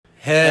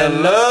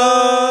Hello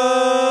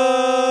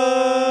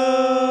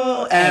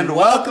and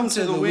welcome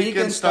to The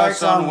Weekend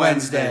Starts on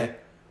Wednesday.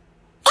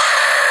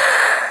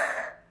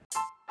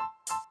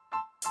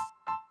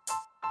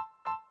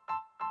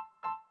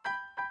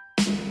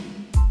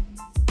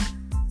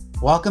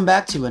 Welcome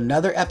back to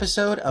another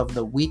episode of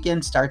The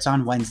Weekend Starts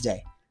on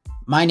Wednesday.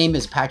 My name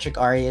is Patrick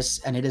Arias,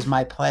 and it is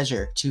my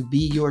pleasure to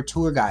be your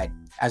tour guide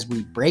as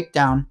we break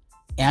down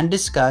and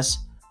discuss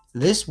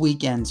this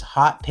weekend's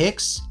hot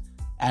picks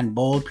and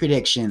bold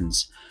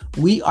predictions.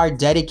 We are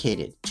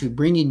dedicated to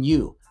bringing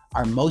you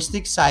our most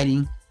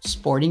exciting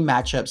sporting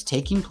matchups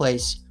taking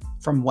place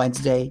from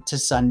Wednesday to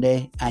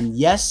Sunday. And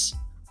yes,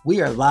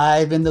 we are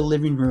live in the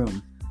living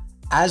room.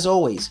 As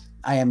always,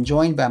 I am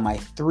joined by my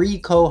three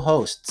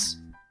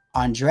co-hosts,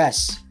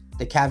 Andres,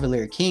 the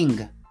Cavalier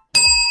King,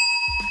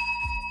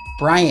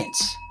 Bryant,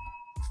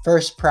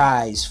 First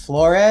Prize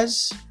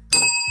Flores,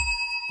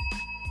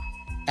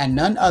 and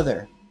none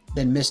other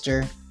than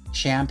Mr.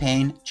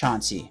 Champagne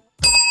Chauncey.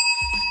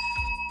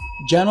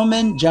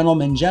 Gentlemen,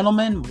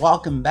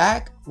 welcome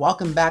back.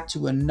 Welcome back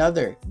to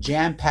another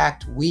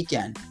jam-packed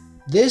weekend.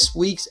 This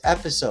week's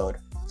episode,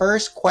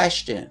 first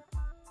question,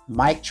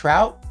 Mike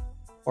Trout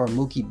or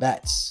Mookie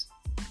Betts?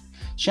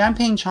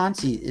 Champagne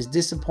Chauncey is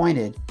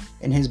disappointed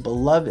in his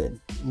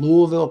beloved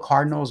Louisville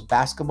Cardinals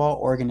basketball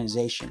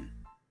organization.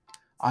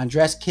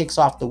 Andres kicks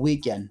off the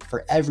weekend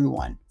for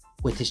everyone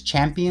with his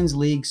Champions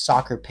League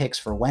soccer picks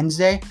for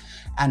Wednesday,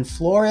 and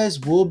Flores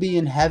will be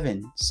in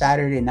heaven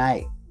Saturday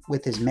night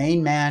with his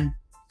main man,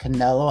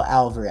 Canelo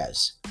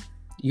Alvarez.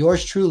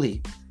 Yours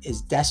truly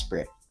is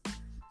desperate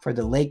for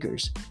the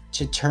Lakers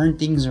to turn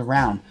things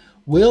around.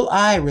 Will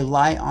I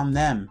rely on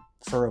them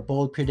for a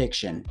bold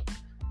prediction?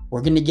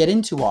 We're going to get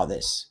into all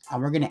this,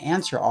 and we're going to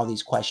answer all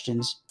these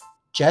questions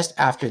just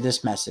after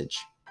this message.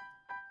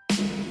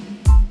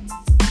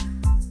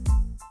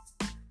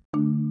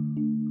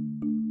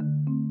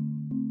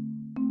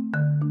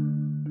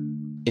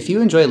 If you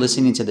enjoy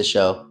listening to the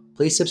show,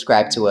 please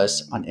subscribe to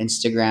us on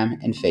Instagram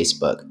and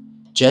Facebook.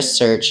 Just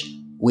search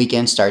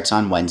Weekend Starts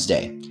on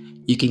Wednesday.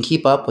 You can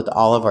keep up with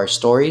all of our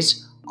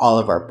stories, all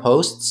of our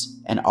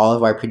posts, and all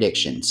of our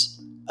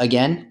predictions.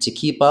 Again, to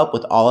keep up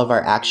with all of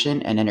our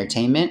action and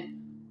entertainment,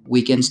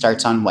 Weekend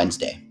Starts on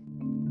Wednesday.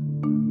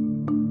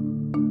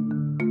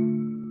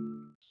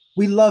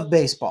 We love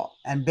baseball,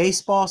 and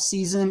baseball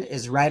season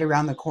is right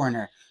around the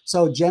corner.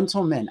 So,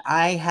 gentlemen,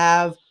 I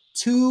have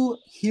two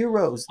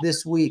heroes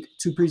this week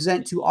to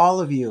present to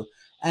all of you,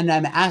 and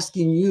I'm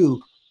asking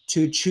you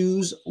to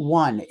choose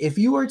one. If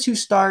you were to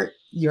start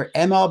your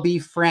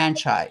MLB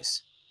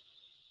franchise,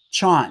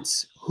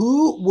 Chance,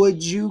 who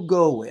would you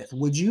go with?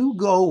 Would you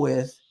go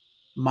with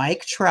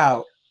Mike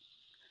Trout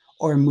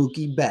or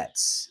Mookie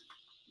Betts?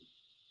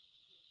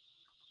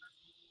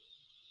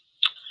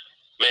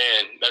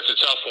 Man, that's a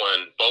tough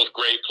one. Both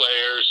great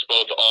players,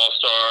 both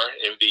all-star,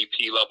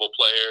 MVP level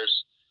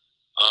players.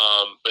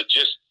 But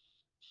just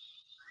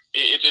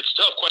it's a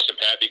tough question,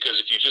 Pat,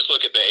 because if you just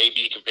look at the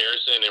AB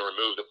comparison and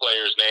remove the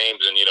players'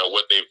 names and,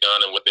 what they've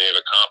done and what they've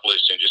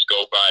accomplished and just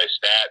go by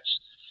stats,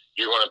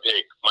 you're going to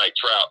pick Mike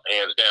Trout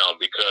hands down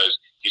because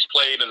he's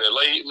played in the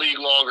league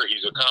longer.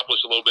 He's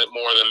accomplished a little bit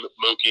more than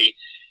Mookie,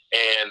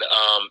 and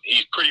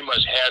he pretty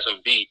much has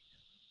him beat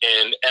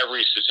in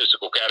every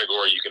statistical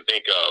category you can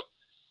think of.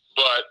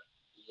 But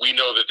we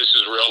know that this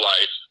is real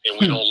life, and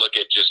we don't look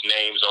at just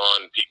names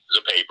on pieces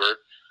of paper.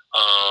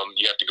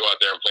 You have to go out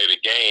there and play the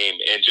game,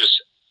 and just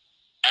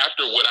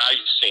after what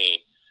I've seen,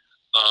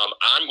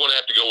 I'm going to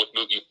have to go with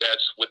Mookie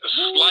Betts with a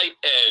slight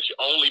edge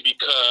only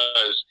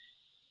because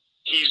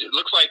it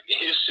looks like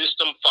his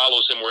system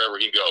follows him wherever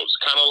he goes.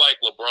 Kind of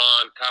like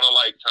LeBron, kind of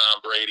like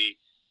Tom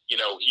Brady. He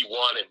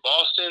won in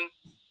Boston,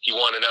 he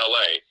won in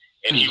L.A.,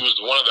 and he was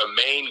one of the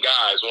main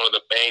guys, one of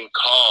the main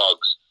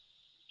cogs,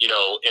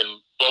 in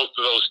both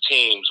of those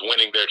teams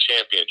winning their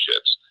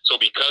championships. So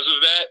because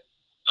of that,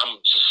 I'm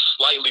just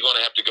slightly going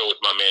to have to go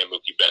with my man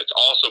Mookie Betts.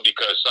 Also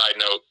because,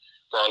 side note,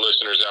 for our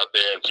listeners out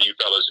there and for you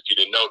fellas, if you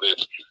didn't know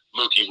this,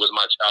 Mookie was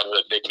my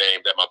childhood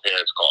nickname that my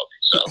parents called me.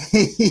 So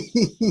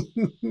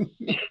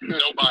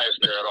no bias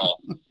there at all.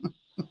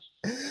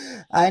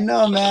 I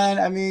know, man.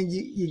 I mean,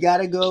 you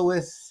gotta go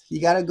with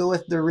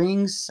the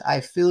rings. I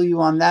feel you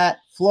on that.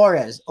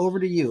 Flores, over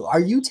to you. Are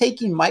you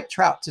taking Mike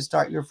Trout to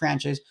start your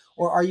franchise,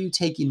 or are you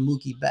taking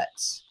Mookie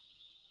Betts?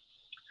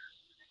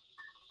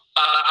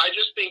 I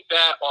just think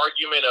that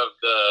argument of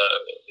the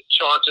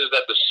chances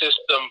that the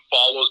system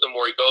follows him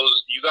where he goes,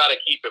 you got to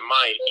keep in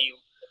mind, he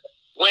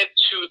went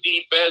to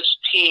the best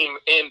team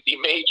in the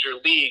major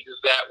leagues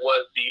that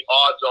was the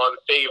odds-on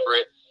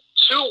favorite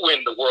to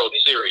win the World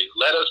Series.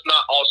 Let us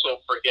not also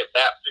forget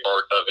that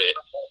part of it.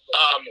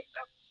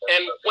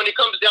 And when it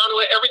comes down to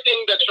it, everything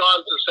that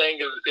Sean is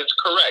saying is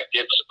correct.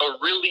 It's a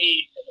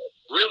really,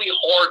 really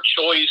hard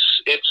choice.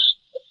 It's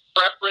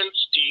preference.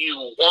 Do you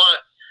want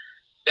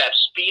that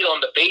speed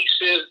on the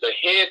bases, the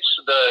hits,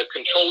 the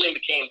controlling the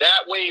game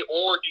that way,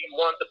 or do you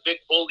want the big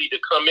bully to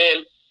come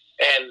in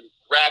and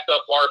rack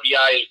up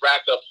RBIs,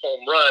 rack up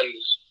home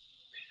runs?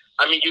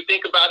 I mean, you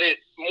think about it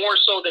more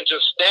so than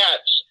just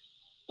stats.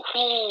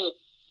 who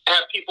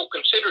have people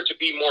considered to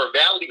be more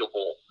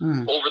valuable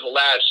over the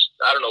last,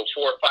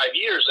 4 or 5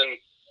 years. And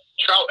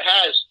Trout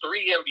has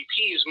 3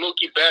 MVPs.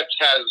 Mookie Betts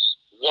has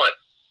 1.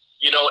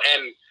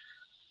 And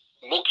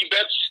Mookie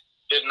Betts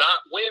did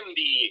not win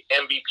the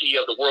MVP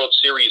of the World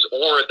Series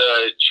or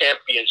the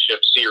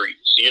championship series,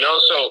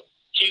 So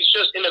he's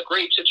just in a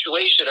great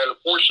situation. And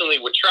unfortunately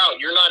with Trout,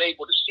 you're not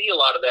able to see a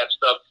lot of that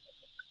stuff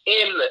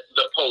in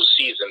the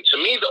postseason. To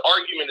me, the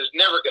argument is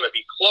never going to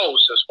be close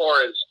as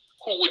far as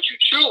who would you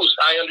choose.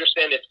 I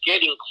understand it's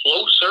getting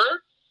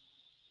closer,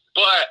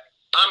 but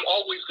I'm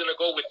always going to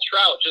go with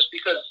Trout just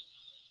because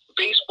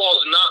baseball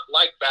is not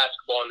like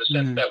basketball in the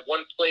sense that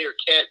one player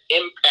can't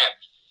impact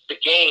the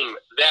game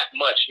that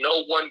much.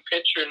 No one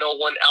pitcher, no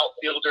one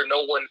outfielder,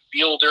 no one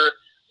fielder.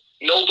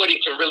 Nobody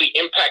can really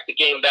impact the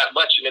game that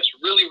much, and it's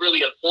really,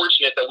 really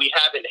unfortunate that we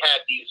haven't had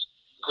these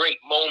great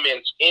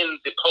moments in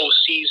the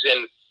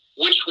postseason,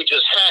 which we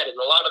just had, and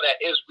a lot of that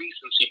is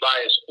recency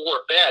bias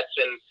for Betts.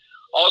 And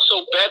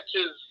also, Betts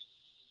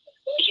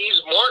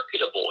he's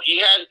marketable. He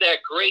has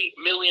that great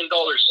 $1 million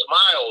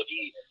smile.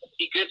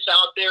 He gets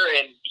out there,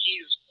 and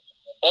he's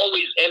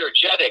always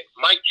energetic.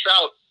 Mike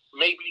Trout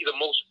may be the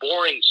most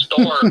boring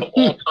star of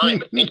all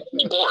time in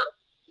sport.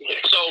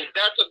 So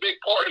that's a big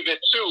part of it,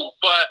 too.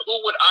 But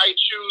who would I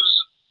choose?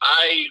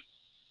 I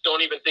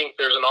don't even think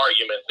there's an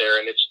argument there,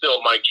 and it's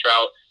still Mike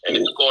Trout, and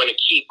it's going to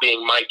keep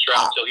being Mike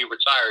Trout until he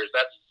retires.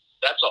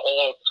 That's an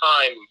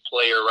all-time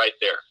player right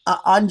there.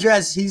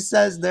 Andres, he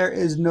says there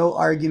is no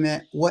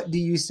argument. What do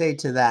you say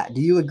to that? Do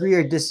you agree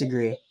or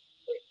disagree?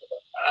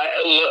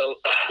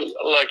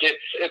 Look,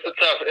 it's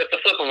a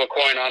flip of a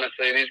coin,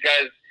 honestly. These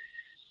guys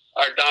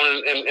are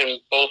dominant in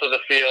both of the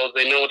fields.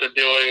 They know what they're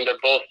doing. They're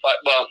both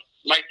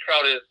Mike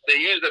Trout they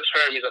use the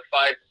term, he's a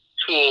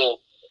 5-tool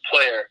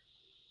player.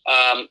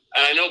 And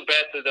I know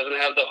Betts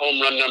doesn't have the home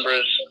run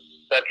numbers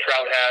that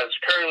Trout has.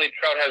 Currently,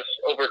 Trout has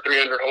over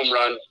 300 home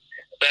runs.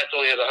 Betts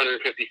only has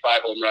 155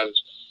 home runs.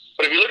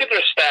 But if you look at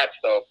their stats,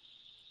 though,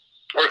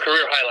 or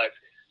career highlights,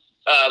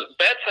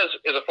 Betts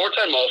is a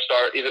 4-time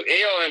All-Star. He's an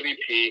AL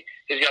MVP.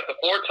 He's got the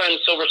 4-time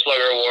Silver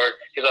Slugger Award.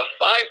 He's a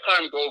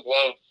 5-time Gold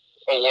Glove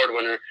Award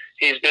winner.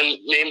 He's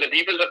been named the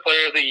Defensive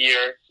Player of the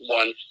Year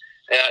once.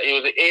 He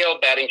was the AL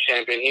batting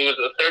champion. He was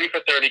a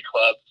 30-for-30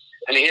 club,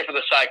 and he hit for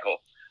the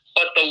cycle.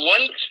 But the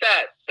one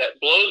stat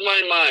that blows my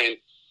mind,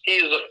 he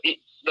is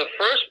the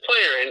first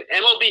player in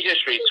MLB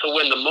history to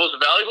win the most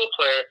valuable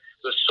player,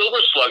 the Silver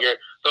Slugger,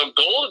 the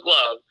Gold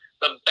Glove,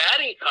 the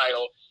batting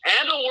title,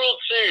 and a World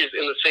Series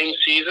in the same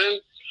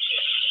season.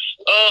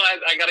 Oh,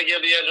 I got to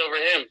give the edge over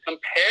him.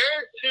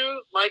 Compared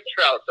to Mike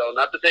Trout, though,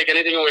 not to take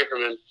anything away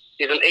from him,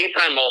 he's an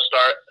 8-time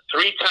All-Star,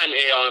 3-time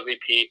AL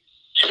MVP,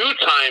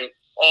 2-time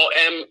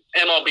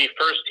All-MLB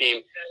First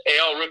Team,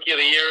 AL Rookie of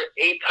the Year,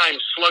 8-time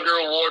Slugger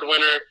Award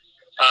winner,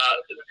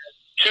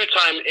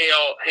 2-time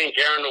AL Hank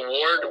Aaron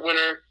Award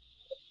winner,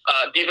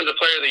 Defensive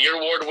Player of the Year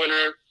Award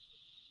winner.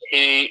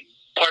 He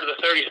part of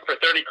the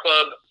 30-for-30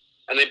 club,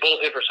 and they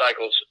both hit for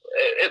cycles.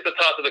 It's the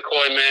toss of the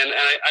coin, man.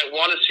 And I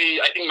want to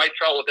see. I think Mike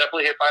Trout will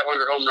definitely hit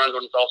 500 home runs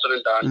when it's all said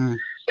and done.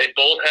 They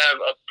both have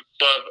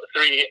above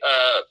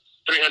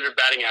 300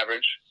 batting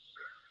average.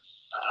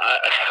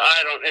 I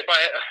don't.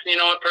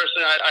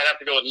 Personally, I'd have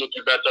to go with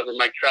Mookie Betts over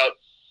Mike Trout,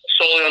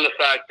 solely on the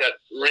fact that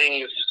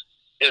rings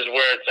is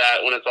where it's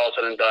at when it's all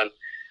said and done.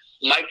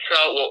 Mike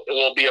Trout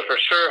will be a for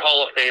sure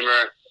Hall of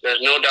Famer.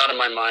 There's no doubt in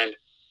my mind.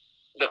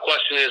 The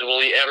question is, will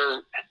he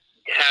ever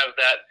have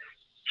that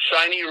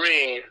shiny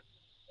ring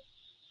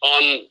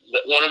on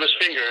one of his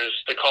fingers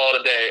to call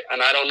it a day?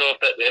 And I don't know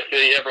if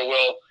he ever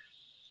will,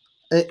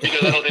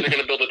 because I don't think they're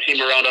going to build a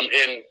team around him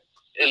in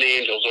the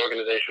Angels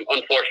organization,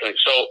 unfortunately.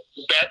 So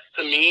Betts,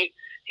 to me,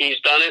 he's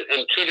done it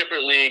in 2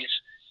 different leagues,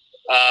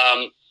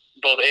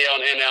 both AL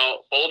and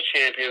NL, both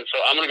champions. So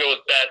I'm going to go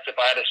with Betts if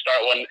I had to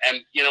start one. And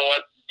you know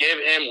what? Give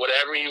him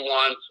whatever he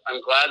wants. I'm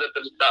glad that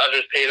the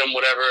Dodgers paid him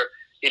whatever.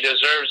 He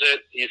deserves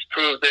it. He's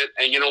proved it.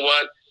 And you know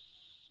what?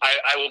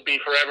 I will be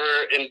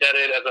forever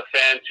indebted as a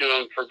fan to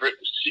him for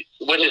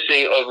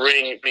witnessing a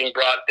ring being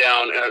brought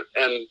down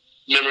and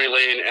memory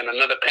lane and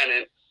another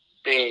pennant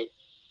being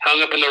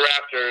hung up in the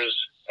rafters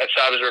at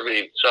Chavez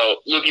Ravine. So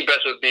Mookie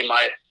Betts would be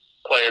my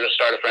player to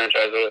start a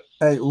franchise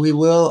with. We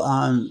will.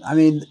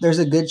 There's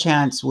a good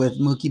chance with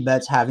Mookie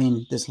Betts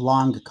having this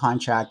long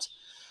contract.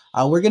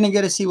 We're going to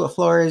get to see what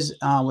Flores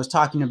was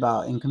talking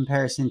about in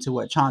comparison to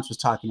what Chance was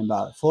talking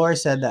about.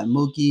 Flores said that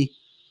Mookie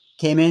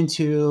came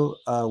into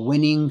a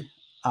winning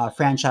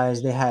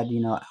franchise. They had,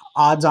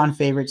 odds-on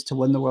favorites to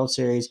win the World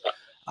Series.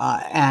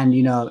 And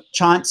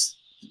Chance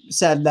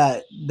said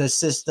that the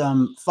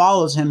system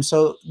follows him.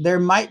 So there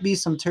might be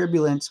some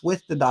turbulence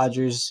with the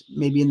Dodgers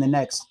maybe in the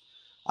next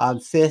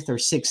 5th or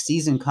 6th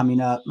season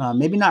coming up.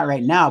 Maybe not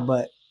right now,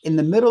 but in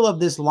the middle of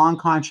this long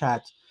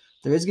contract,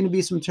 there is going to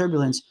be some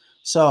turbulence.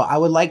 So I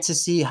would like to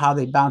see how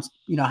they bounce,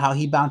 how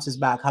he bounces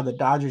back, how the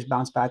Dodgers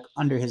bounce back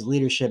under his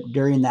leadership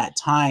during that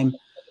time.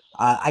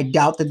 I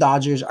doubt the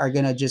Dodgers are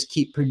going to just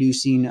keep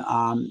producing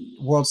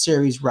World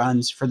Series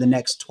runs for the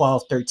next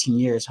 12, 13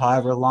 years,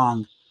 however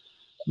long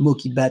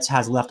Mookie Betts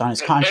has left on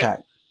his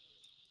contract.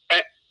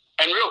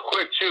 real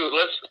quick too,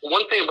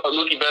 one thing about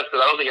Mookie Betts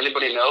that I don't think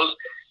anybody knows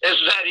is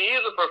that he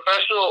is a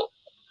professional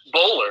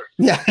bowler.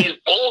 Yeah. He's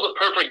bowled a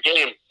perfect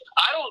game.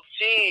 I don't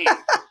see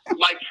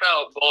Mike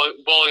Trout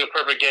bowling a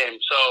perfect game.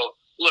 So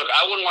look,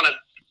 I wouldn't want to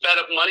bet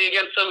up money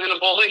against him in a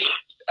bowling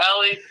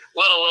alley,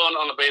 let alone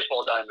on a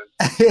baseball diamond.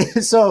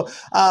 So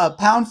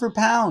pound for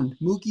pound,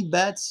 Mookie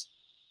Betts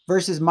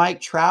versus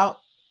Mike Trout,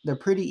 they're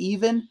pretty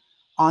even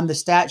on the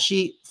stat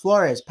sheet.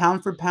 Flores,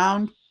 pound for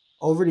pound,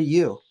 over to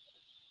you.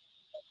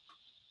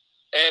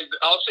 And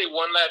I'll say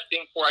one last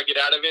thing before I get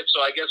out of it.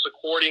 So I guess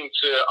according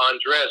to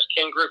Andres,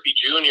 Ken Griffey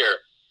Jr.,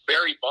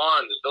 Barry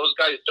Bonds, those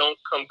guys don't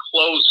come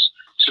close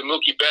to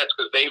Mookie Betts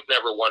because they've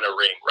never won a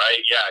ring,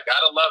 right? Yeah,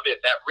 gotta love it.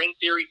 That ring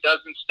theory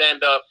doesn't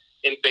stand up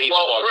in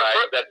baseball,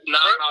 guys. That's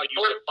not how you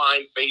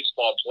define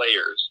baseball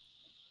players.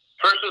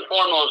 First and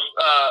foremost,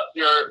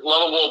 your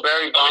lovable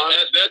Barry Bonds.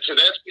 That's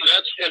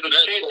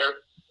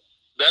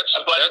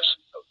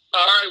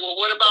all right. Well,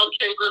 what about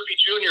Ken Griffey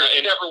Jr.?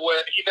 He never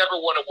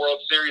won a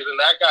World Series, and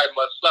that guy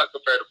must suck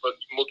compared to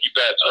Mookie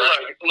Betts.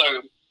 Right?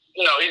 Look,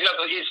 no,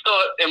 he's still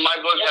in my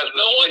book has the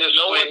sweetest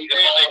swing in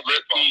all of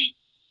baseball.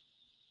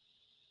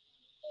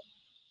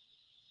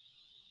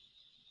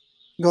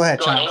 Go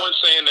ahead, Sean. No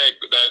one's saying that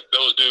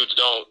those dudes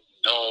don't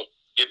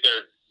get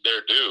their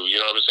due. You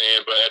know what I'm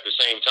saying? But at the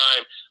same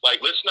time,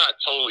 like, let's not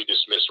totally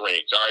dismiss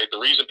rings. All right,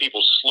 the reason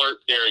people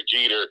slurp Derek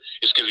Jeter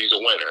is because he's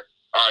a winner.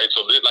 All right,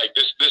 so this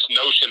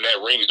notion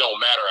that rings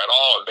don't matter at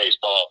all in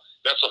baseball,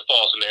 that's a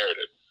false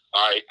narrative.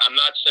 All right, I'm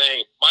not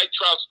saying Mike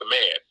Trout's the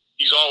man.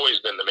 He's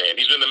always been the man.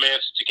 He's been the man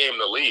since he came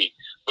in the league.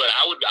 But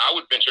I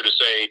would venture to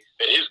say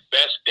that his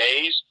best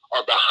days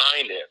are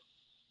behind him.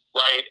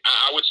 Right?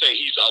 I would say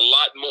he's a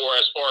lot more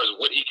as far as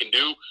what he can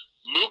do.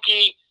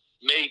 Mookie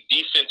made a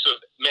defensive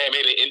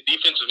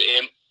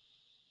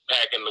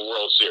impact in the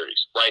World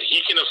Series. Right? He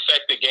can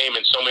affect the game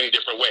in so many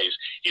different ways.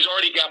 He's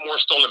already got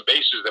more stolen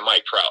bases than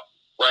Mike Trout.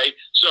 Right?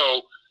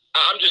 So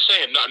I'm just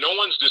saying, no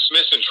one's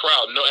dismissing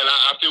Trout. No, and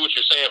I feel what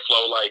you're saying,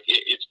 Flo. Like,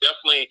 it's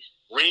definitely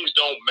rings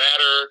don't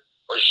matter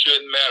or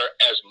shouldn't matter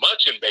as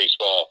much in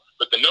baseball,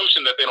 but the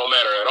notion that they don't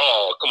matter at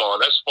all, come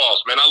on, that's false,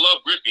 man. I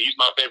love Griffey. He's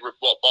my favorite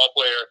ball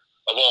player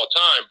of all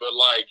time, but,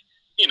 like,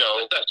 you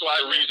know, that's why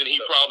the reason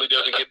he probably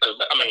doesn't get the,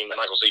 I mean,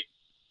 Michael C.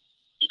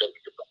 He doesn't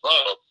get the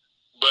love,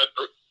 but,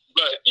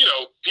 you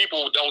know,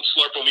 people don't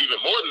slurp him even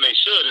more than they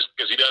should is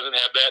because he doesn't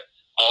have that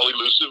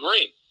all-elusive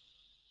ring.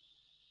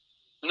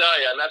 No,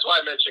 yeah, and that's why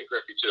I mentioned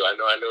Griffey too. I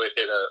know it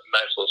hit a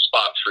nice little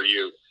spot for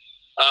you.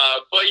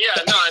 But yeah,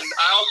 no, and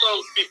I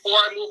also, before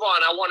I move on,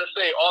 I want to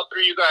say all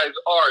three of you guys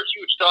are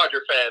huge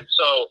Dodger fans,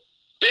 so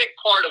big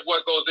part of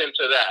what goes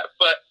into that.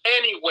 But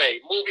anyway,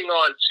 moving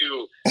on to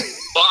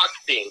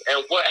boxing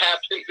and what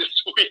happened this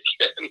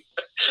weekend.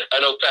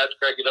 I know Pat's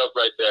cracking up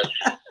right there.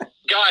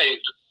 Guys,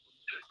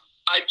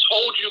 I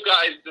told you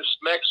guys this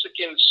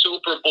Mexican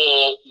Super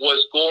Bowl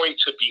was going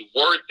to be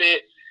worth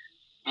it.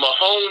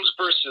 Mahomes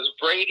versus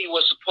Brady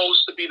was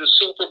supposed to be the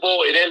Super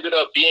Bowl. It ended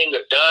up being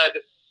a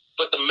dud,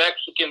 but the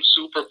Mexican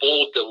Super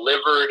Bowl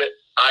delivered.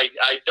 I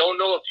don't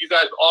know if you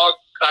guys all,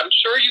 I'm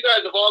sure you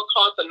guys have all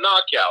caught the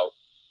knockout,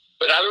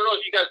 but I don't know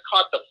if you guys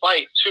caught the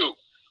fight too.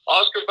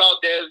 Oscar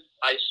Valdez,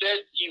 I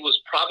said he was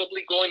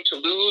probably going to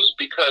lose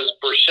because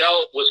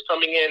Burchell was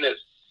coming in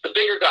as the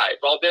bigger guy.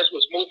 Valdez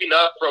was moving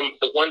up from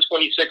the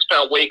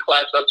 126-pound weight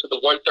class up to the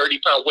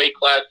 130-pound weight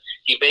class.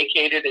 He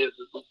vacated his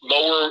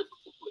lower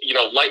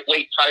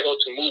lightweight title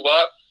to move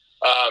up,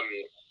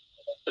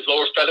 his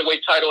lower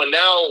featherweight title, and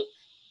now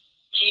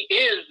he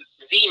is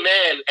the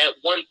man at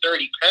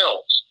 130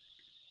 pounds.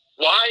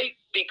 Why?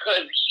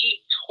 Because he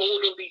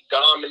totally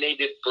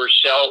dominated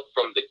Burchell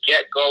from the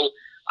get-go.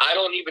 I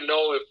don't even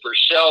know if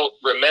Burchell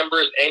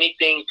remembers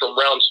anything from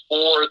rounds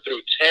 4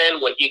 through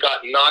 10 when he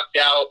got knocked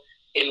out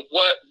in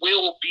what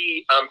will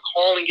be, I'm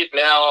calling it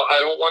now, I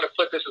don't want to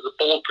put this as a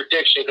bold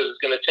prediction because it's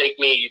going to take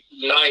me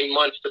 9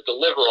 months to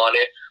deliver on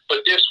it,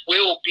 but this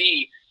will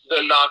be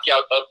the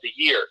knockout of the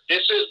year.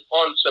 This is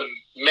on some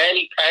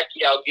Manny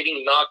Pacquiao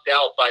getting knocked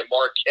out by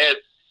Marquez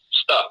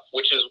stuff,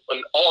 which is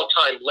an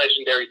all-time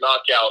legendary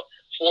knockout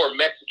for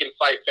Mexican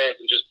fight fans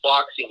and just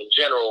boxing in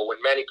general. When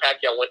Manny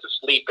Pacquiao went to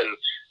sleep and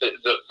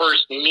the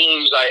first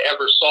memes I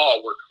ever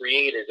saw were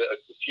created a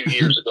few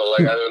years ago,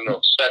 like, I don't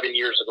know, 7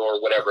 years ago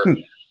or whatever.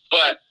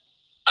 But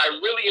I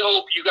really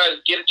hope you guys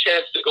get a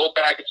chance to go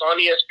back. It's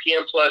on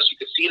ESPN+. You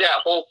can see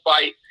that whole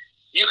fight.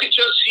 You could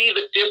just see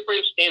the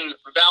difference in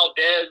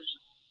Valdez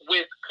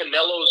with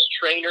Canelo's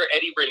trainer,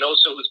 Eddie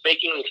Reynoso, who's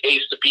making a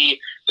case to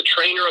be the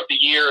trainer of the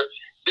year.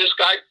 This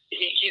guy,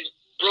 he's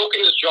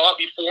broken his jaw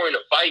before in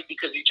a fight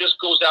because he just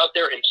goes out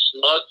there and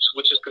slugs,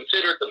 which is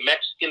considered the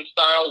Mexican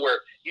style, where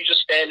you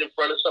just stand in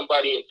front of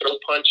somebody and throw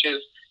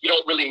punches. You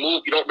don't really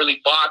move. You don't really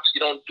box.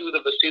 You don't do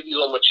the Vasily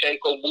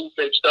Lomachenko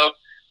movement stuff.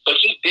 But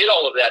he did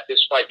all of that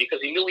this fight because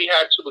he knew he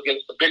had to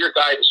against the bigger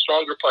guy, the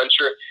stronger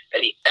puncher,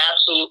 and he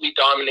absolutely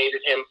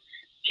dominated him.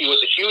 He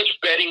was a huge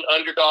betting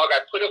underdog.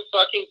 I put a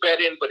fucking bet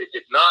in, but it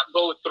did not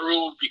go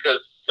through because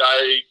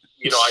I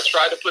I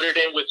tried to put it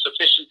in with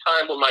sufficient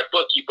time with my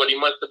bookie, but he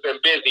must have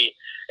been busy.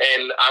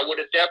 And I would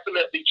have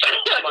definitely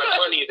tripled my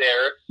money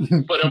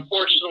there. But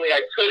unfortunately, I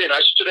couldn't.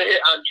 I should have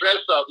hit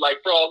Andres up, like,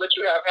 bro, I'll let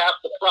you have half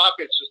the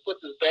profits. Just put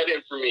this bet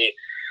in for me.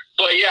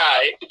 But,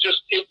 yeah,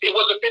 it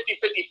was a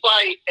 50-50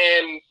 fight,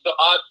 and the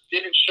odds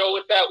didn't show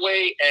it that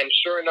way. And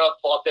sure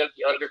enough, Valdez,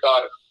 the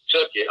underdog,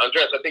 took it.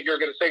 Andres, I think you were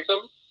going to say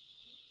something?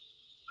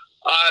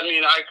 I mean,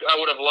 I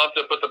would have loved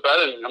to put the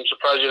bet in. I'm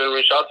surprised you didn't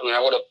reach out to me.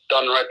 I would have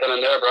done right then and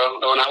there, bro.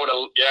 And I would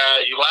have,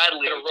 you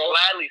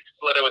gladly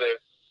split it with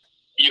it.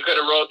 You could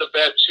have rolled the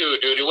bet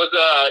too, dude. It was,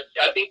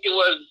 I think it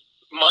was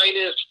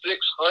minus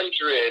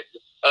 600.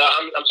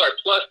 I'm sorry,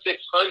 plus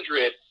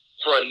 600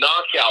 for a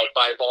knockout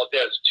by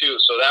Valdez too.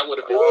 So that would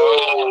have been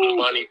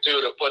money too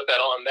to put that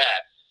on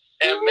that.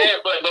 And man,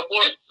 but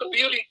before the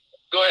beauty,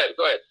 go ahead.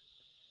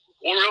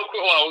 Well, real quick,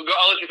 I'll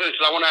let you finish.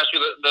 I want to ask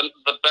you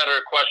the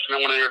better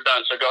question when you're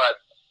done, so go ahead.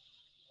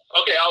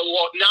 Okay,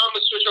 well, now I'm going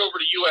to switch over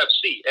to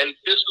UFC, and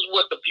this is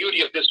what the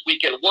beauty of this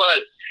weekend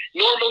was.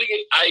 Normally,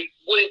 I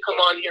wouldn't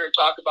come on here and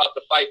talk about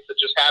the fights that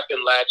just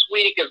happened last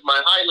week as my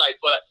highlight,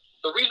 but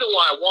the reason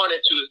why I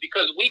wanted to is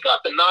because we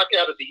got the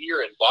knockout of the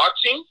year in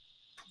boxing,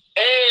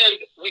 and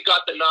we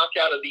got the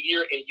knockout of the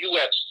year in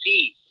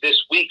UFC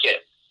this weekend.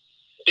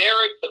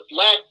 Derek, the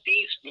Black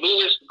Beast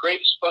Lewis,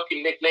 greatest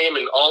fucking nickname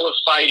in all of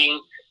fighting,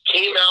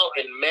 came out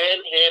and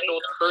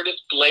manhandled Curtis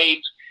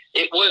Blaydes.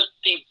 It was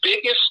the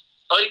biggest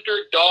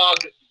underdog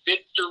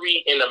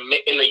victory in a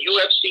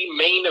UFC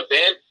main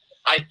event,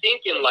 I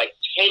think, in like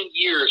 10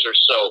 years or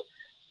so.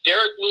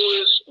 Derek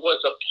Lewis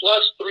was a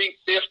plus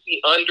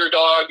 350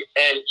 underdog,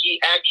 and he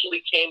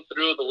actually came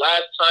through. The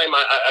last time,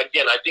 I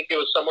think it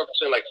was somewhere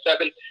between like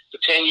 7 to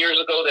 10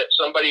 years ago that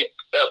somebody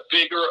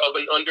bigger of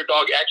an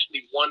underdog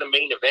actually won a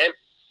main event.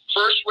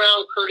 First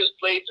round, Curtis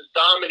Blaydes is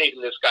dominating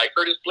this guy.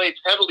 Curtis Blaydes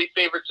heavily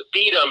favored to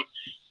beat him.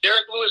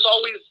 Derek Lewis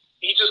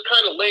he just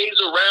kind of lays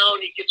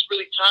around. He gets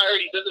really tired.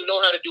 He doesn't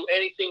know how to do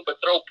anything but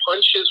throw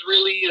punches,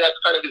 really. That's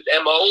kind of his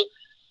MO.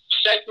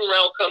 Second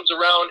round comes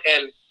around,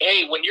 and,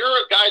 hey, when you're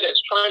a guy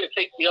that's trying to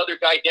take the other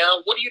guy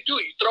down, what do?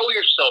 You throw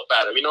yourself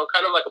at him,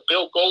 kind of like a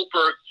Bill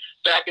Goldberg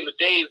back in the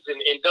days in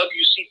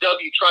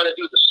WCW trying to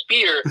do the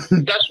spear.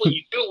 That's what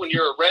you do when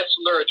you're a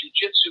wrestler, a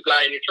jiu-jitsu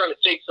guy, and you're trying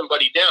to take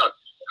somebody down.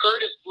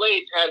 Curtis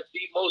Blaydes has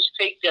the most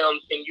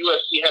takedowns in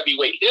UFC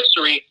heavyweight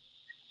history.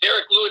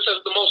 Derek Lewis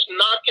has the most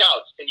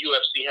knockouts in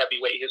UFC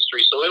heavyweight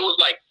history. So it was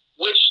like,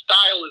 which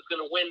style is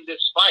going to win this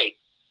fight?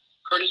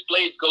 Curtis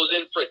Blaydes goes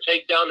in for a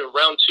takedown in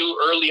round 2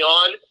 early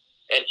on,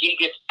 and he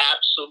gets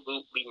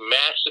absolutely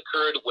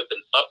massacred with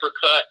an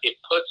uppercut. It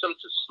puts him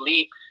to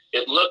sleep.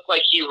 It looked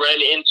like he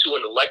ran into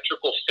an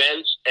electrical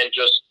fence and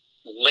just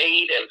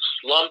laid and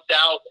slumped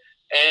out.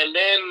 And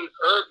then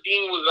Herb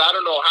Dean was, I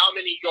don't know how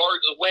many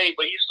yards away,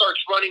 but he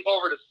starts running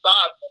over to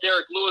stop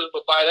Derek Lewis.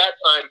 But by that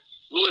time,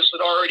 Lewis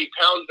had already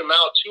pounded him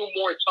out 2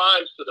 more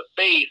times to the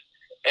face,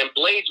 and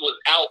Blaydes was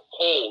out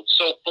cold.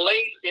 So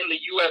Blaydes in the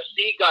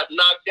UFC got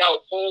knocked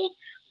out cold.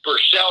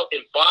 Burchell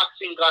in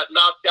boxing got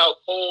knocked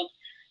out cold.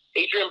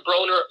 Adrian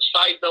Broner,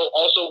 side note,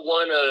 also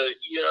won a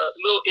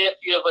little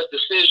iffy of a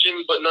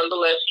decision, but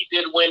nonetheless, he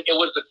did win. It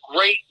was a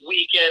great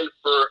weekend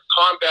for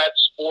combat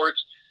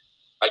sports.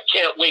 I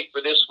can't wait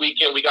for this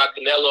weekend. We got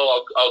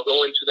Canelo. I'll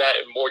go into that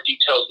in more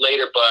details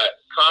later,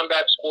 but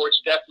combat sports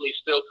definitely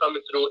still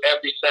coming through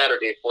every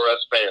Saturday for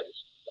us fans.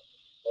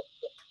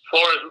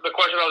 Flores, the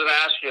question I was going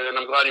to ask you, and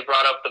I'm glad you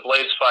brought up the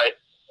Blaydes fight.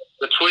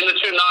 Between the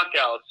 2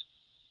 knockouts,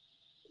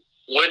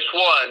 which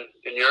one,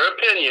 in your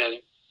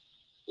opinion,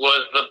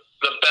 was the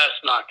best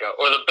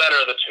knockout or the better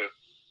of the 2?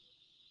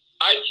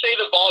 I'd say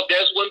the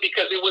Valdez one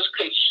because it was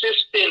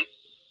consistent,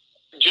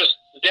 just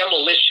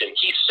demolition.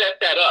 He set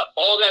that up.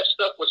 All that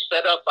stuff was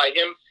set up by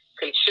him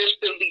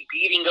consistently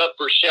beating up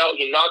Burchell.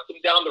 He knocked him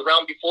down the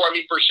round before. I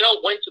mean,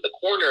 Burchell went to the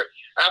corner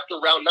after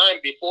round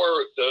 9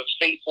 before the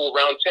fateful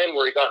round 10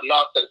 where he got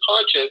knocked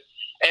unconscious,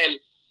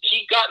 and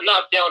he got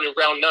knocked down in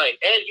round 9,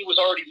 and he was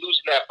already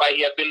losing that fight.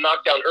 He had been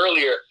knocked down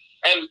earlier,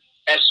 and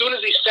as soon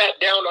as he sat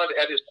down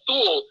at his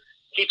stool,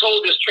 he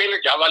told his trainer,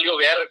 "Ya valió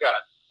verga,"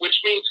 which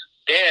means,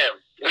 damn,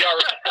 we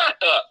already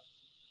fucked up.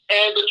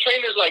 And the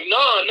trainer's like,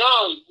 no,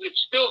 it's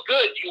still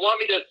good. Do you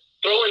want me to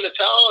throw in the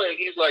towel? And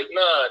he's like,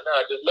 nah,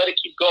 just let it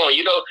keep going.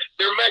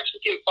 They're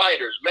Mexican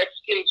fighters.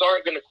 Mexicans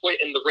aren't going to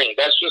quit in the ring.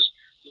 That's just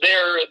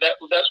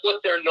that's what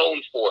they're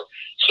known for.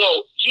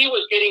 So he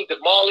was getting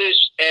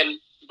demolished, and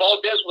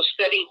Valdez was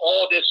setting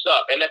all this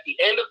up. And at the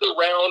end of the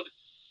round,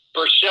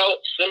 Burchell,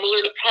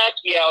 similar to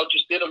Pacquiao,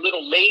 just did a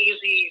little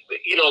lazy,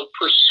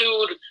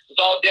 pursued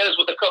Valdez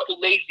with a couple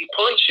lazy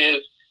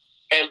punches.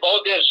 And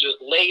Valdez just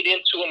laid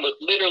into him with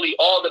literally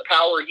all the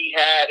power he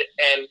had,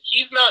 and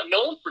he's not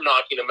known for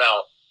knocking him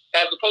out,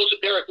 as opposed to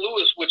Derek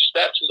Lewis, which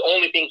that's his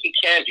only thing he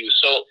can do.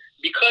 So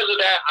because of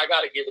that, I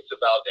got to give it to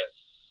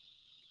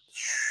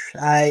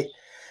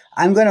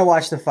I'm Valdez. going to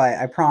watch the fight,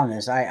 I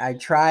promise. I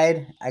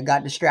tried, I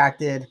got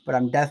distracted, but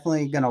I'm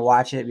definitely going to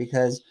watch it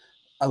because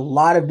a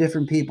lot of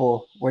different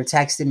people were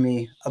texting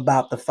me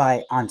about the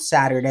fight on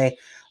Saturday.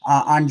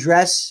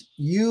 Andres,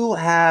 you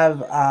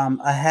have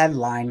a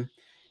headline.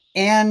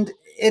 And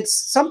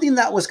it's something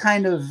that was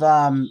kind of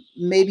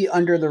maybe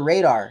under the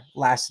radar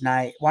last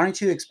night. Why don't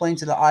you explain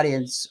to the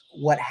audience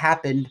what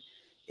happened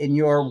in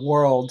your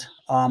world?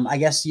 I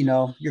guess,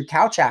 your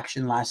couch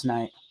action last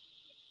night.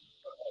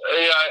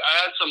 Yeah, I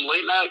had some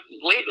late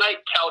night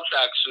couch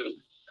action.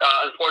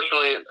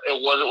 Unfortunately,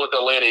 it wasn't with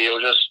a lady. It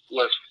was just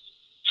with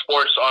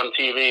sports on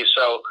TV.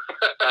 So,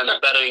 and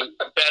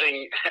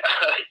betting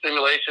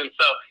simulation.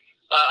 So,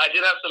 I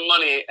did have some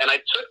money, and I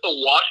took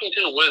the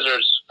Washington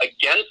Wizards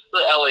against the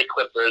LA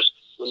Clippers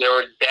when they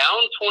were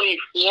down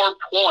 24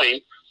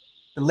 points.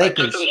 The Lakers.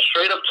 I took them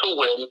straight up to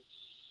win.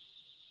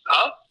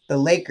 Huh? The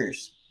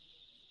Lakers.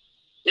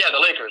 Yeah, the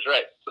Lakers,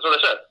 right. That's what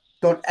I said.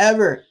 Don't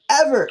ever,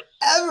 ever,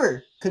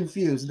 ever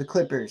confuse the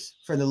Clippers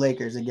for the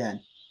Lakers again.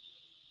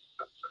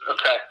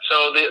 Okay,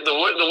 so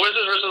the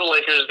Wizards versus the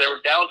Lakers, they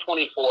were down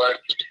 24,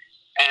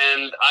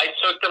 and I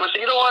took them. I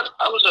said, you know what?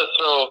 I was going to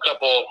throw a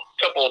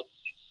couple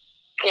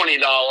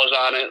 $20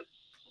 on it,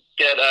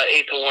 get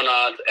 8-1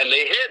 odds, and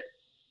they hit.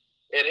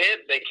 It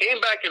hit. They came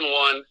back and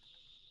won,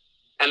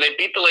 and they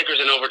beat the Lakers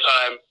in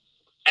overtime.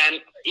 And,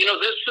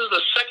 this is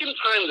the second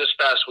time this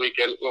past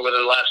weekend, or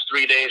within the last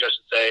 3 days, I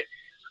should say,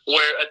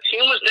 where a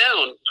team was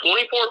down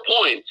 24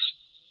 points,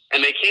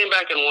 and they came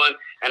back and won,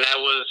 and that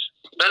was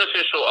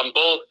beneficial on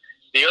both.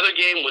 The other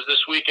game was this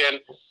weekend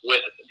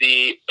with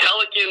the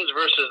Pelicans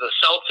versus the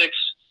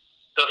Celtics.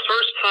 The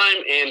first time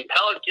in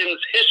Pelicans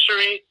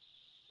history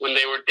when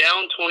they were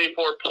down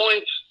 24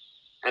 points,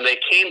 and they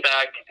came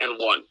back and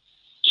won.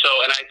 So,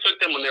 and I took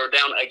them when they were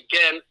down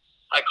again.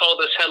 I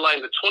called this headline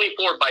the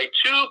 24 by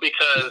 2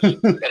 because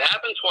it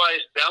happened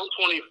twice, down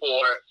 24.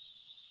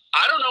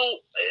 I don't know.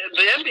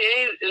 The NBA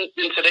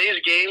in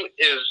today's game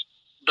is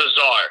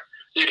bizarre.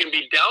 You can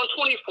be down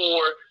 24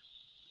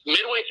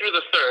 midway through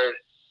the third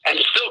and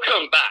still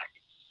come back.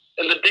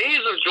 In the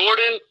days of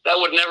Jordan, that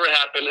would never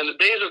happen. In the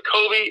days of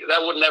Kobe,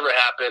 that would never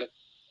happen.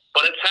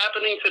 But it's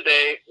happening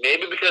today,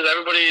 maybe because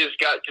everybody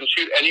can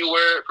shoot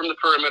anywhere from the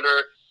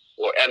perimeter,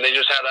 and they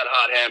just have that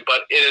hot hand.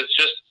 But it is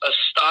just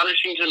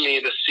astonishing to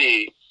me to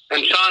see.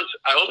 And Chance,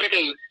 I hope you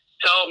can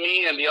tell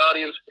me and the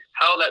audience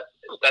how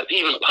that's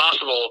even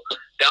possible.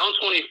 Down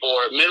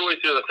 24, midway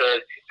through the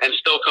third, and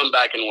still come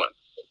back and win.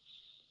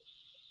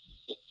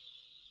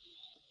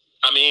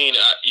 I mean,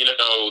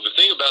 the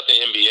thing about the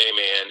NBA,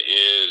 man,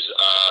 is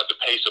the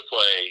pace of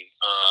play,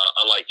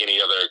 unlike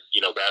any other,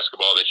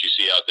 basketball that you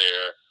see out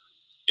there,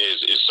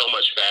 is so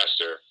much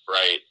faster,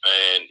 right?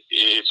 And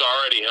it's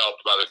already helped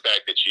by the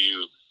fact that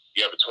you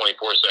have a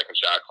 24-second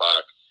shot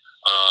clock.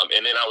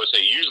 And then I would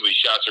say usually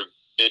shots are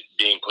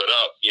being put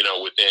up,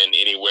 within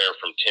anywhere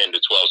from 10 to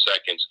 12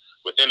 seconds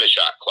within the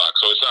shot clock.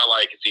 So it's not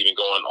like it's even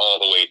going all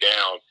the way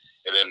down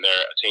and then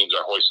their teams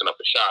are hoisting up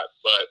a shot.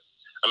 But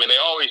I mean, they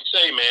always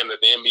say, man, that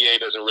the NBA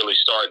doesn't really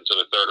start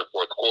until the third or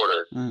fourth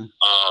quarter.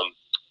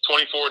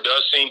 24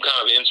 does seem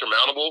kind of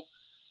insurmountable,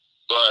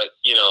 but,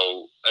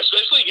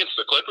 especially against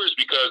the Clippers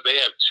because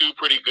they have two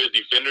pretty good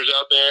defenders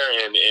out there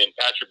and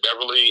Patrick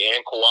Beverley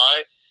and Kawhi.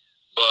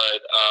 But,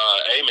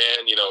 hey,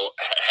 man,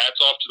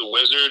 hats off to the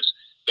Wizards.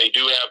 They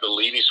do have the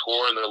leading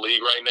scorer in the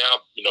league right now,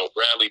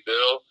 Bradley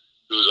Beal,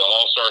 who's an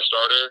all-star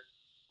starter.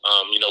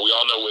 We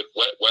all know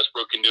what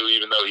Westbrook can do,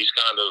 even though he's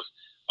kind of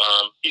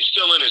he's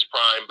still in his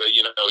prime, but,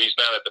 he's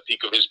not at the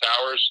peak of his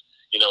powers,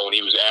 when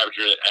he was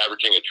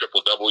averaging a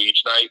triple-double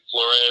each night,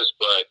 Flores.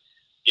 But,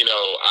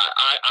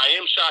 I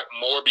am shocked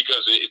more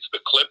because it's the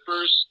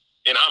Clippers,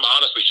 and I'm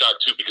honestly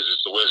shocked, too, because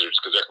it's the Wizards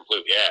because they're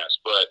completely ass.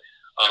 But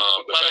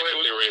the fact that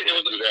they were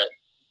able to do that.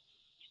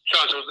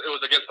 Sean, it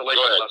was against the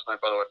Lakers last night,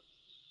 by the way.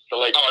 The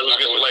Lakers. Oh, it was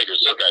against the Lakers.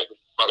 Okay.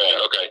 My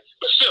bad. Okay.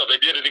 But still, they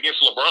did it against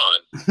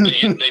LeBron.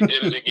 They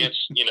did it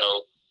against,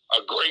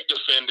 a great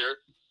defender.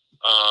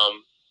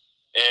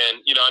 And,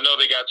 I know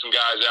they got some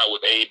guys out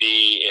with AD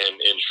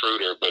and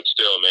Schroeder, but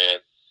still, man,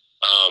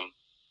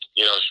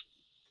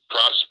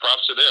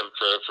 props to them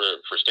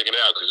for sticking it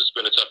out because it's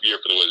been a tough year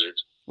for the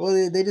Wizards. Well,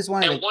 they just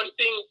wanted. And one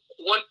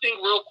thing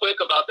real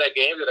quick about that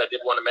game that I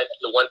did want to mention,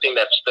 the one thing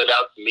that stood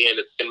out to me and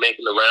it's been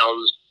making the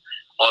rounds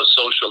on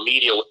social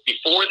media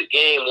before the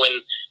game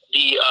when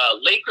the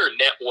Laker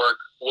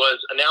network was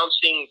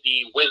announcing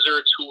the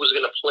Wizards who was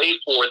going to play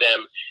for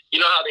them.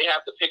 You know how they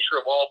have the picture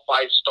of all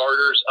 5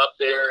 starters up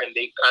there and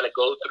they kind of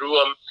go through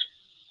them?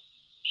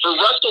 For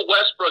Russell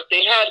Westbrook,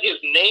 they had his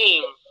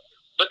name,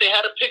 but they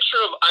had a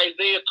picture of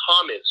Isaiah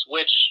Thomas,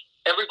 which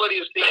everybody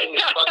is thinking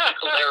is fucking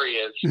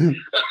hilarious.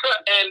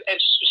 and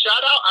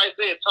shout out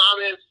Isaiah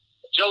Thomas,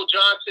 Joe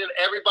Johnson,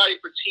 everybody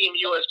for Team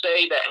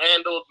USA that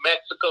handled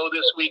Mexico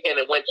this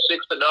weekend and went 6-0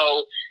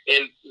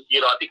 in,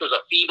 I think it was a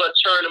FIBA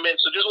tournament.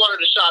 So just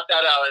wanted to shout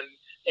that out. And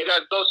you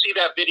guys go see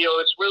that video.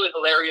 It's really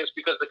hilarious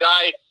because the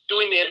guy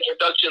doing the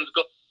introductions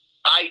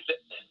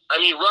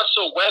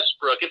Russell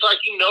Westbrook. It's like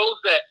he knows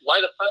that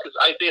why the fuck is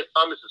Isaiah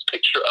Thomas's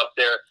picture up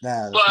there?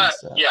 But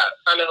yeah,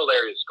 kind of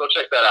hilarious. Go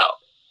check that out.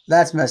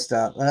 That's messed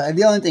up.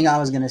 The only thing I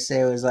was gonna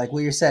say was like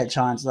what you said,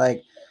 Chance.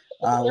 Like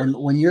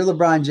when you're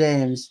LeBron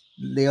James,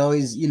 they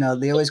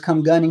always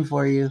come gunning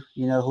for you.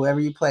 Whoever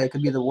you play, it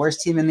could be the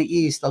worst team in the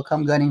East. They'll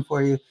come gunning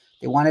for you.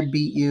 They want to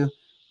beat you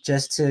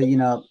just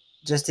to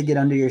just to get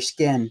under your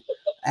skin.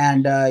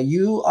 And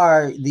you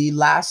are the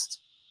last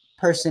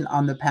person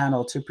on the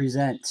panel to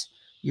present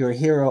your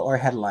hero or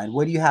headline.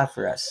 What do you have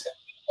for us?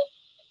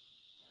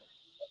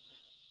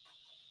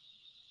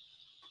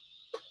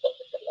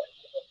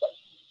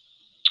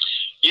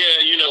 Yeah,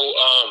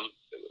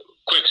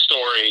 quick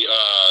story,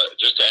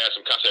 just to add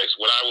some context.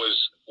 When I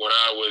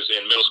was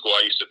in middle school,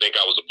 I used to think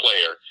I was a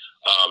player.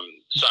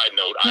 Side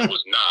note, I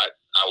was not.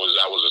 I was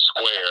a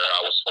square.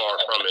 I was far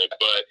from it.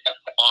 But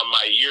on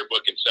my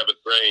yearbook in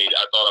 7th grade,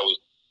 I thought I was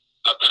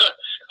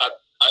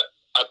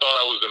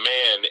the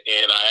man,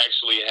 and I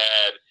actually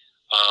had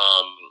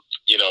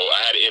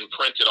I had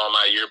imprinted on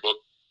my yearbook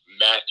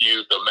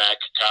Matthew the Mac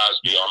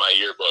Cosby on my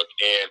yearbook.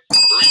 And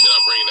the reason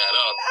I'm bringing that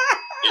up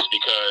is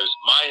because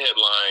my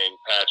headline,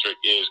 Patrick,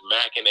 is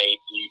Mac and Ain't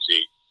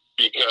Easy.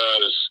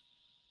 Because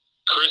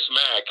Chris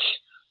Mack,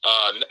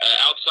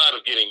 outside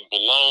of getting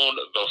blown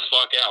the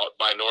fuck out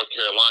by North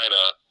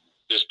Carolina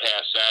this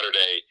past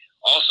Saturday,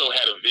 also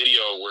had a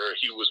video where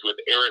he was with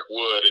Eric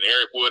Wood. And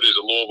Eric Wood is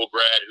a Louisville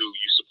grad who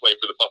used to play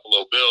for the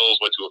Buffalo Bills,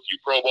 went to a few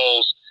Pro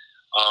Bowls,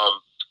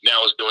 now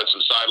is doing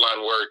some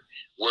sideline work,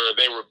 where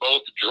they were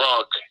both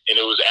drunk, and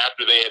it was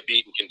after they had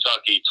beaten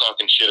Kentucky,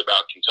 talking shit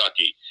about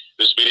Kentucky.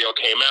 This video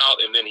came out,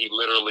 and then he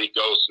literally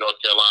goes to North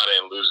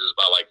Carolina and loses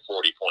by like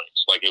 40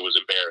 points. Like, it was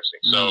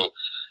embarrassing. So,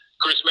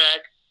 Chris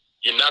Mack,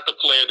 you're not the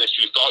player that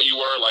you thought you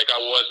were, like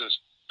I was in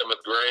 7th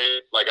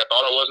grade. Like I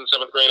thought I was in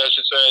 7th grade, I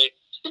should say.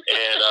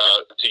 And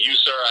to you,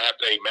 sir, I have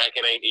to say, Mac,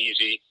 it ain't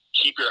easy.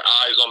 Keep your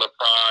eyes on the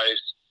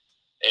prize.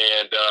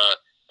 And,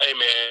 hey,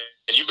 man,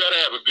 and you better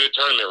have a good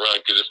tournament run,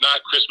 because if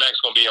not, Chris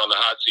Mack's going to be on the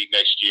hot seat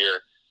next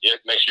year. Yeah,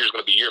 next year's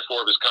going to be year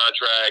 4 of his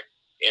contract,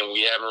 and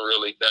we haven't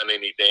really done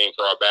anything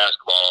for our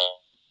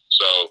basketball.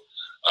 So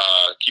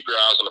keep your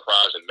eyes on the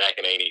prize, and Mac,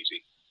 it ain't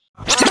easy.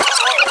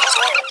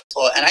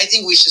 Well, and I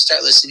think we should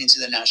start listening to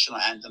the national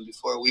anthem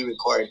before we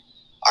record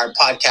our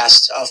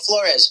podcast.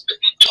 Flores.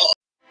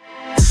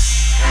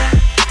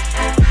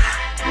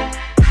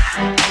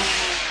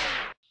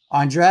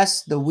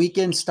 Andres, the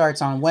weekend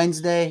starts on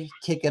Wednesday.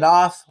 Kick it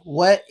off.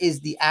 What is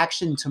the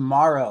action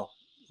tomorrow?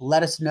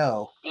 Let us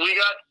know. We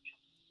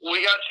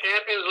got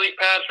Champions League,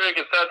 Patrick.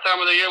 It's that time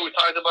of the year. We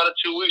talked about it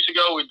 2 weeks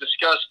ago. We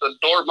discussed the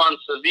Dortmund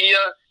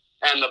Sevilla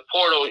and the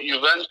Porto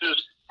Juventus.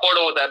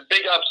 Porto with that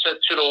big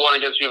upset 2-1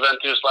 against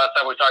Juventus last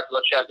time we talked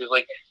about Champions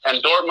League. And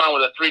Dortmund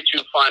with a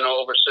 3-2 final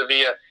over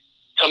Sevilla.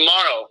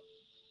 Tomorrow,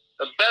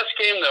 the best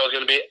game, though, is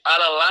going to be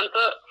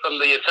Atalanta from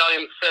the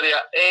Italian Serie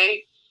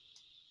A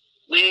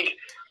League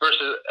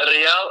versus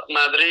Real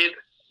Madrid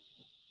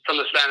from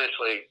the Spanish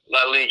League,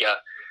 La Liga.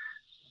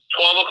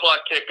 12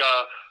 o'clock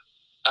kickoff.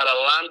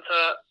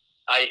 Atalanta,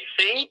 I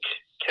think,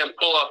 can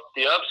pull off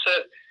the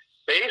upset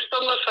based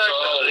on the fact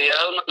that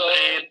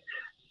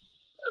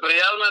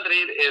Real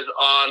Madrid is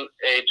on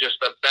just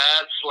a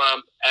bad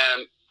slump.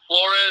 And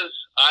Flores,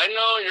 I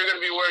know you're going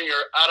to be wearing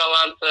your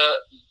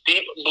Atalanta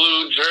deep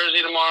blue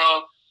jersey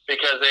tomorrow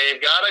because they've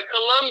got a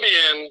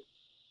Colombian.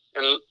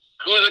 And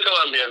who's a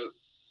Colombian?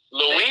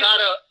 Luis?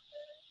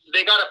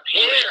 They got a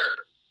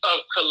pair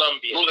of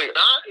Colombians.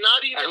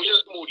 Not even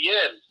just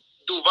Muriel.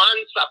 Duvan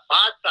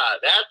Zapata.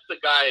 That's the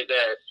guy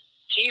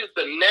he's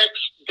the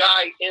next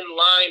guy in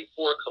line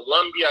for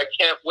Colombia. I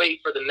can't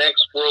wait for the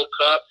next World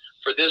Cup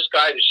for this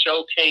guy to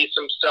showcase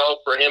himself,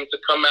 for him to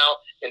come out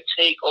and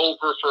take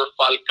over for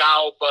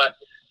Falcao. But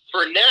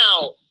for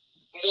now,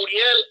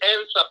 Muriel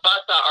and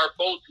Zapata are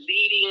both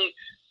leading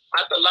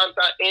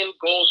Atalanta in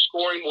goal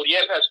scoring.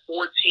 Muriel has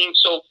 14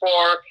 so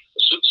far.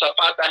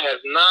 Zapata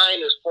has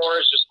 9 as far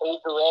as just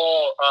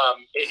overall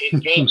in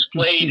games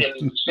played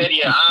in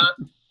Serie A.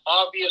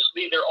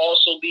 Obviously, they're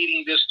also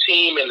leading this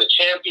team in the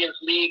Champions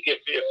League. If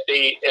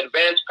they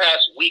advance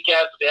past weak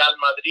ass Real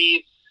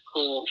Madrid,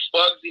 who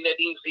fucked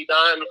Zinedine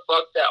Zidane,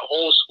 fucked that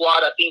whole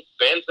squad. I think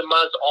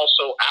Benzema's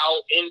also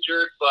out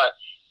injured, but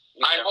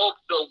I hope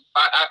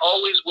I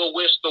always will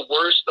wish the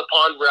worst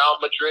upon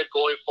Real Madrid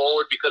going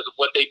forward because of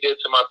what they did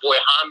to my boy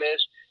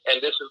James.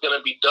 And this is going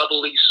to be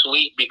doubly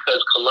sweet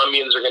because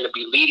Colombians are going to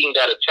be leading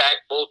that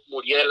attack. Both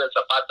Muriel and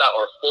Zapata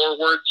are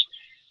forwards.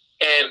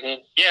 And,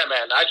 yeah,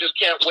 man, I just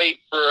can't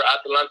wait for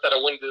Atalanta to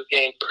win this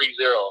game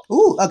 3-0.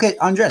 Ooh, okay,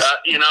 Andres. I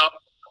don't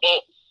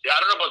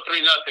know about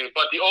 3-0,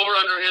 but the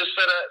over-under is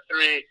set at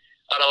 3.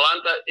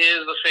 Atalanta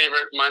is the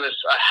favorite, minus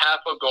a half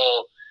a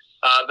goal.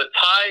 The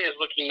tie is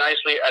looking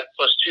nicely at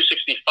plus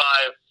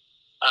 265.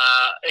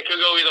 It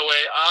could go either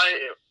way.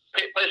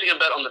 Placing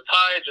a bet on the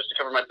tie just to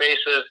cover my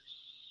bases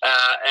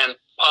and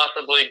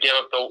possibly give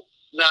up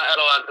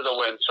Atalanta the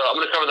win. So I'm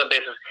going to cover the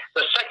bases.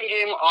 The second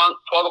game on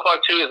 12 o'clock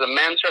too is the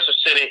Manchester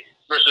City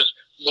versus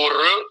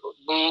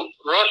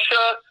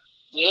Borussia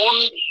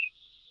Mönchengladbach,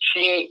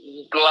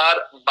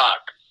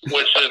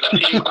 which is the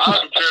team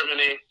out of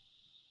Germany.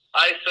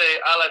 I say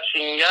a la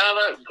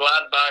chingada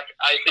Gladbach.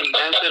 I think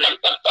Man City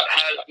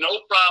has no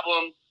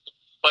problem,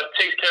 but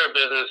takes care of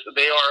business.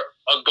 They are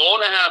a goal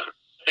and a half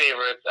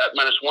favorites at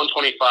minus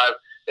 125.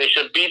 They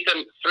should beat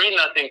them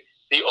 3-0.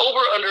 The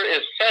over-under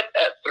is set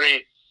at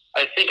 3.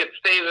 I think it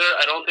stays there.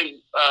 I don't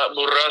think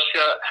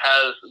Borussia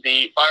has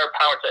the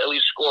firepower to at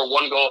least score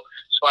one goal.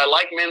 So I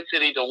like Man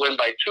City to win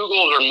by 2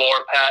 goals or more,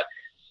 Pat.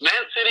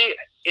 Man City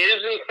is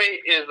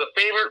the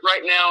favorite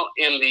right now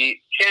in the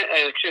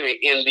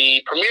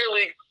Premier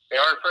League. They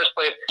are in first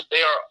place.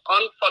 They are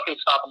unfucking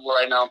stoppable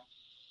right now.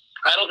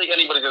 I don't think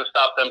anybody's going to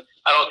stop them.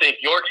 I don't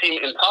think your team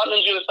in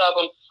Tottenham's going to stop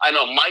them. I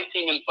know my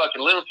team in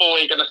fucking Liverpool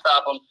ain't going to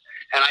stop them.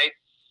 And I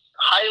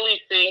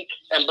highly think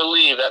and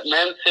believe that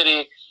Man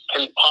City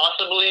can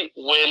possibly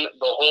win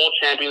the whole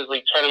Champions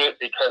League tournament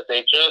because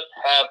they just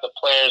have the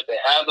players, they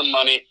have the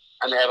money,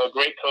 and they have a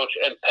great coach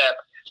and Pep,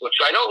 which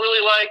I don't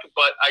really like,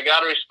 but I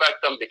got to respect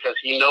him because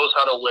he knows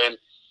how to win.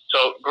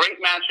 So great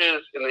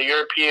matches in the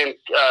European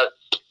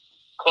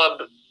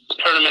club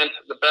tournament,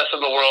 the best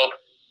in the world.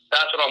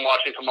 That's what I'm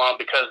watching tomorrow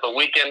because the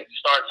weekend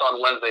starts on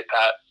Wednesday,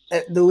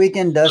 Pat. The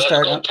weekend does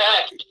start.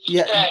 Pat.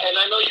 Yeah. Pat, and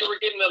I know you were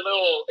getting a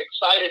little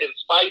excited and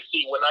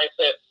spicy when I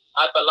said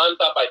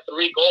Atalanta by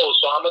 3 goals,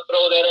 so I'm going to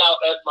throw that out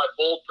as my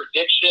bold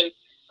prediction.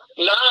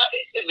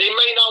 They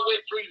may not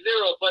win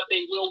 3-0, but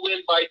they will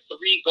win by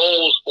 3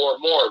 goals or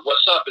more.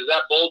 What's up? Is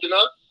that bold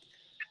enough?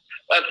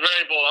 That's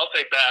very bold. I'll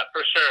take that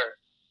for sure.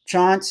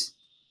 Chance?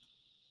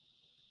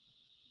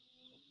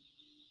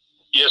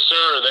 Yes,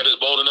 sir. That is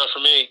bold enough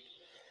for me.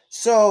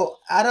 So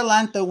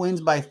Atalanta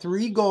wins by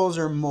 3 goals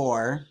or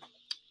more,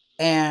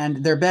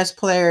 and their best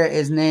player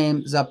is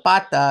named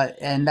Zapata,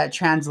 and that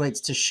translates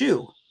to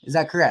shoe. Is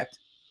that correct?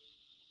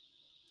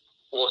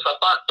 Well,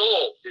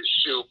 Zapato is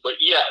shoe, but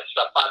yes,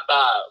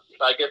 Zapata,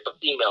 I guess the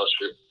female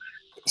shoe.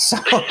 So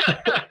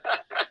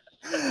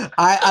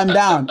I'm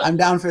down. I'm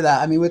down for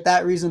that. I mean, with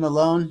that reason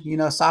alone,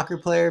 soccer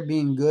player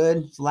being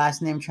good, his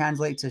last name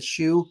translates to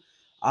shoe.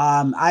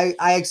 I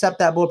accept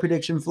that bold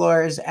prediction,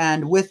 Flores.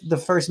 And with the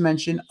first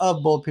mention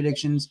of bold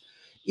predictions,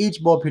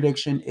 each bold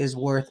prediction is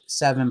worth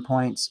 7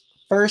 points.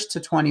 First to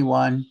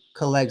 21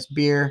 collects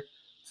beer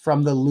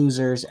from the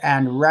losers.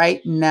 And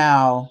right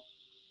now,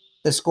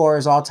 the score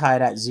is all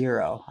tied at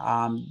 0.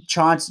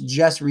 Chance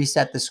just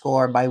reset the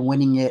score by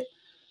winning it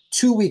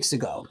 2 weeks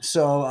ago.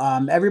 So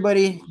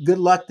everybody, good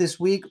luck this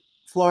week.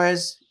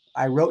 Flores,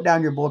 I wrote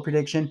down your bold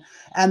prediction.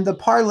 And the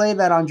parlay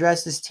that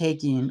Andres is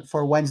taking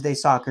for Wednesday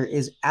soccer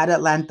is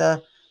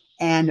Atalanta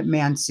and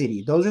Man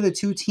City. Those are the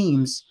 2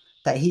 teams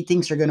that he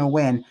thinks are going to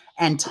win.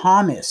 And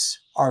Thomas,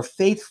 our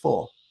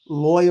faithful,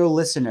 loyal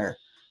listener,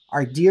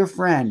 our dear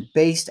friend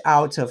based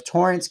out of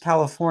Torrance,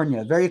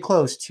 California, very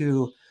close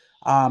to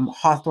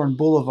Hawthorne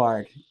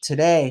Boulevard,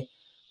 today,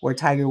 where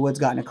Tiger Woods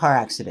got in a car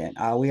accident.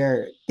 We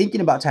are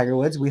thinking about Tiger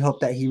Woods. We hope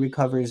that he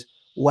recovers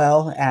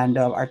well, and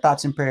our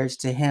thoughts and prayers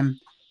to him,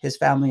 his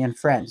family, and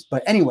friends.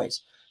 But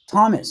anyways,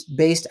 Thomas,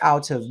 based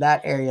out of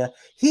that area,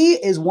 he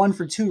is 1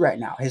 for 2 right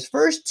now. His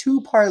first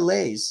 2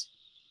 parlays,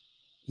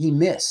 he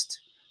missed.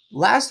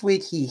 Last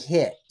week, he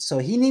hit. So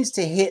he needs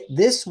to hit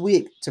this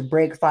week to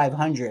break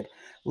 500.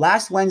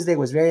 Last Wednesday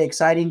was very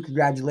exciting.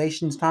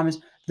 Congratulations, Thomas.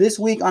 This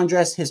week,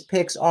 Andres, his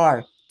picks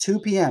are 2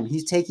 p.m.,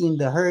 he's taking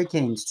the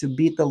Hurricanes to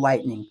beat the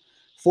Lightning.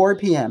 4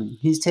 p.m.,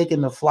 he's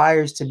taking the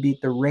Flyers to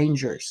beat the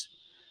Rangers.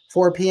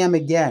 4 p.m.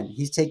 again,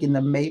 he's taking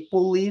the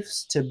Maple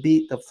Leafs to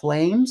beat the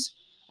Flames.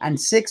 And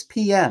 6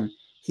 p.m.,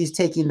 he's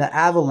taking the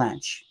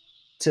Avalanche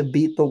to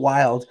beat the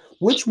Wild.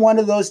 Which one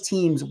of those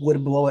teams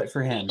would blow it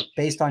for him,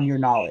 based on your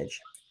knowledge?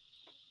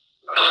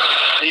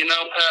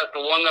 Pat,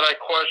 the one that I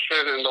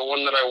question and the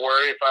one that I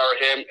worry if I were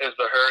him is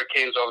the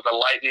Hurricanes over the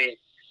Lightning.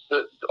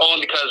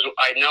 Only because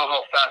I know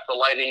how fast the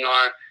Lightning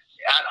are.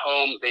 At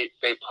home, they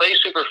play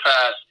super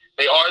fast.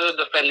 They are the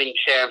defending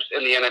champs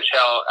in the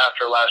NHL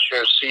after last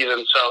year's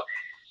season. So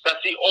that's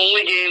the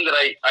only game that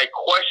I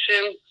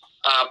question.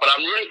 But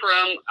I'm rooting for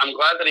him. I'm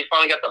glad that he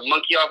finally got the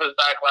monkey off his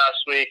back last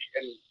week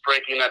and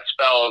breaking that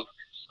spell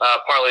of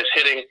parlays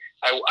hitting.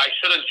 I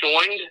should have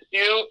joined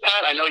you,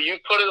 Pat. I know you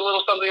put a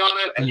little something on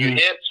it and you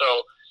hit.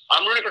 So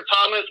I'm rooting for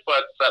Thomas,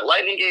 but that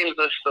Lightning game is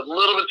just a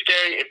little bit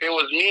scary. If it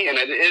was me, and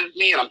it is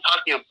me, and I'm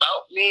talking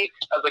about me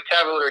as a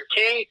Cavalier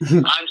King,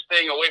 I'm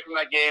staying away from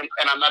that game,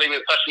 and I'm not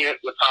even touching it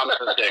with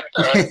Thomas's dick.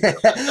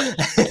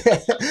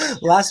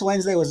 Right? Last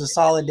Wednesday was a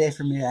solid day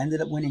for me. I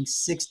ended up winning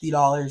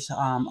 $60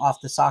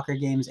 off the soccer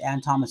games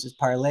and Thomas's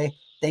parlay.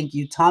 Thank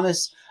you,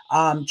 Thomas.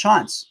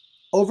 Chance,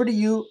 over to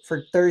you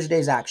for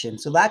Thursday's action.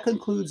 So that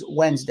concludes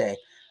Wednesday.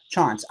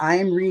 Chance, I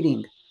am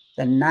reading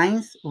the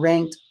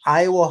 9th-ranked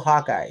Iowa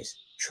Hawkeyes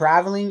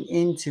traveling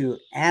into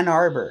Ann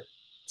Arbor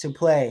to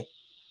play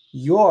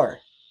your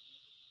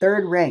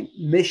 3rd-ranked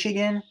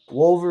Michigan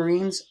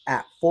Wolverines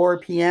at 4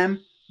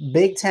 p.m.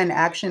 Big Ten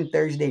action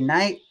Thursday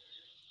night.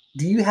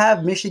 Do you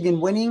have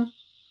Michigan winning?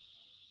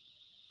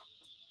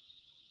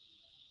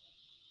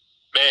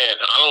 Man,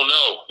 I don't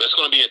know. That's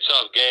going to be a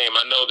tough game.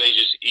 I know they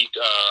just eked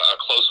a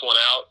close one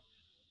out.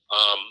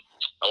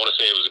 I want to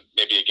say it was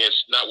maybe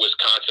against, not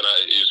Wisconsin.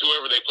 It was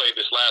whoever they played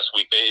this last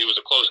week. It was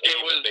a close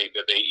game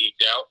that they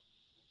eked out.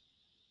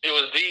 It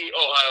was the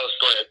Ohio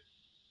State.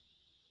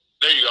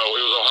 There you go.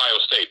 It was Ohio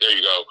State. There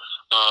you go.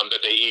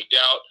 That they eked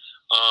out.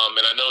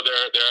 And I know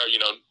they're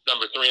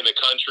number 3 in the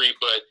country.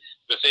 But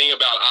the thing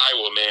about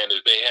Iowa, man,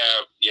 is they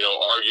have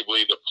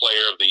arguably the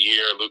player of the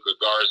year, Luka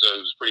Garza,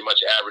 who's pretty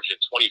much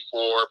averaging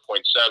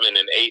 24.7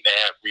 and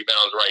 8.5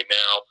 rebounds right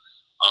now.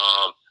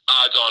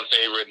 Odds-on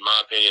favorite, in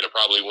my opinion, to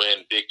probably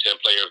win Big Ten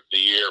Player of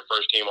the Year,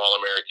 first-team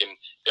All-American,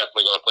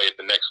 definitely going to play at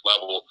the next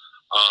level.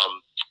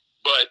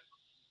 But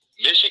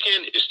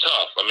Michigan is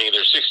tough. I mean,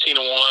 they're 16-1,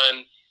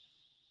 11-1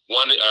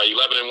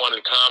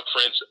 in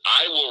conference.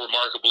 Iowa,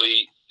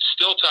 remarkably,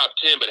 still top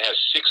 10, but has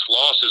 6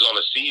 losses on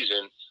the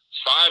season,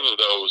 5 of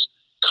those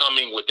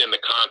coming within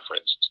the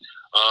conference.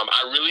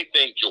 I really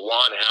think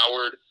Juwan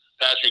Howard,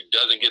 Patrick,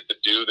 doesn't get the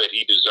due that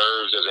he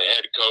deserves as a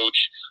head coach.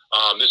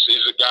 This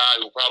is a guy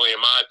who probably, in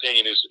my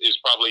opinion, is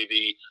probably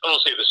I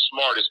don't say the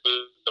smartest, but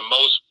the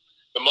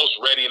most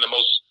ready and the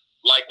most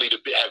likely to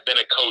have been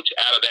a coach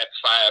out of that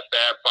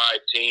Fab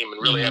Five team,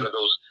 and really out of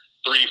those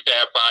 3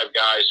 Fab Five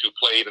guys who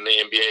played in the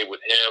NBA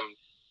with him,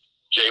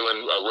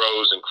 Jalen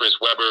Rose and Chris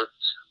Webber.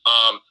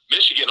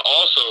 Michigan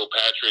also,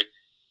 Patrick,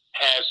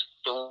 has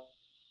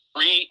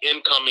 3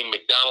 incoming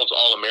McDonald's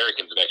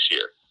All-Americans next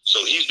year.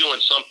 So he's doing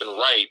something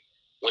right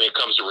when it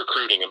comes to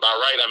recruiting. And by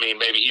right, I mean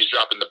maybe he's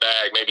dropping the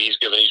bag. Maybe he's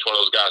giving each one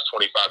of those guys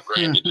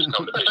 $25,000 to just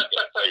come to Michigan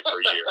and play for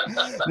a year.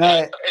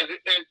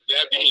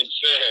 That being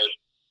said,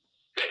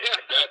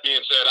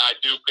 I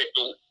do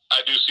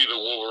see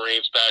the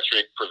Wolverines,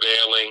 Patrick,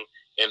 prevailing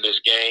in this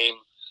game.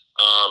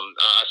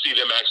 I see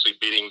them actually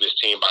beating this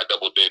team by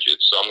double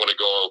digits. So I'm going to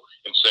go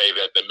and say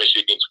that the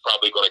Michigan's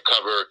probably going to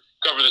cover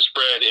the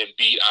spread and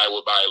beat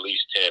Iowa by at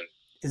least 10.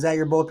 Is that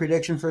your bold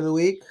prediction for the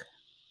week?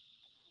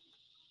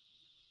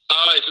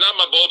 It's not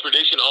my bold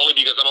prediction only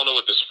because I don't know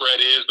what the spread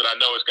is, but I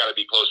know it's got to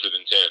be closer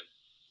than 10.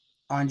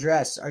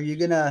 Andres, are you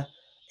going to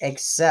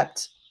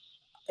accept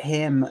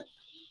him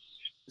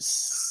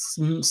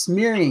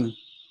smearing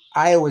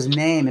Iowa's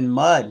name in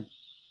mud?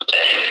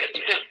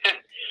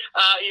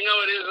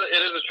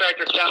 It is a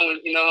tractor town.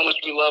 You know how much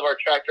we love our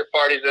tractor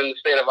parties in the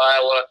state of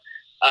Iowa.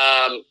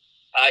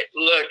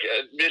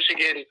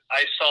 Michigan,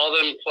 I saw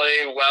them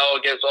play well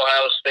against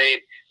Ohio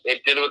State. They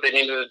did what they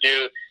needed to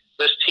do.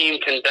 This team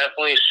can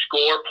definitely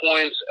score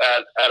points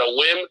at a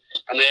whim,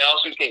 and they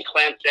also can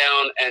clamp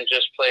down and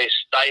just play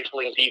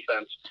stifling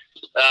defense.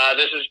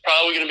 This is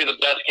probably going to be the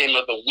best game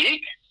of the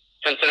week,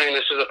 considering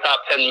this is a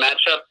top 10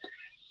 matchup.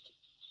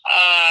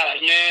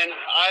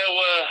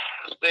 Iowa,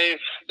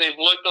 they've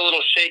looked a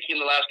little shaky in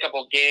the last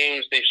couple of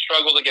games. They've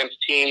struggled against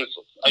teams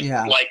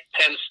like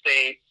Penn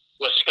State,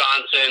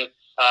 Wisconsin,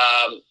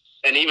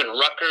 and even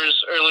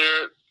Rutgers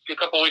earlier a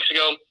couple of weeks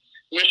ago.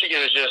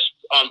 Michigan has just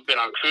been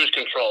on cruise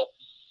control.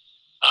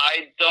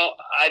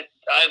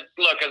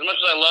 Look, as much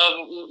as I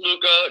love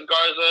Luka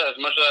Garza, as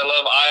much as I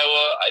love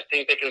Iowa, I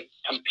think they can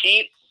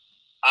compete.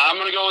 I'm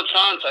going to go with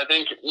Chance. I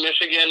think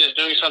Michigan is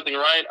doing something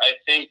right. I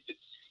think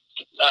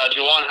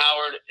Juwan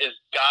Howard has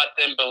got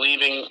them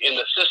believing in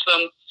the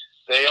system.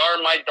 They are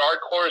my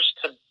dark horse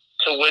to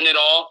win it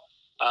all.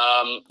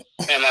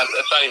 And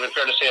that's not even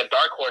fair to say a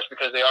dark horse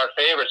because they are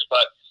favorites,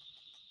 but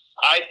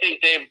I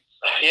think they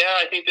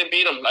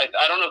beat them. I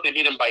don't know if they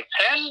beat them by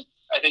 10.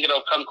 I think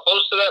it'll come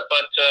close to that,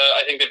 but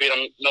I think they beat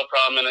them no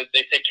problem, and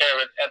they take care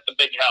of it at the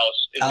big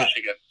house in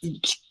Michigan.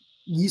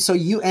 So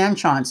you and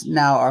Chance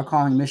now are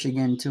calling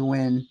Michigan to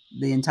win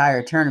the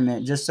entire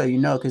tournament, just so you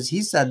know, because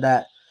he said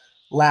that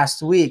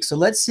last week. So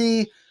let's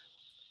see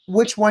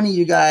which one of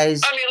you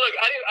guys. I mean, look,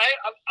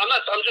 I'm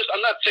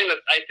not saying that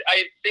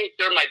I think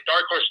they're my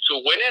dark horse to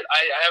win it.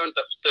 I haven't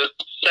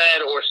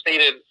said or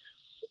stated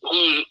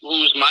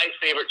who's my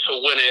favorite to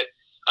win it.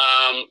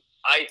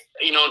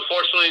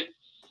 Unfortunately,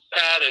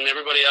 Pat and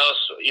everybody else,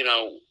 you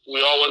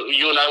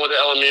and I went to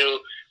LMU.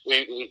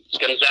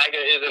 Gonzaga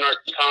is in our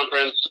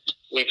conference.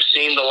 We've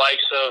seen the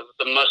likes of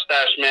the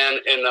mustache man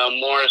in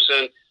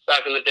Morrison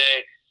back in the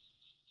day.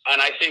 And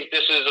I think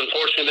this is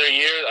unfortunately their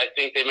year. I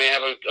think they may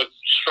have a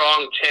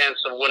strong chance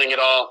of winning it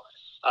all.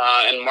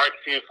 And Mark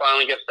Few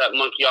finally gets that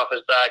monkey off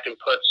his back and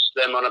puts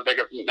them on a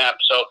bigger map.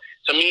 So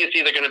to me, it's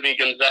either going to be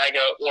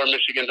Gonzaga or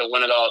Michigan to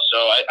win it all. So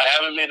I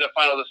haven't made a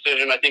final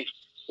decision. I think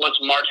once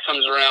March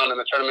comes around and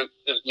the tournament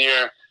is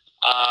near,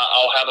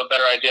 I'll have a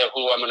better idea of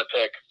who I'm going to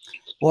pick.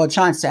 Well,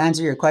 Chance, to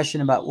answer your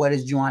question about what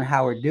is Juwan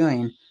Howard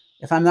doing,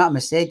 if I'm not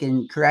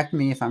mistaken, correct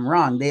me if I'm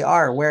wrong, they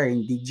are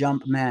wearing the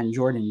Jumpman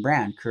Jordan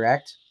brand,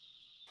 correct?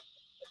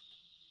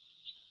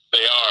 They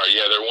are,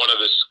 yeah. They're one of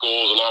the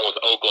schools, along with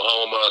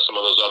Oklahoma, some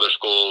of those other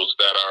schools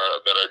that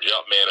are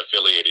Jumpman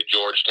affiliated.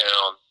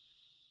 Georgetown,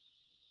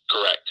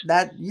 correct.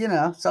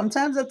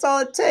 Sometimes that's all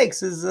it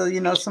takes is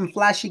some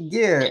flashy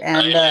gear.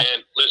 And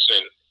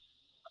listen.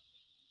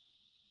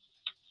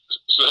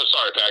 So,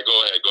 sorry, Pat.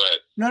 Go ahead.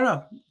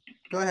 No,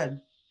 go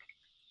ahead.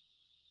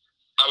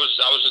 I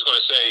was just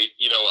going to say,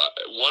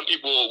 one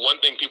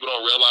thing people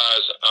don't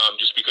realize,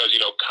 just because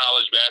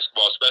college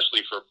basketball,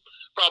 especially for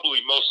probably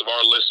most of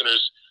our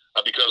listeners.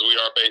 Because we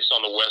are based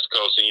on the West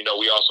Coast and,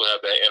 we also have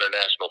that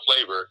international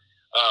flavor.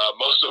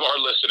 Most of our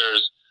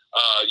listeners,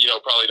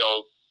 probably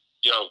don't,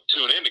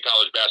 tune into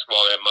college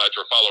basketball that much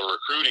or follow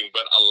recruiting.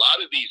 But a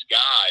lot of these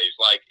guys,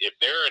 like if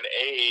they're an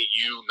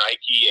AAU,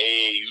 Nike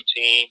AAU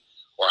team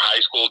or high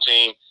school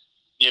team,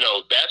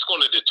 that's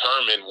going to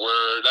determine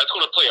that's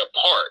going to play a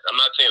part. I'm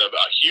not saying a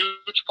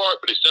huge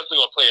part, but it's definitely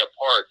going to play a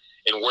part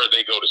in where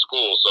they go to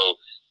school. So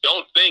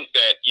don't think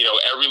that,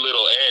 every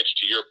little edge,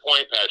 to your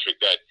point, Patrick,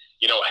 that,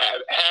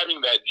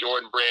 having that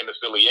Jordan Brand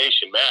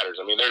affiliation matters.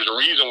 I mean, there's a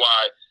reason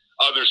why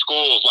other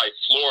schools like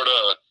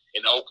Florida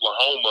and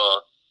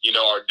Oklahoma,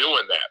 are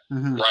doing that,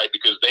 right?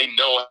 Because they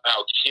know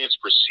how kids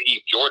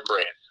perceive Jordan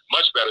Brand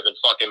much better than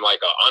fucking like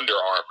a Under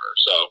Armour.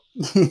 So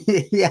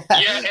yeah,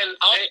 and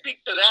I'll speak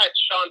to that,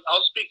 Sean.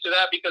 I'll speak to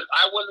that because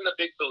I wasn't a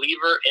big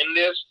believer in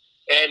this,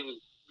 and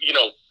you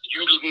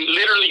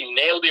literally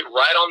nailed it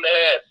right on the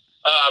head.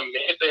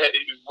 Hit the head,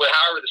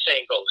 however the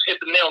saying goes, hit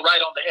the nail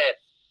right on the head.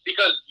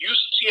 Because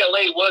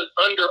UCLA was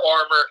Under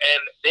Armour,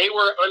 and they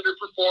were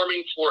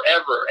underperforming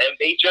forever, and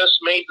they just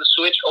made the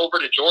switch over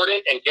to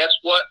Jordan. And guess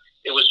what?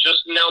 It was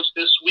just announced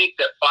this week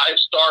that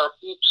five-star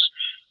hoops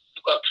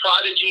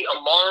prodigy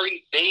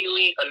Amari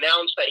Bailey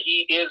announced that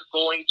he is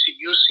going to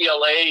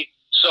UCLA.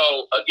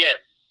 So, again,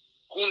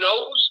 who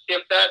knows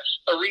if that's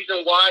a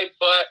reason why,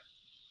 but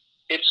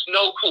it's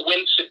no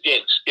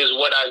coincidence is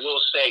what I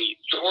will say.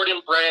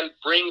 Jordan Brand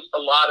brings a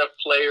lot of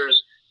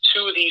players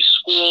to these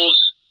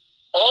schools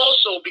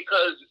also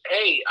because,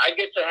 hey, I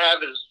get to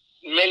have as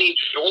many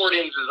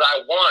Jordans as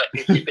I want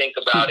if you think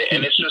about it.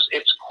 And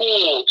it's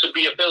cool to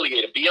be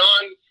affiliated.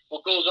 Beyond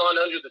what goes on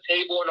under the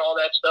table and all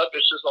that stuff,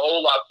 it's just a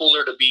whole lot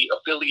cooler to be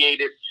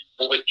affiliated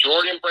with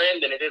Jordan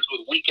Brand than it is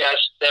with weak-ass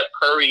Steph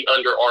Curry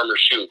Under Armour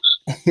shoes.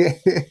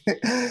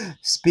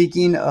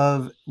 Speaking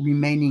of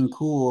remaining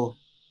cool,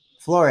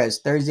 Flores,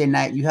 Thursday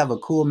night, you have a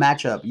cool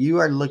matchup. You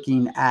are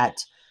looking at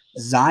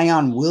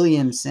Zion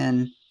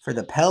Williamson for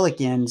the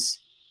Pelicans,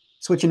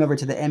 switching over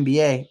to the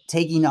NBA,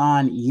 taking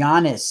on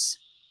Giannis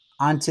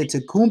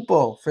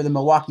Antetokounmpo for the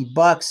Milwaukee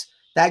Bucks.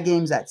 That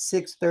game's at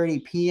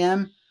 6:30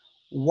 p.m.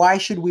 Why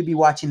should we be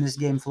watching this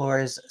game,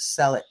 Flores?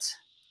 Sell it.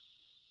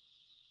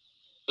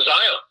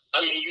 Zion.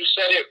 I mean, you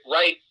said it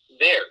right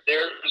there.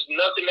 There's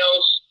nothing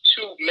else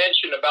to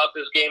mention about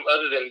this game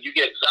other than you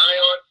get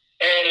Zion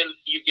and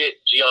you get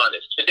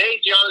Giannis.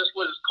 Today, Giannis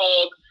was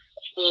called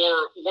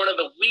for one of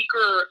the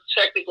weaker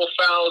technical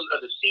fouls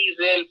of the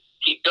season.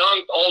 He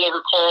dunked all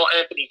over Karl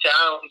Anthony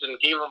Towns and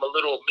gave him a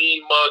little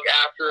mean mug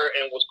after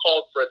and was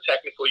called for a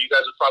technical. You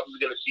guys are probably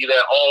going to see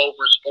that all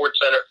over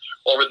SportsCenter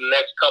over the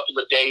next couple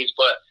of days.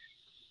 But,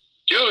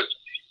 dude,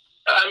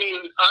 I mean,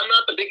 I'm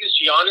not the biggest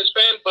Giannis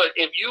fan, but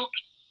if you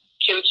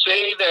can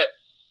say that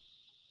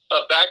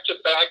a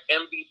back-to-back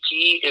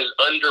MVP is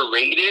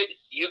underrated,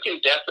 you can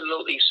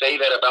definitely say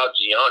that about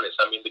Giannis.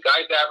 I mean, the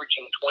guy's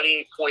averaging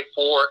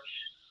 28.4,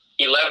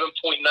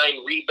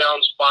 11.9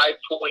 rebounds,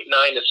 5.9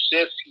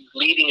 assists. He's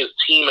leading his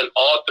team in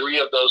all three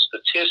of those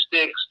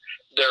statistics.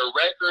 Their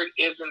record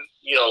isn't,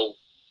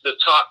 the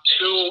top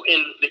two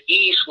in the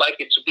East like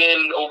it's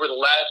been over the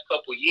last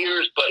couple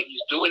years, but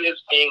he's doing his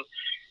thing.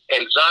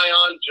 And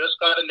Zion just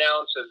got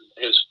announced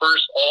as his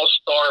first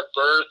All-Star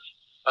berth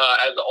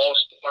as the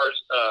All-Stars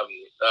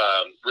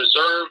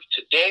reserve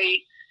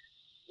today.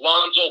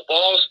 Lonzo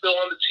Ball still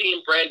on the team.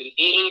 Brandon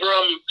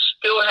Ingram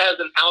still has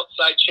an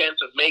outside chance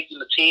of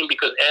making the team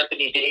because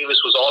Anthony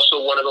Davis was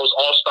also one of those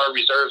all-star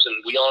reserves, and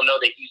we all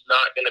know that he's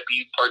not going to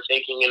be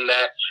partaking in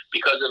that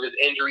because of his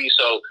injury.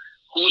 So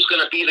who's going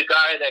to be the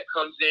guy that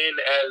comes in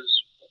as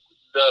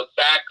the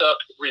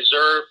backup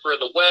reserve for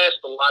the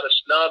West? A lot of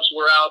snubs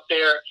were out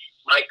there.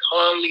 Mike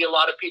Conley, a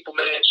lot of people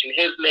mention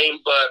his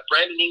name, but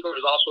Brandon Ingram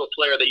is also a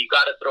player that you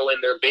got to throw in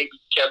there. Baby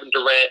Kevin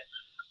Durant.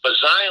 But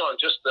Zion,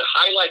 just the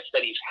highlights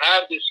that he's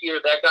had this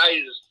year, that guy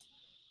is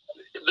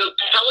 – the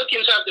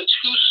Pelicans have the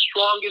two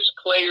strongest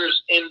players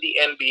in the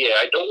NBA.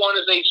 I don't want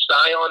to say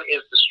Zion is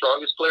the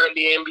strongest player in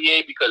the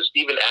NBA because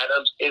Steven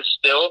Adams is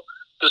still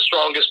the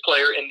strongest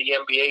player in the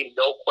NBA,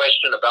 no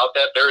question about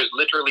that. There is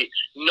literally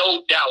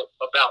no doubt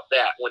about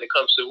that when it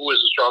comes to who is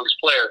the strongest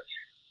player.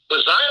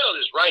 But Zion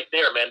is right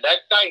there, man.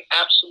 That guy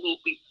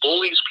absolutely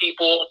bullies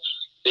people.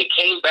 They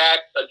came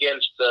back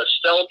against the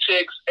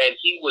Celtics, and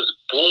he was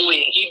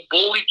bullying. He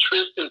bullied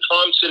Tristan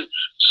Thompson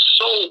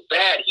so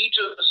bad. He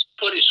just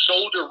put his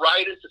shoulder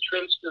right into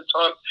Tristan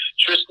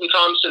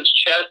Thompson's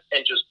chest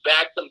and just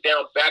backed him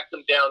down,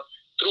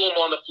 threw him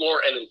on the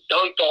floor, and then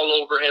dunked all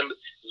over him.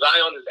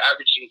 Zion is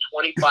averaging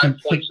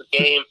 25 points a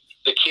game.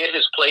 The kid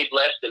has played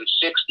less than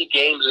 60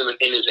 games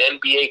in his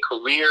NBA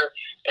career,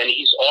 and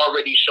he's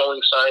already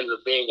showing signs of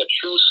being a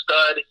true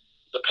stud.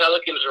 The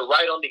Pelicans are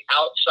right on the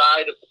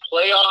outside of the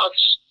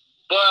playoffs,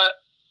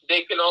 but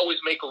they can always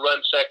make a run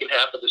second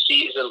half of the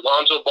season.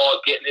 Lonzo Ball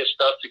is getting his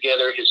stuff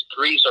together. His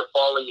threes are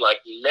falling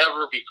like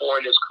never before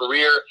in his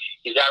career.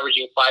 He's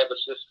averaging 5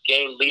 assists a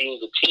game,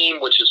 leading the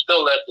team, which is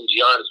still less than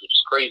Giannis, which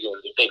is crazy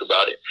when you think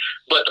about it.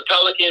 But the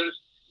Pelicans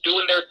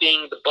doing their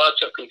thing. The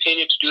Bucks have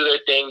continued to do their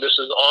thing. This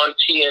is on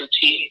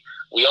TNT.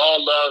 We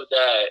all love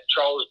that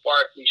Charles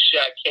Barkley,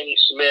 Shaq, Kenny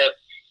Smith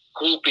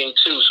grouping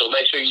too, so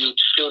make sure you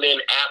tune in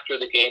after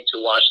the game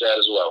to watch that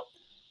as well.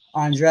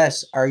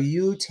 Andres, are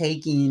you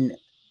taking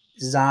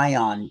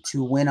Zion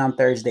to win on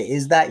Thursday?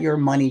 Is that your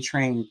money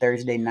train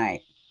Thursday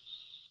night?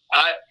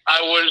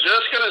 I was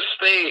just going to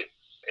state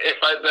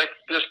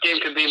this game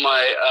could be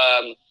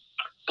my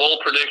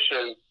bold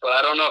prediction, but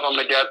I don't know if I'm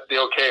going to get the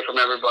okay from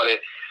everybody.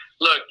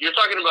 Look, you're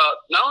talking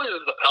about not only is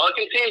it the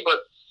Pelican team,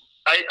 but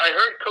I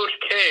heard Coach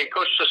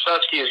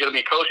Krzyzewski is going to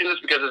be coaching this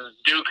because it's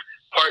Duke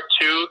Part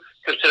 2,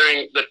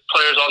 considering the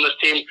players on this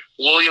team.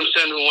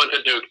 Williamson, who went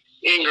to Duke.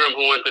 Ingram,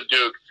 who went to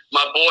Duke.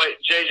 My boy,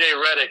 J.J.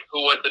 Redick,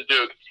 who went to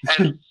Duke.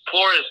 And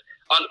Flores,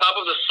 on top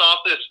of the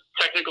softest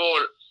technical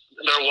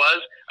there was,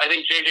 I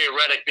think J.J.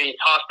 Redick being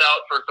tossed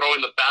out for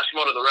throwing the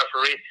basketball to the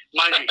referee.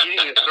 Mind you, he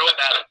didn't even throw it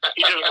at him.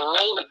 He just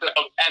rolled it to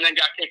him and then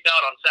got kicked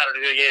out on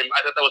Saturday game.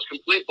 I thought that was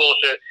complete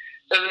bullshit.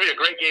 This is going to be a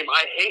great game.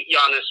 I hate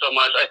Giannis so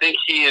much. I think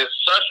he is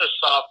such a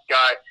soft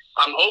guy.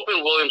 I'm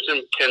hoping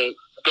Williamson can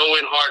go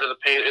in hard to the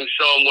paint and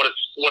show him what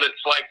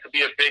it's like to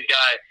be a big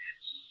guy.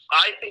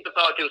 I think the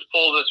Pelicans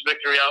pull this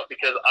victory out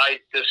because I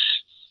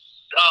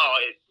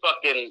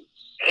fucking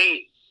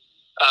hate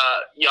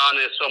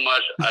Giannis so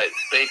much.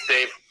 They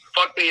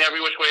fucked me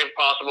every which way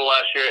possible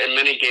last year in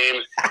many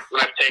games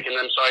when I've taken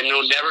them, so I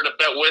know never to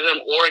bet with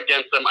them or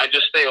against them. I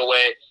just stay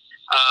away.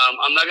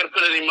 I'm not going to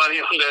put any money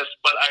on this,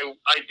 but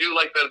I do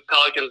like the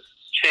Pelicans'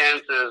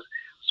 chances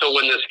to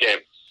win this game.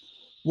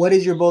 What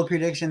is your bold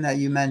prediction that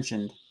you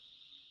mentioned?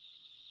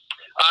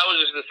 I was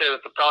just going to say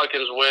that the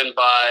Pelicans win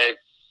by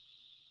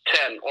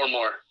 10 or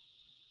more.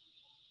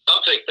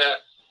 I'll take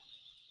that.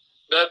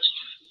 That's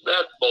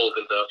bold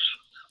enough.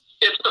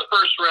 It's the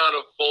first round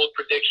of bold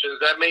predictions.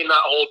 That may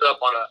not hold up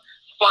on a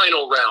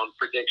final round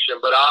prediction,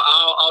 but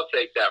I'll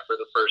take that for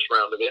the first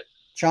round of it.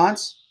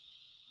 Chance?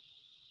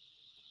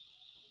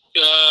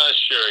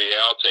 Sure,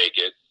 yeah, I'll take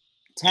it.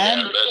 10?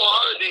 Yeah,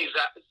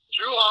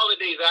 Drew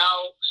Holiday's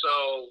out,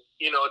 so,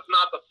 it's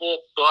not the full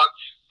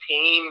Bucks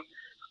team.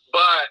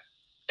 But,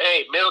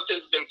 hey,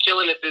 Middleton's been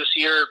killing it this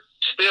year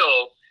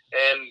still,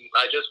 and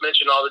I just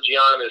mentioned all the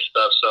Giannis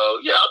stuff, so,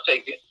 yeah, I'll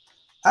take it.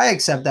 I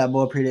accept that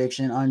bold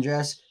prediction,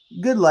 Andres.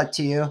 Good luck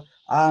to you.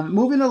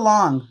 Moving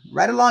along,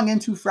 right along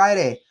into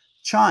Friday.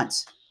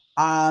 Chance,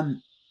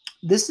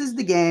 this is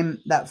the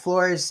game that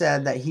Flores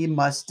said that he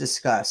must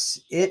discuss.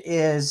 It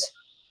is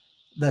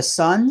the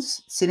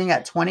Suns sitting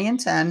at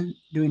 20-10,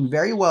 doing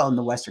very well in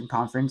the Western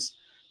Conference,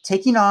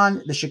 taking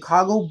on the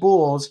Chicago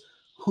Bulls,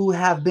 who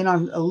have been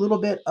on a little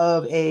bit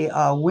of a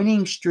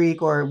winning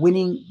streak or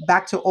winning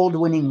back to old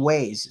winning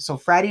ways. So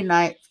Friday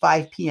night,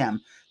 5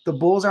 p.m., the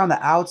Bulls are on the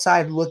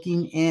outside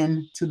looking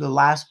into the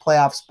last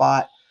playoff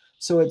spot.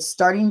 So it's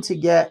starting to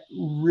get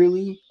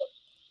really,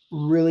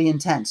 really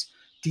intense.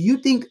 Do you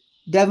think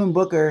Devin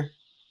Booker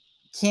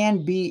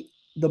can beat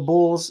the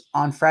Bulls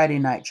on Friday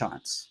night,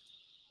 Chance?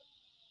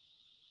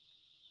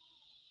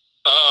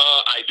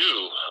 I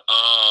do.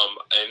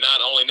 And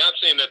not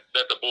saying that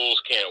the Bulls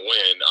can't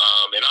win.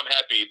 And I'm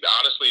happy,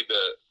 honestly,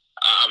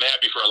 I'm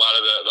happy for a lot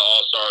of the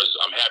All-Stars.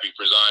 I'm happy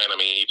for Zion. I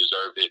mean, he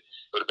deserved it.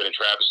 It would have been a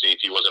travesty if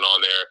he wasn't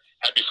on there.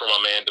 Happy for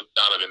my man,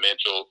 Donovan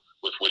Mitchell,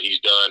 with what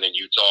he's done in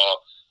Utah,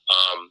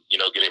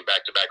 getting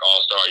back-to-back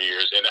All-Star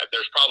years. And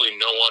there's probably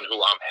no one who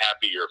I'm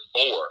happier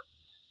for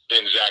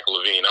than Zach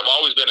LaVine. I've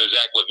always been a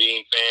Zach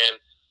LaVine fan.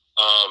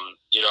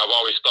 I've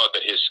always thought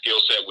that his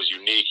skill set was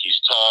unique. He's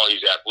tall,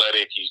 he's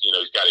athletic, he's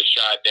got his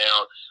shot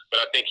down,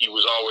 but I think he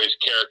was always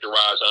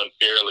characterized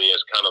unfairly as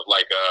kind of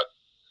like a,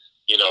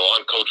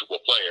 uncoachable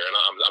player. And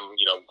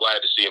I'm glad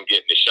to see him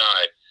getting the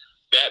shine.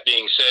 That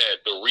being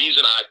said, the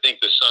reason I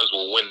think the Suns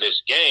will win this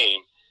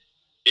game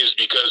is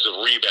because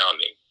of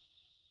rebounding.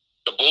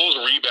 The Bulls'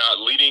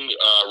 leading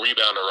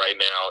rebounder right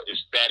now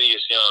is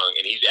Thaddeus Young,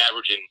 and he's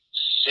averaging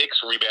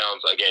 6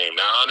 rebounds a game.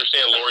 Now, I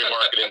understand Lauri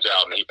Markkanen's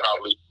out, and he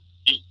probably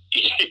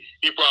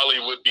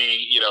would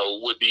be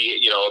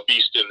a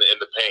beast in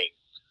the paint.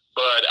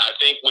 But I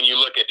think when you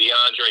look at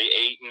DeAndre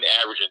Ayton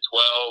averaging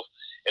 12,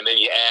 and then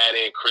you add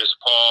in Chris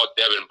Paul,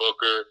 Devin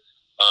Booker,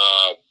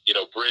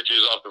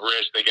 Bridges off the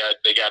wrist. They got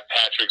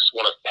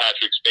one of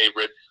Patrick's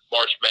favorite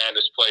March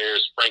Madness players,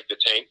 Frank the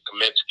Tank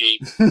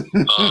Kaminsky.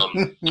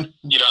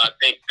 I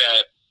think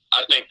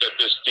that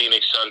this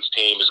Phoenix Suns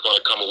team is going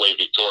to come away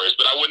victorious.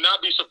 But I would not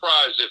be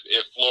surprised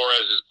if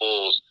Flores'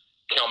 Bulls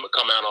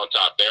come out on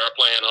top. They are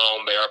playing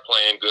home. They are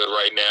playing good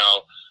right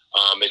now.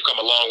 They've come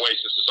a long way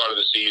since the start of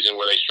the season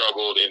where they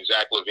struggled in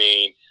Zach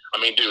LaVine. I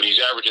mean, dude,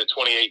 he's averaging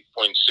 28.6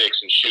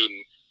 and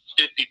shooting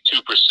 52%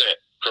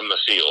 from the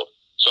field.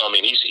 So, I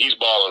mean, he's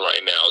balling right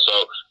now.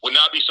 So, would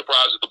not be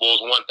surprised if the Bulls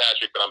won,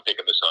 Patrick, but I'm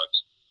picking the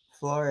Suns.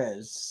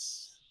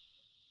 Flores.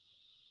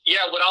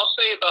 Yeah, what I'll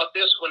say about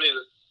this one is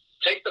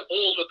take the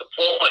Bulls with the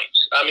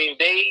points. I mean,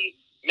 they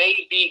may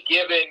be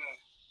given,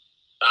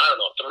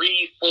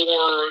 3,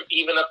 4,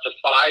 even up to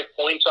 5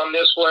 points on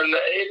this one.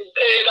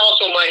 It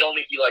also might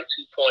only be like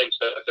 2 points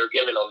that they're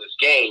given on this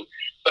game.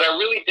 But I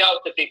really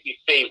doubt that they'd be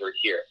favored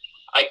here.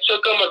 I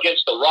took them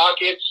against the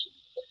Rockets.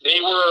 They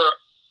were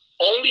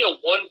only a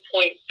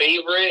 1-point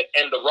favorite,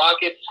 and the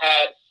Rockets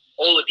had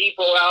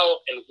Oladipo out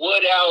and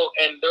Wood out,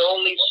 and their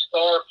only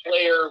star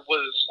player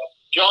was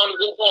John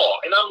Wall.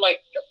 And I'm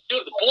like,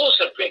 dude, the Bulls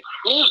have been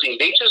cruising.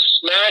 They just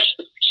smashed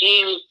the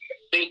teams.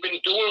 They've been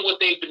doing what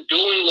they've been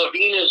doing.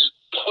 LaVine is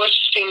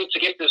pushing to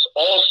get this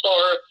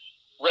all-star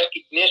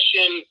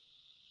recognition.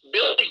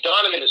 Billy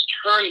Donovan is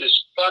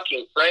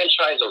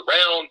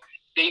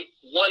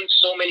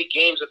so many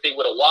games that they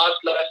would have lost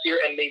last year,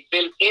 and they've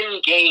been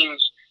in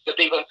games that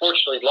they've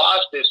unfortunately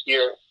lost this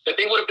year that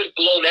they would have been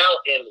blown out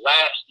in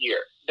last year.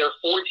 They're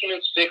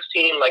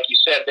 14-16, like you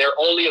said. They're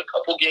only a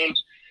couple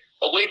games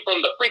away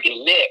from the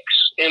freaking Knicks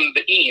in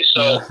the East.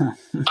 So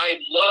I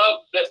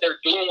love that they're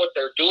doing what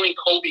they're doing.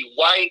 Kobe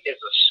White is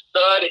a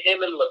stud.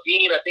 Him and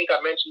Levine, I think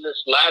I mentioned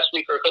this last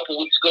week or a couple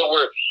weeks ago,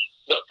 were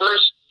the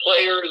first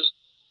players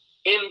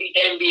in the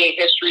NBA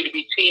history to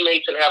be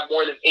teammates and have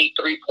more than 8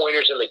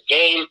 3-pointers in the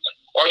game.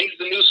 Are these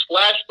the new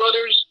Splash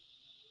Brothers?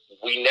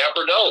 We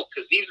never know,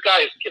 because these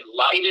guys can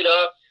light it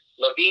up.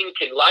 Levine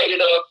can light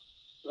it up.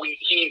 We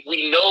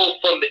know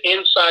from the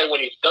inside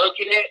when he's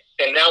dunking it,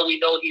 and now we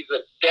know he's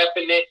a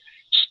definite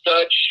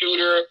stud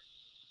shooter.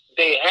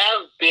 They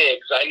have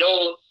bigs. I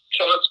know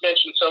Chauncey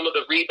mentioned some of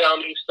the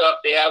rebounding stuff.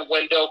 They have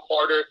Wendell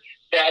Carter,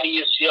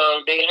 Thaddeus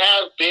Young. They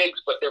have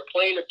bigs, but they're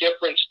playing a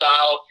different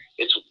style.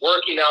 It's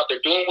working out.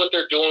 They're doing what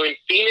they're doing.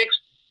 Phoenix,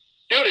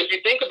 dude, if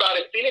you think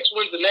about it, Phoenix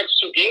wins the next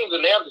 2 games,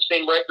 and they have the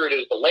same record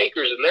as the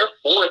Lakers, and they're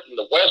 4th in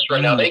the West right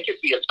now. They could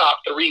be a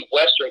top 3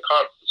 Western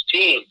Conference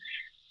team.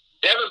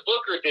 Devin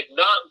Booker did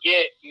not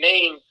get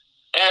named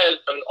as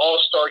an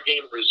all-star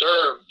game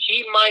reserve.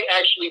 He might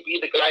actually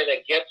be the guy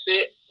that gets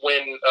it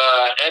when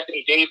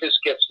Anthony Davis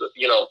gets,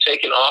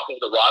 taken off of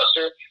the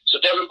roster.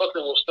 So Devin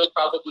Booker will still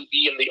probably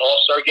be in the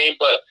all-star game,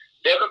 but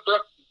Devin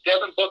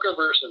Booker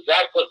versus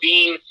Zach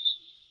LaVine.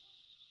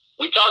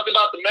 We talked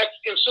about the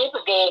Mexican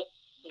Super Bowl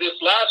this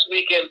last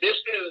weekend. This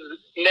is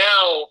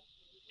now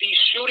the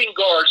shooting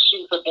guard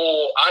Super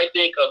Bowl, I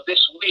think, of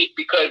this week,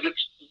 because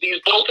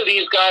both of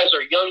these guys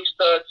are young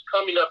studs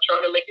coming up,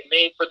 trying to make a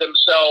name for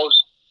themselves.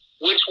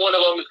 Which one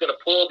of them is going to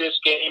pull this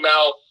game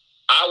out?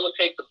 I will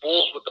take the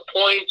Bulls with the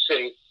points,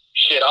 and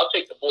I'll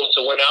take the Bulls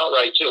to win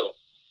outright too.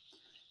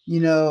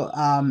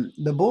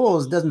 The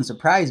Bulls doesn't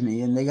surprise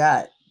me, and they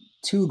got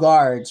 2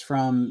 guards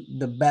from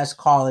the best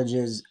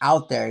colleges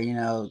out there.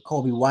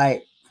 Kobe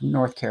White from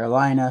North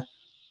Carolina,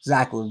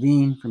 Zach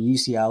LaVine from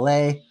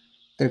UCLA.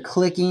 They're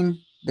clicking,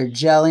 they're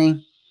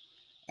gelling.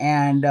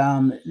 And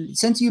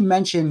since you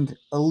mentioned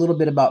a little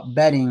bit about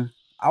betting,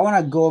 I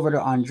want to go over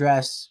to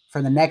Andres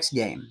for the next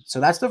game.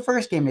 So that's the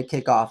first game to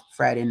kick off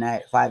Friday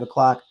night, 5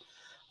 o'clock.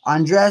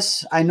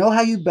 Andres, I know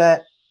how you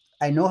bet.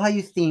 I know how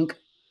you think.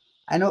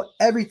 I know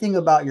everything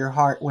about your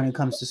heart when it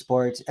comes to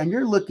sports. And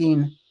you're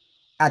looking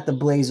at the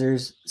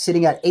Blazers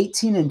sitting at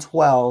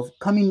 18-12,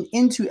 coming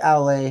into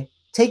LA,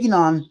 taking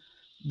on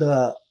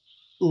the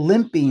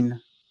limping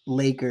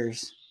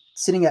Lakers,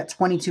 sitting at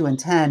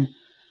 22-10.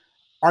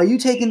 Are you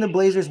taking the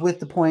Blazers with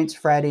the points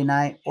Friday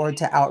night or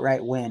to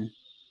outright win?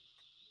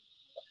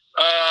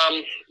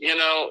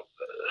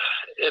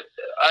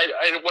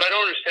 What I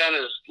don't understand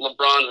is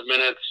LeBron's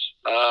minutes.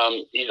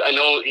 I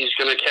know he's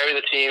going to carry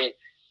the team.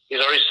 He's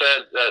already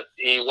said that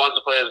he wants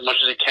to play as much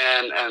as he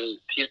can,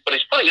 but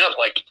he's putting up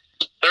like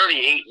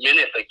 38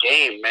 minutes a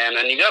game, man,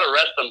 and you got to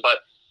rest him. But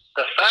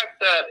the fact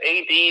that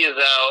AD is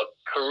out,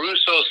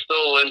 Caruso's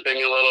still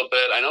limping a little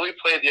bit. I know he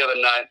played the other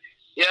night.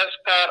 Yes,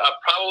 Pat, I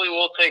probably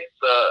will take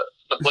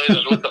the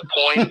Blazers with the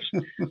points.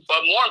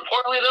 But more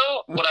importantly,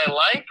 though, what I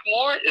like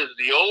more is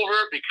the over,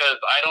 because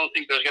I don't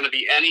think there's going to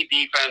be any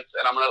defense,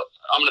 and I'm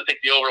gonna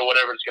take the over,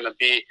 whatever it's going to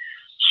be.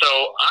 So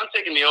I'm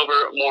taking the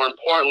over, more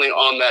importantly,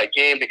 on that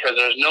game, because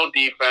there's no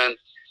defense.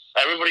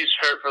 Everybody's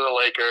hurt for the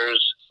Lakers.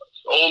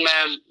 Old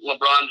man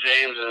LeBron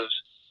James is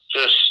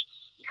just,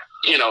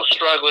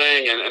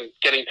 struggling and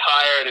getting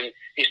tired, and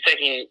he's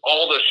taking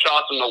all the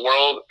shots in the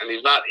world, and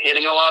he's not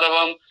hitting a lot of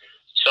them.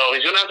 So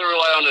he's going to have to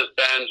rely on his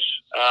bench.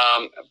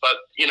 But,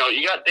 you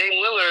got Dame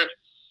Lillard,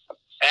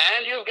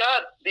 and you've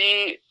got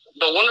the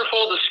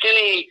wonderful, the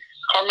skinny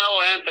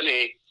Carmelo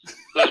Anthony,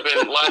 who's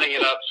been lining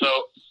it up. So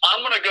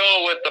I'm going to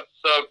go with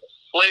the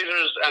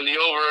Blazers and the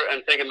over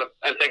and taking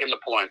the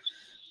points.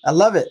 I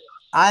love it.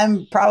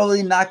 I'm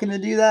probably not going to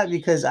do that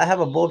because I have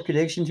a bold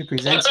prediction to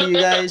present to you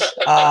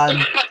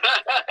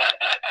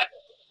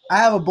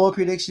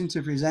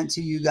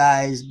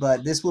guys.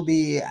 But this will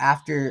be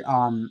after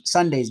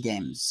Sunday's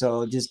games.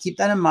 So just keep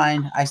that in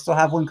mind. I still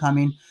have one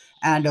coming.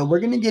 And we're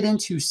going to get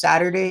into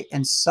Saturday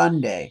and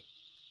Sunday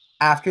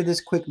after this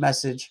quick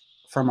message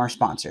from our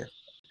sponsor.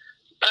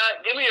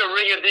 Give me a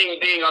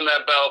ring-a-ding-ding on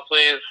that bell,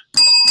 please.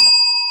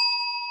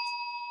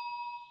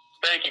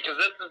 Thank you, because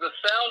this is the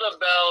sound of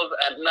bells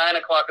at 9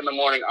 o'clock in the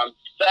morning on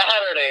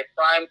Saturday,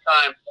 prime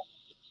time,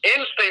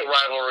 in-state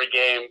rivalry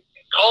game,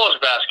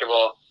 college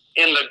basketball,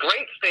 in the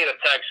great state of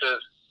Texas.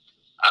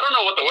 I don't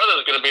know what the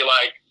weather is going to be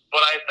like,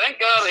 but I thank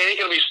God it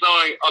ain't going to be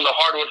snowing on the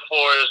hardwood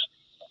floors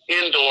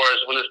indoors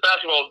when this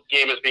basketball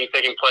game is being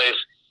taken place.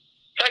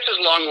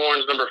 Texas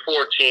Longhorns, number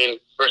 14,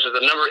 versus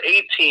the number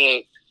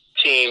 18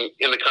 team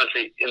in the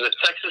country, in the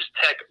Texas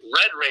Tech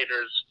Red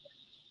Raiders.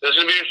 There's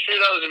going to be a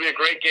shootout. There's going to be a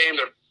great game.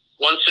 They're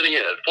one sitting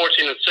at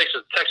 14-6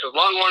 at Texas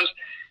Longhorns,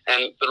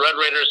 and the Red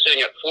Raiders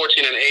sitting at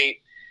 14-8.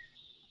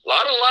 A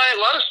lot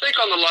of stake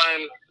on the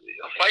line.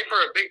 A fight for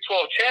a Big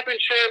 12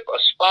 championship, a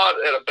spot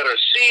at a better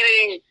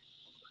seeding,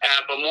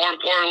 but more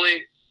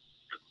importantly,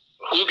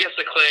 who gets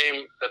to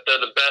claim that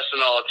they're the best in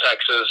all of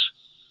Texas?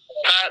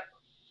 Pat,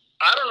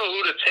 I don't know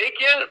who to take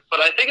yet, but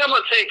I think I'm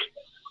going to take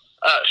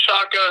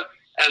Shaka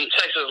and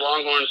Texas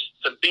Longhorns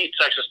to beat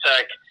Texas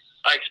Tech.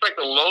 I expect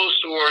a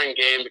low-scoring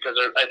game because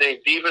I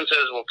think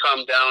defenses will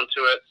come down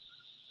to it.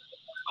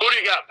 Who do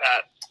you got,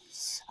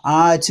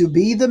 Pat? To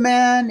be the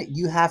man,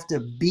 you have to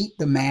beat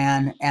the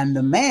man, and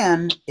the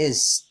man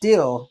is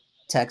still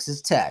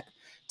Texas Tech.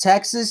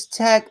 Texas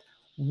Tech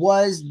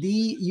was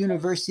the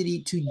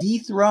university to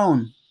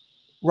dethrone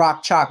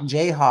Rock Chalk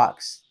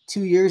Jayhawks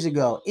 2 years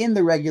ago in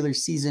the regular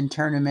season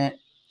tournament.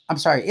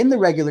 In the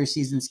regular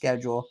season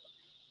schedule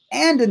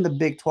and in the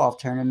Big 12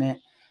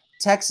 tournament.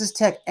 Texas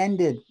Tech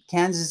ended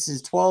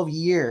Kansas's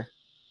 12-year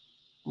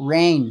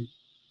reign,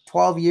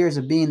 12 years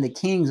of being the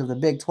kings of the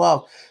Big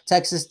 12.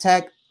 Texas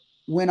Tech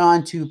went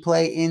on to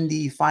play in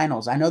the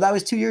finals. I know that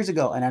was 2 years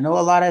ago, and I know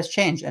a lot has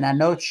changed, and I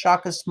know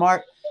Shaka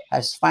Smart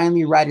has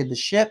finally righted the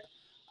ship.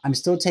 I'm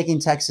still taking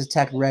Texas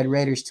Tech Red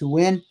Raiders to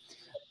win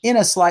in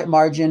a slight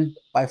margin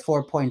by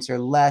 4 points or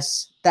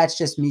less. That's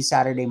just me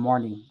Saturday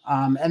morning.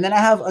 And then I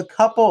have a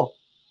couple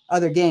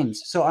other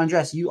games. So,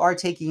 Andres, you are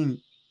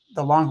taking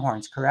the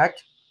Longhorns,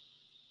 correct?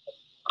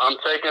 I'm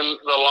taking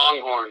the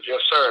Longhorns, yes,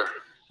 sir.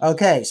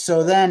 Okay,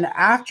 so then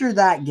after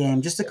that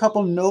game, just a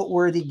couple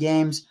noteworthy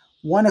games.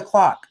 1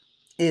 o'clock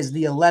is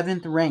the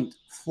 11th ranked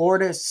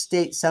Florida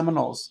State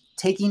Seminoles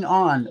taking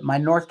on my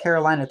North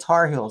Carolina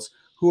Tar Heels,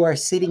 who are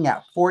sitting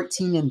at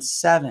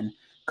 14-7,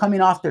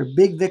 coming off their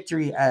big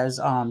victory, as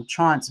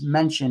Chance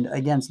mentioned,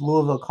 against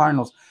Louisville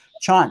Cardinals.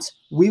 Chance,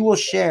 we will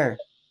share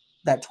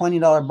that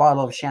 $20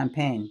 bottle of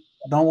champagne.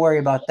 Don't worry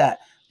about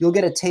that. You'll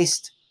get a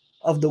taste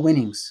of the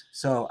winnings.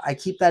 So I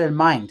keep that in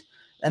mind.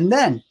 And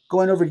then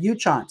going over to you,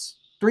 Chance,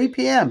 3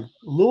 p.m.,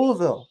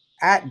 Louisville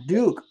at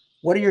Duke.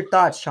 What are your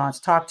thoughts, Chance?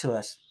 Talk to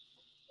us.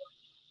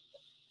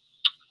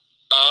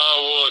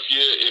 Well,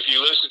 if you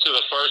listen to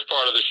the first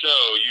part of the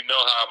show, you know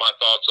how my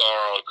thoughts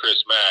are on Chris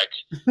Mack.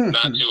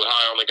 Not too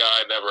high on the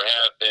guy, never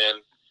have been.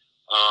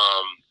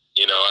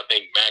 I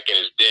think Mackin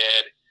is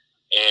dead,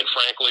 and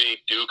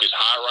frankly, Duke is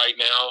high right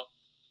now.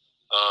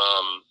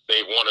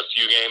 They've won a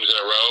few games in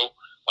a row.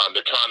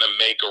 They're trying to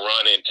make a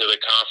run into the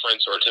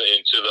conference or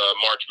into the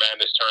March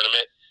Madness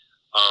tournament.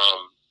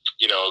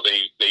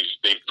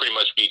 They pretty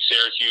much beat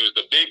Syracuse.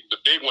 The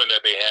big win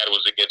that they had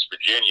was against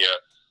Virginia.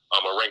 A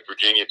ranked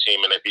Virginia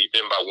team, and they beat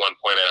them by 1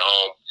 point at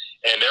home.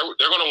 And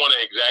they're going to want to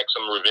exact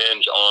some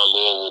revenge on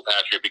Louisville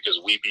Patriot because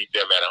we beat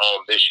them at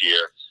home this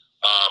year.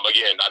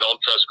 Again, I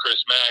don't trust Chris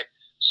Mack,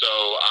 so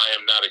I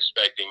am not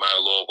expecting my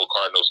Louisville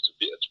Cardinals to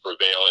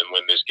prevail and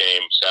win this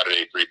game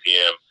Saturday 3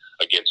 p.m.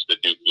 against the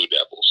Duke Blue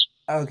Devils.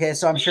 Okay,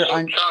 so I'm sure.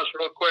 Chance,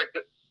 real quick,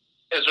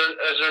 is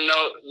there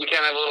no? We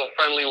can't have a little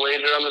friendly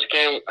wager on this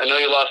game. I know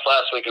you lost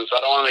last week, and so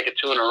I don't want to make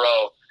it 2 in a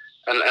row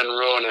and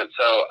ruin it.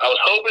 So I was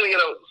hoping to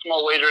get a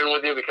small wager in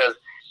with you because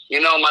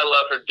you know my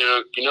love for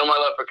Duke. You know my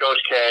love for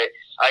Coach K.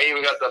 I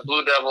even got the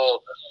Blue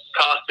Devil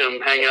costume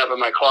hanging up in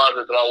my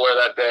closet that I'll wear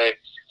that day.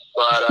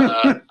 But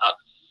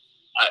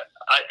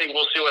I think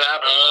we'll see what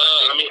happens. I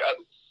don't know.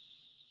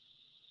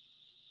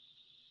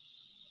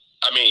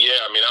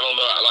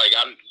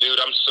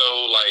 I'm so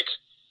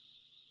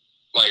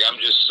I'm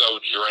just so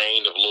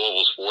drained of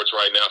Louisville sports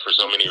right now for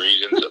so many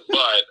reasons.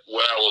 But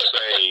what I will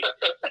say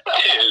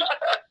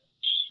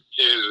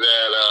is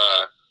that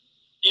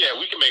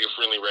we can make a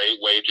friendly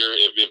wager.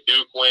 If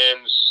Duke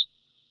wins,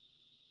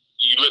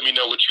 you let me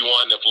know what you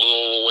want. And if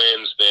Louisville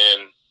wins,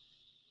 then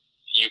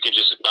you can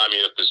just buy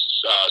me this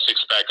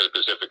 6-pack of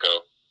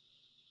Pacifico.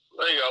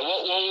 There you go.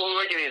 We'll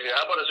make it easy.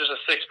 How about it's just a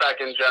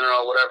 6-pack in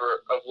general,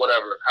 whatever.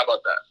 How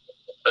about that?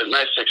 A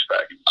nice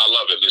 6-pack. I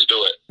love it. Let's do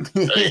it.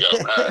 There you go.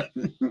 All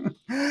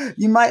right.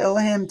 You might owe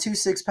him 2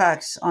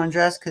 6-packs,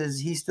 Andres, because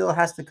he still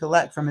has to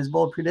collect from his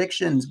bold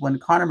predictions when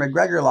Conor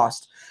McGregor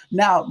lost.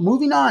 Now,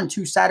 moving on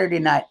to Saturday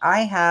night,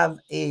 I have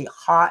a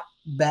hot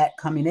bet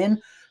coming in.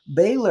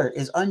 Baylor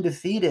is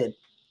undefeated.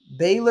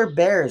 Baylor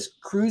Bears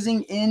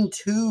cruising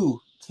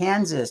into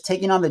Kansas,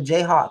 taking on the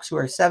Jayhawks, who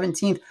are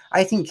 17th.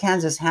 I think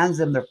Kansas hands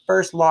them their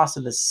first loss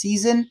of the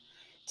season.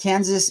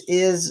 Kansas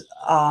is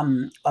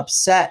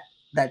upset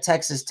that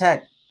Texas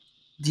Tech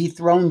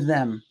dethroned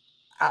them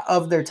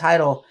of their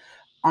title.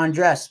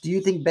 Andres, do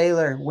you think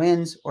Baylor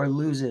wins or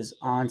loses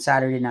on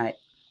Saturday night?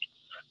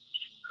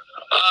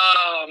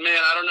 Oh, man,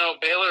 I don't know.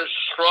 Baylor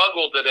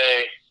struggled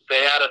today.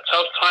 They had a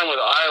tough time with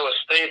Iowa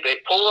State. They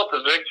pulled up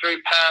the victory,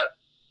 Pat.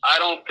 I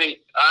don't think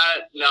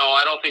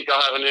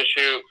they'll have an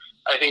issue.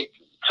 I think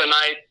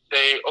tonight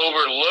they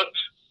overlooked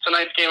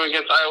tonight's game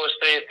against Iowa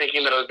State,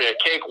 thinking that it would be a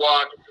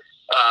cakewalk.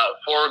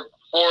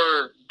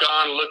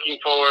 Foregone looking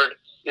forward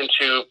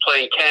into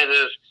playing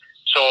Kansas.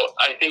 So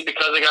I think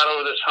because they got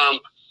over this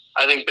hump,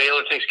 I think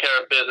Baylor takes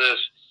care of business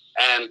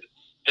and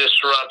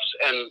disrupts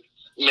and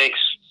makes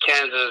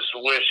Kansas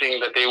wishing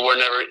that they were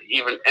never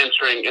even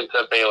entering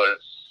into Baylor.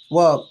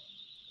 Well,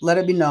 let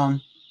it be known,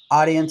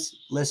 audience,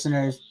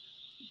 listeners,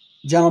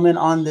 gentlemen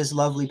on this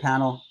lovely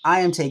panel,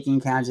 I am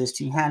taking Kansas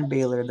to hand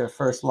Baylor their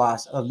first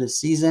loss of the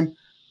season.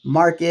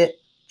 Mark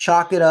it,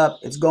 chalk it up,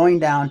 it's going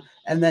down.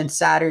 And then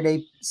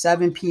Saturday,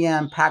 7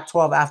 p.m.,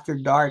 Pac-12 After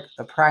Dark,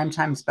 the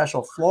primetime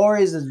special,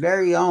 Flores'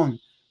 very own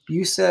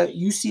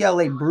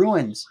UCLA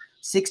Bruins,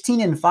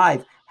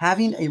 16-5,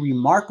 having a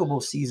remarkable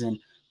season,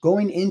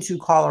 going into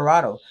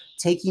Colorado,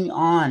 taking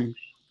on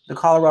the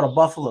Colorado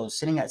Buffaloes,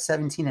 sitting at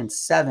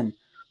 17-7.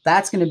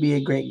 That's going to be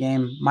a great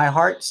game. My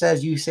heart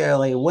says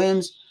UCLA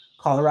wins.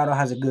 Colorado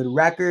has a good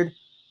record.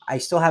 I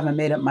still haven't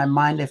made up my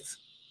mind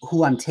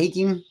who I'm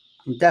taking.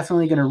 I'm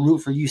definitely going to root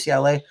for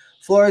UCLA.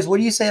 Flores, what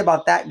do you say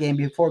about that game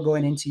before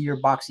going into your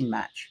boxing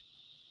match?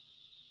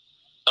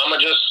 I'm going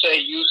to just say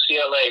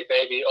UCLA,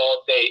 baby,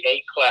 all day.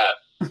 8 clap.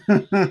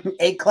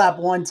 8 clap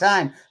one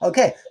time.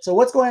 Okay, so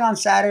what's going on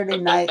Saturday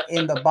night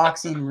in the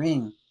boxing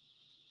ring?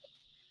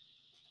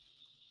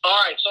 All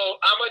right, so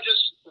I'm going to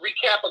just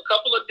recap a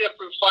couple of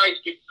different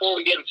fights before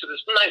we get into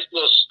this nice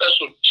little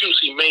special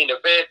juicy main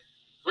event.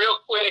 Real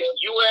quick,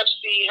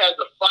 UFC has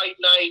a fight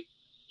night.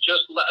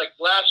 Just like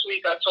last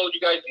week, I told you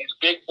guys these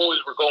big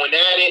boys were going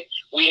at it.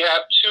 We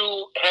have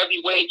 2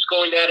 heavyweights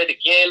going at it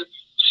again.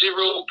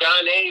 Cyril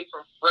Gane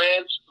from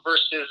France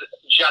versus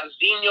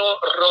Jairzinho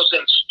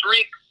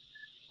Rozenstruik.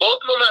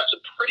 Both of them have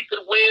some pretty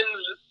good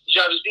wins.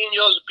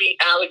 Jairzinho's beat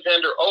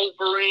Alexander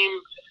Overeem,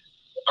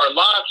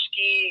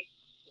 Arlovsky,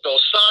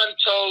 Dos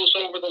Santos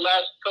over the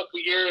last couple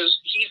years.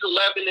 He's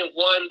 11-1.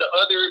 The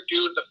other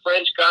dude, the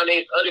French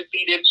Gane, is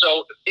undefeated.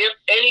 So if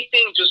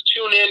anything, just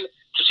tune in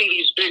to see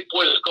these big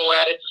boys go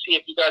at it, to see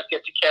if you guys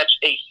get to catch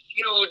a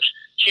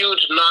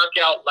huge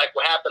knockout like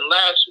what happened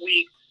last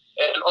week.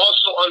 And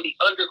also on the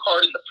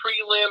undercard in the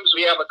prelims,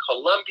 we have a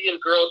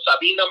Colombian girl,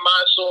 Sabina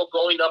Mazo,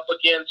 going up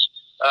against,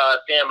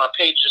 my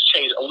page just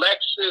changed,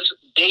 Alexis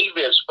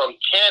Davis from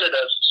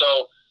Canada.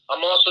 So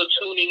I'm also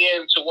tuning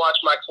in to watch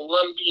my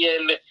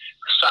Colombian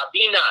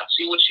Sabina,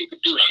 see what she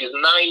could do. She's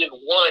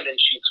 9-1, and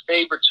she's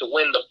favored to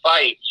win the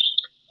fight.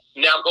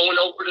 Now going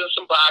over to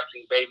some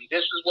boxing, baby.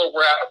 This is where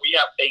we're at. We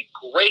have a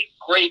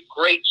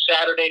great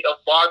Saturday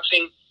of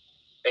boxing.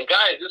 And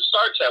guys, this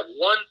starts at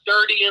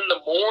 1:30 in the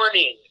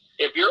morning.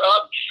 If you're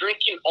up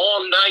drinking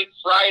all night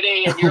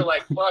Friday and you're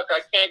like, fuck,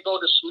 I can't go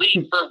to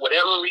sleep for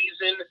whatever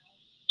reason,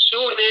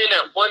 tune in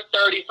at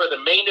 1:30 for the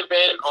main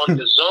event on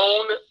the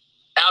Zone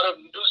out of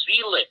New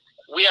Zealand.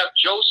 We have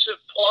Joseph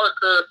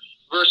Parker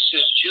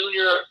versus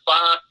Junior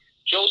Fa.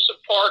 Joseph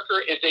Parker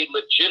is a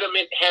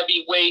legitimate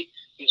heavyweight.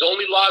 He's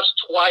only lost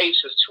twice.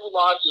 His 2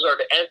 losses are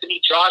to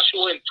Anthony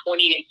Joshua in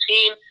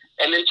 2018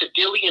 and then to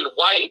Dillian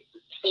White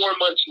 4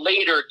 months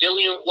later.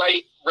 Dillian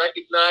White,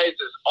 recognized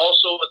as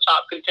also a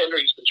top contender.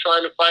 He's been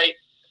trying to fight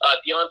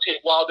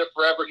Deontay Wilder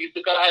forever. He's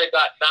the guy that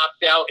got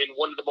knocked out in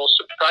one of the most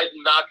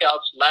surprising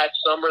knockouts last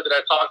summer that I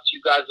talked to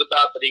you guys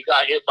about, but he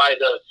got hit by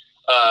the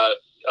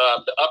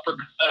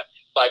uppercut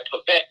by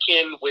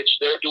Povetkin, which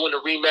they're doing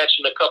a rematch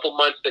in a couple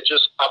months that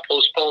just got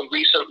postponed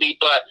recently.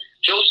 But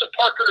Joseph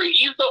Parker,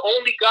 he's the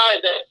only guy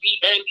that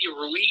beat Andy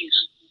Ruiz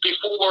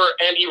before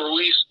Andy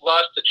Ruiz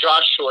lost to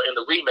Joshua in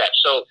the rematch.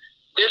 So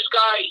this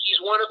guy, he's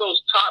one of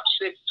those top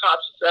 6, top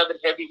 7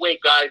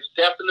 heavyweight guys.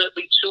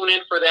 Definitely tune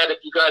in for that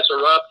if you guys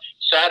are up.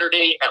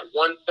 Saturday at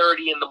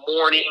 1:30 in the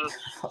morning.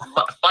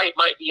 Fight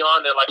might be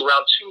on at like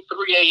around 2,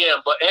 3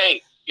 a.m. But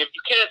hey, if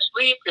you can't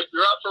sleep, if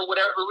you're up for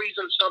whatever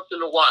reason, something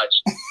to watch.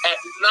 At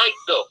night,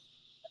 though.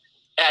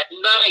 At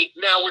night,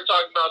 now we're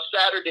talking about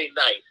Saturday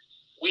night.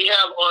 We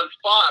have on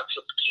Fox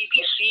a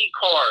PBC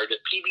card.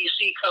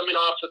 PBC coming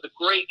off of the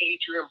great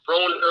Adrian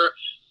Broner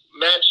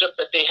matchup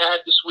that they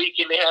had this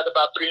weekend. They had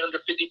about 350,000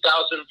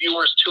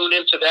 viewers tune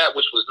into that,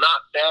 which was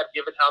not bad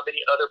given how many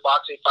other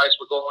boxing fights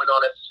were going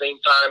on at the same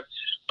time.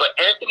 But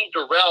Anthony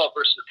Durrell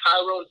versus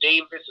Tyrone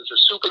Davis is a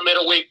super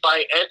middleweight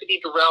fight.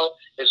 Anthony Durrell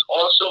is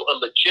also a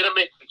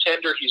legitimate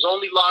contender. He's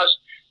only lost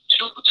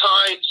 2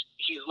 times.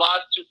 He's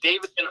lost to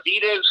David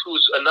Benavidez,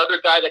 who's another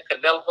guy that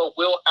Canelo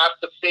will have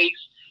to face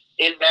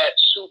in that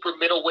super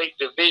middleweight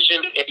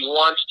division if he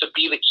wants to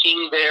be the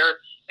king there.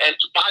 And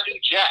to Badou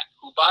Jack,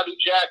 who Badou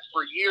Jack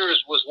for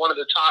years was one of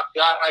the top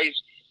guys.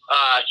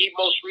 He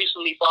most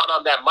recently fought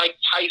on that Mike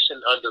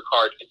Tyson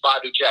undercard in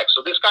Badou Jack.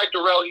 So this guy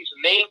Durrell, he's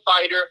a named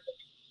fighter.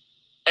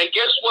 And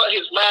guess what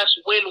his last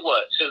win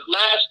was? His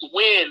last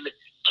win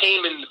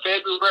came in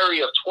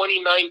February of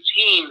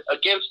 2019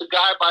 against a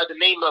guy by the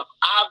name of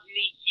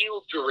Avni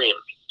Yildirim.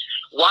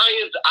 Why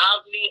is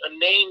Avni a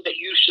name that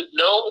you should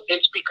know?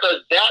 It's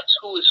because that's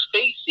who is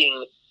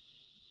facing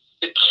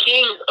the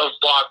king of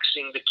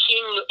boxing, the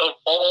king of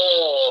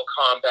all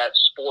combat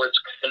sports,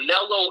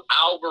 Canelo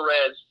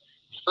Alvarez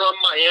from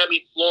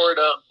Miami,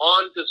 Florida,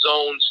 on the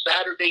Zone,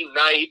 Saturday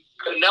night.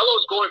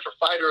 Canelo's going for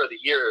Fighter of the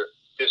Year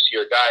this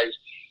year, guys.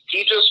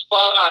 He just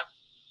fought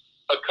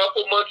a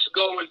couple months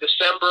ago in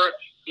December.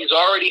 He's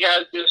already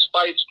has this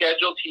fight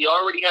scheduled. He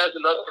already has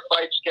another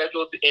fight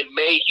scheduled in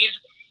May. He's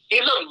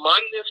a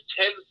minus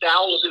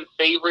 10,000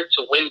 favorite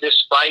to win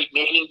this fight,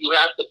 meaning you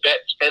have to bet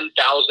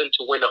 10,000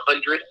 to win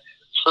 100.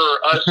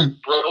 For us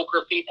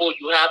broker people,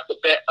 you have to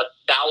bet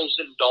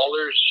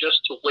 $1,000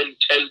 just to win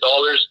 $10.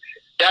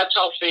 That's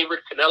how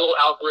favorite Canelo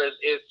Alvarez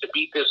is to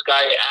beat this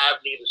guy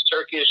Avni, this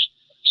Turkish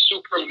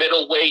super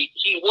middleweight.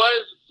 He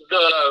was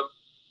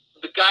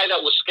the guy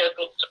that was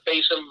scheduled to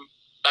face him.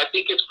 I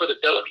think it's for the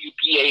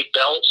WBA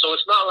belt. So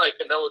it's not like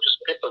Canelo just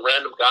picked a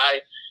random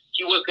guy.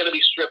 he was going to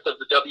be stripped of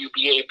the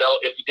WBA belt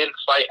if he didn't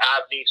fight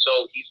Abney,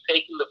 so he's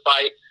taking the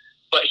fight.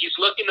 But he's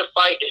looking to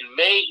fight in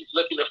May. He's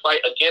looking to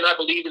fight again, I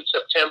believe, in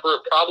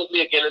September,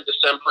 probably again in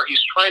December.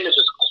 He's trying to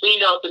just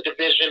clean out the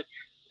division,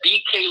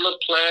 beat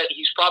Caleb Plant.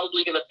 He's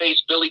probably going to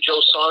face Billy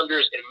Joe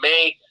Saunders in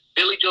May.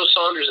 Billy Joe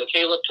Saunders and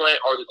Caleb Plant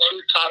are the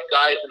two top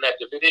guys in that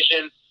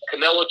division.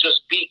 Canelo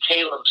just beat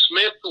Caleb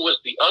Smith, who was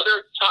the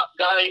other top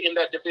guy in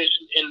that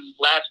division in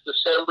last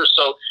December.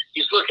 So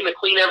he's looking to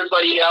clean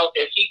everybody out.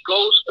 If he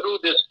goes through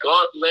this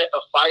gauntlet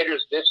of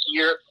fighters this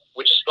year,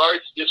 which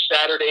starts this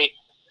Saturday,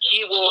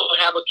 he will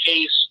have a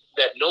case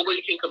that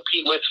nobody can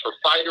compete with for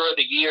Fighter of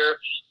the Year.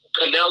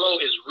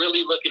 Canelo is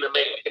really looking to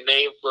make a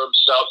name for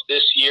himself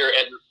this year.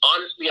 And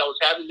honestly, I was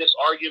having this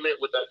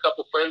argument with a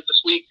couple friends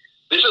this week.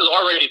 This is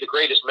already the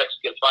greatest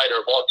Mexican fighter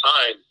of all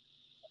time,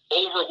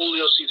 over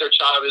Julio Cesar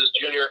Chavez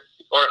Jr.,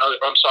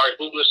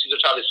 Julio Cesar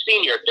Chavez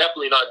Sr.,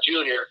 definitely not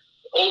Jr.,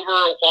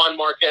 over Juan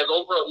Marquez,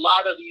 over a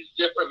lot of these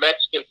different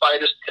Mexican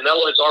fighters.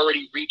 Canelo has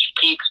already reached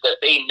peaks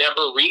that they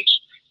never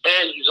reached,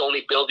 and he's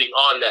only building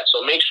on that.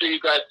 So make sure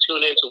you guys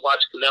tune in to watch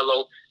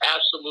Canelo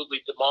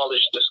absolutely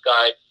demolish this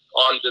guy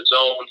on the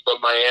Zone from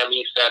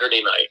Miami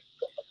Saturday night.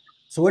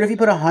 So what if you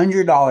put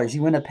 $100?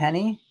 You win a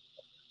penny?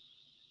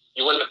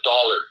 You win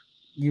 $1.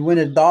 You win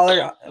 $1?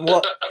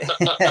 Well,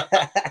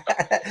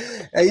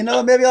 you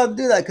know, maybe I'll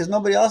do that because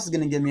nobody else is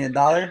going to give me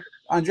 $1.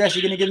 Andres,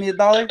 you going to give me $1?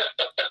 Absolutely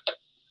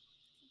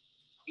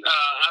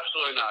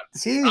not.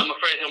 See? I'm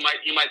afraid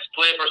he might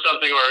split or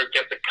something, or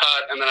get the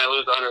cut, and then I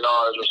lose $100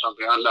 or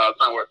something. No, it's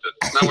not worth it.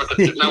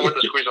 Not worth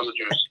the squeeze on the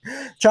juice.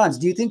 Chance,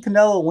 do you think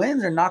Canelo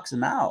wins or knocks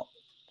him out?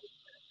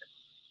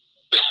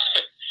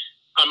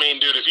 I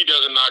mean, dude, if he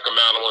doesn't knock him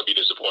out, I'm going to be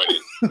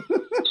disappointed.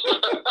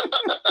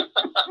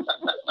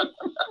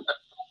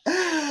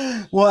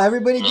 Well,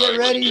 everybody get All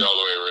ready. the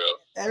way real.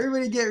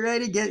 Everybody get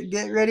ready.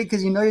 Get ready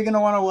because you know you're going to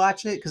want to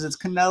watch it because it's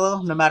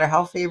Canelo. No matter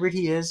how favorite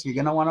he is, you're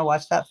going to want to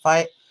watch that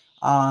fight.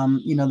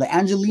 You know, the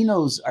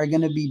Angelinos are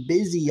going to be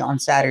busy on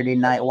Saturday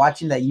night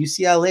watching that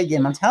UCLA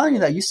game. I'm telling you,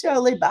 that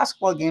UCLA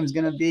basketball game is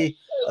going to be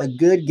a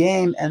good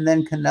game. And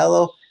then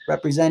Canelo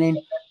representing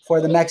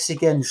for the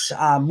Mexicans.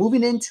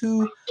 Moving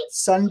into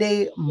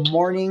Sunday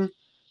morning,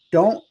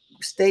 don't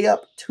stay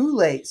up too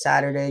late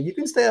Saturday. You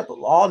can stay up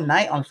all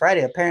night on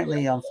Friday.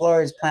 Apparently,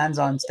 Flores plans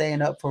on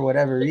staying up for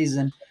whatever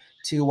reason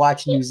to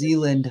watch New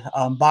Zealand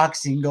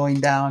boxing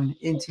going down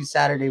into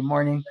Saturday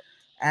morning.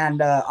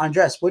 And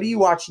Andres, what are you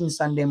watching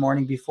Sunday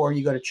morning before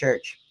you go to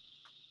church?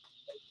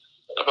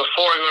 Before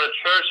I go to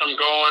church, I'm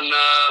going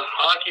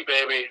hockey,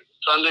 baby.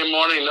 Sunday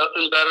morning,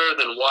 nothing better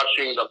than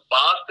watching the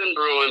Boston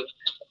Bruins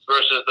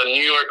versus the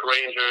New York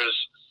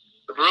Rangers.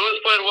 The Bruins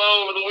played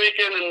well over the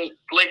weekend in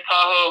Lake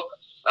Tahoe.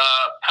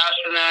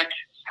 Pasternak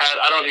had,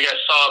 I don't know if you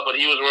guys saw it, but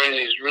he was wearing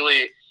these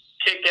really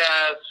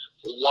kick-ass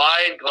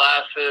wide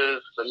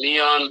glasses, the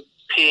neon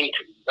pink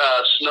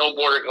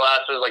snowboarder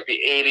glasses like the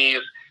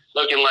 80s,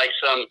 looking like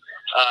some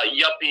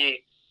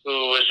yuppie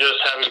who was just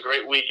having a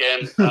great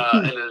weekend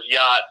in his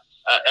yacht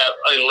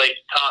in Lake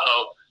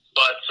Tahoe.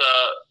 But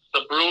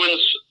the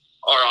Bruins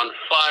are on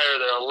fire.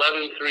 They're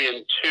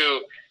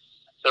 11-3-2.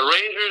 The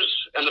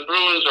Rangers and the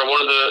Bruins are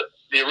one of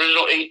the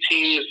original 8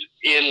 teams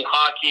in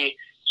hockey,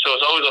 so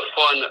it's always a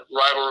fun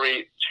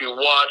rivalry to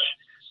watch.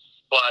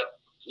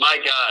 But my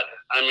God,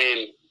 I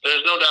mean,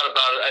 there's no doubt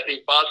about it. I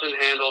think Boston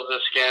handles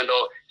this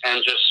scandal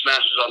and just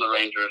smashes on the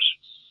Rangers.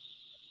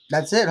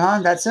 That's it,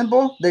 huh? That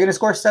simple? They're going to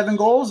score 7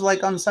 goals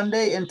like on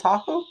Sunday in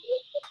Tahoe?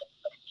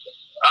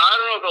 I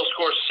don't know if they'll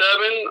score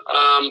 7.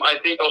 I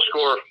think they'll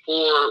score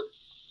 4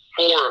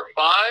 or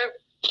 5,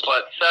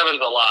 but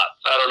 7's a lot.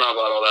 I don't know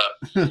about all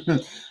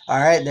that. All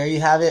right, there you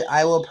have it.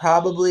 I will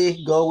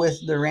probably go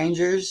with the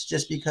Rangers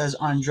just because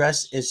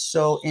Andres is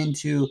so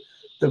into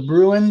the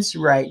Bruins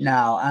right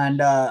now.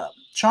 And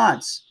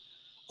Chance,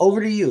 over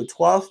to you.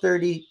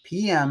 12:30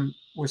 p.m.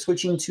 We're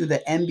switching to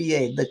the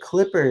NBA, the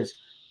Clippers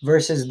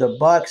versus the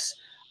Bucks.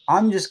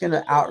 I'm just going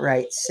to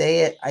outright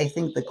say it. I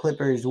think the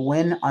Clippers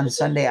win on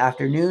Sunday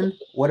afternoon.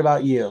 What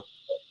about you?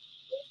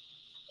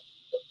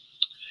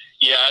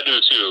 Yeah, I do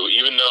too.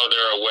 Even though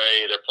they're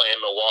away, they're playing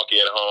Milwaukee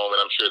at home,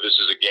 and I'm sure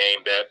this is a game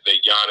that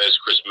Giannis,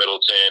 Chris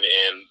Middleton,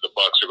 and the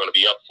Bucks are going to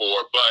be up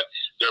for. But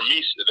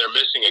they're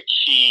missing a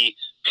key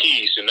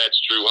piece, and that's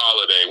Jrue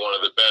Holiday, one of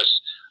the best,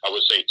 I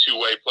would say,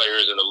 two-way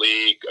players in the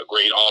league, a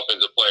great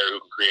offensive player who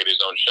can create his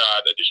own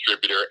shot, a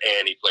distributor,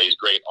 and he plays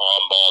great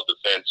on-ball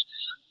defense.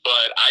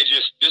 But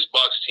this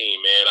Bucks team,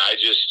 man, I'm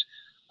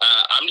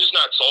just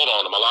not sold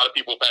on them. A lot of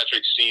people,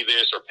 Patrick, see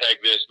this or peg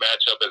this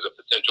matchup as a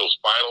potential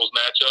finals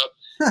matchup,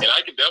 and I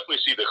can definitely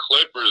see the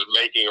Clippers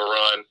making a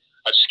run.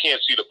 I just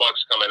can't see the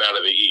Bucks coming out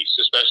of the East,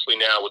 especially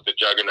now with the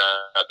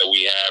juggernaut that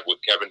we have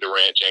with Kevin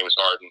Durant, James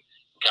Harden,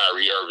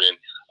 Kyrie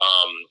Irving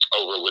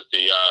over with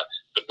the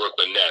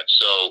Brooklyn Nets.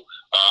 So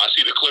I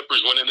see the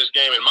Clippers winning this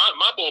game, and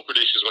my bold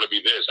prediction is going to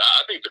be this.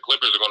 I think the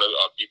Clippers are going to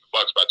beat the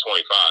Bucks by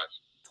 25.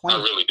 I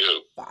really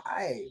do. 5.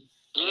 Wow.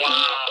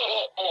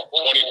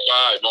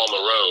 25 on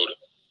the road.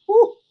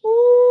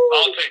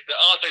 I'll take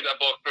that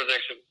bold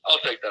prediction. I'll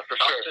take that for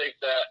sure.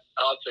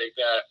 I'll take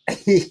that.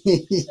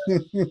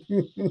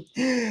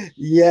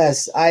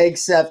 Yes, I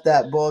accept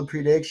that bold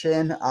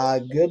prediction.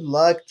 Good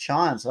luck,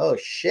 Chance. Oh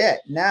shit!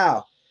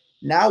 Now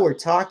we're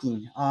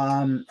talking.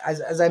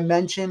 As I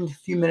mentioned a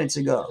few minutes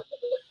ago,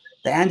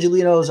 the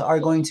Angelinos are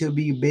going to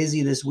be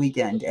busy this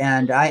weekend,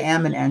 and I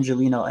am an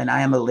Angelino, and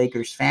I am a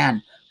Lakers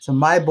fan. So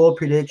my bold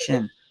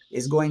prediction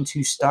is going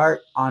to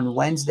start on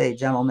Wednesday,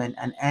 gentlemen,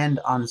 and end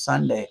on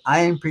Sunday. I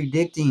am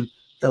predicting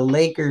the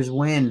Lakers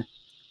win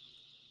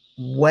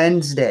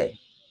Wednesday,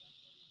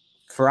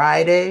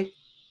 Friday,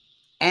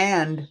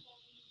 and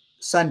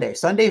Sunday.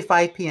 Sunday,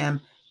 5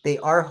 p.m., they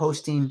are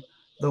hosting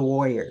the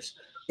Warriors.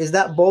 Is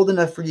that bold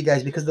enough for you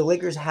guys? Because the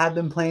Lakers have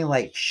been playing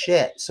like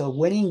shit. So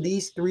winning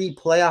these three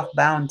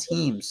playoff-bound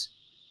teams,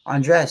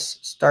 Andres,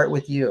 start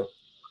with you.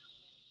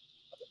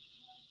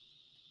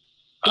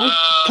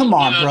 Come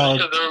on, bro.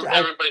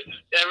 Everybody's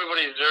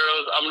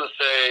zeros. I'm going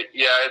to say,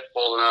 yeah, it's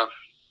bold enough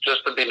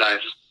just to be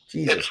nice.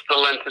 Jesus. It's the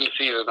Lenten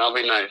season. I'll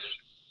be nice.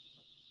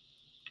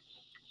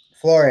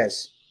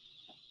 Flores.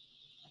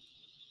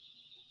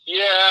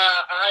 Yeah,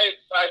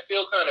 I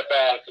feel kind of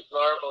bad because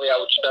normally I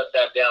would shut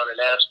that down and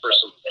ask for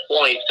some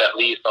points at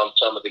least on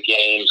some of the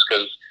games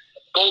because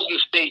Golden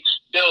State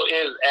still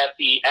is at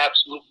the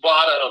absolute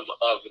bottom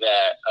of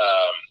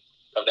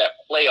that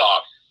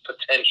playoff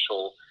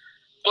potential.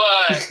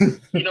 But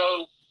you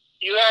know,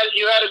 you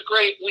had a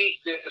great week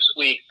this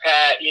week,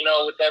 Pat. You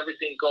know, with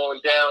everything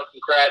going down,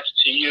 congrats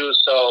to you.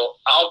 So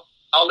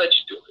I'll let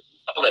you do it.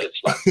 I'll let it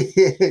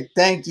slide.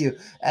 Thank you.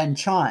 And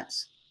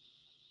Chance.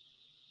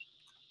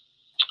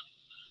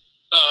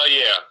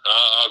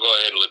 I'll go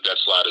ahead and let that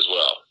slide as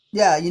well.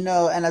 Yeah, you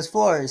know, and as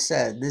Flores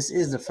said, this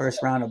is the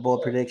first round of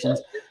bold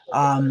predictions.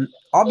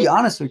 I'll be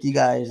honest with you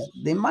guys.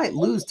 They might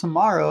lose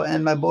tomorrow,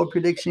 and my bold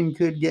prediction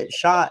could get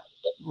shot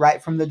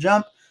right from the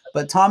jump.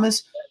 But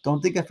Thomas,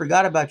 don't think I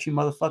forgot about you,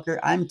 motherfucker.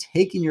 I'm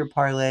taking your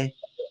parlay,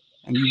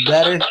 and you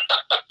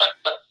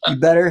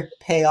better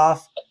pay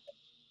off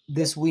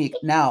this week.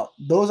 Now,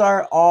 those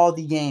are all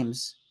the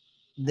games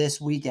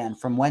this weekend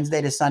from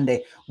Wednesday to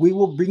Sunday. We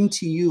will bring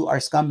to you our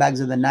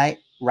scumbags of the night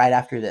right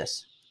after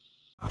this.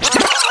 It would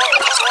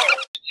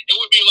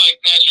be like,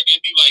 Patrick,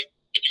 it'd be like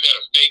if you had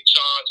a fake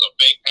Chance, a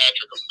fake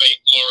Patrick, a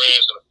fake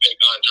Flores, and a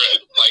fake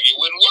Andres. Like, it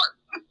wouldn't work.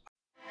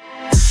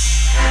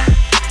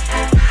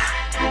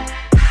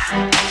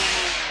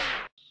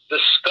 The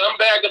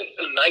scumbag of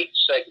the night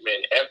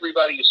segment,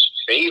 everybody's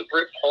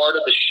favorite part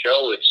of the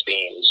show, it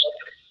seems.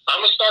 I'm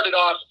going to start it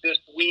off this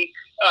week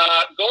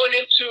going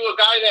into a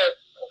guy that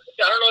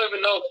I don't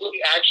even know who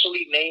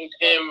actually named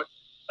him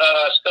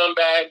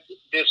scumbag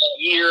this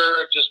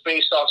year, just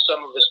based off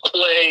some of his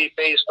play,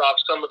 based off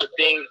some of the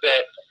things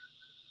that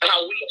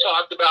how we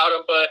talked about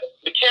him. But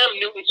the Cam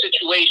Newton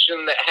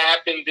situation that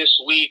happened this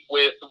week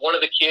with one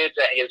of the kids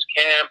at his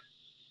camp,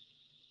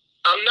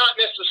 I'm not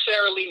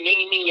necessarily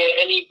naming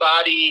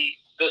anybody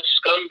the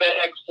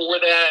scumbag for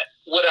that.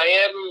 What I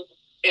am,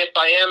 if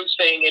I am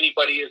saying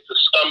anybody is the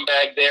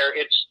scumbag there,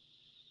 it's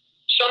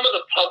some of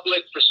the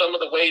public for some of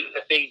the ways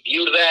that they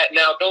view that.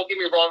 Now, don't get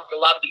me wrong, a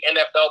lot of the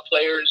NFL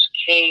players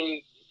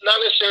came not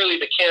necessarily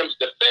to Cam's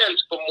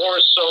defense, but more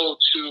so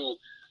to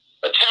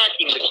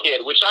attacking the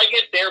kid, which I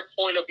get their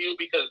point of view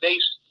because they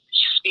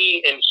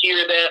see and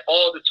hear that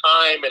all the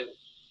time. And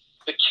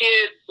the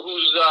kid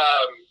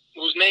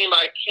whose name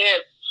I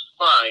can't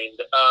find,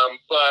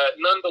 but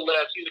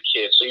nonetheless, he's a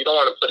kid, so you don't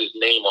want to put his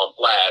name on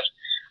blast.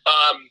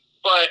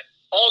 But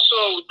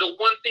also, the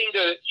one thing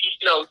to,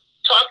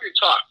 talk your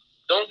talk.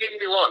 Don't get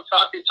me wrong,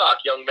 talk your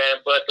talk, young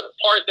man. But the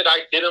part that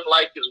I didn't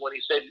like is when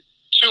he said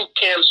to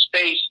Cam's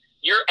face,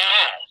 your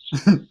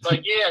ass.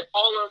 Like, yeah,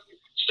 call him,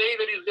 say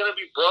that he's going to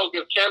be broke.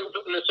 If Cam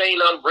Newton is saying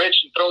I'm rich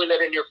and throwing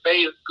that in your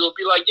face, he'll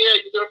be like,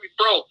 yeah, you're going to be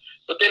broke.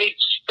 But then he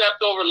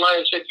stepped over the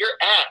line and said, your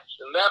ass.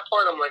 And that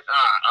part, I'm like,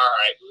 all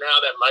right, now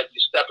that might be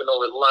stepping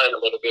over the line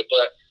a little bit.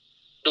 But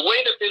the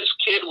way that this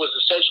kid was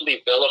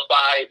essentially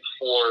vilified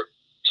for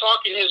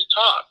talking his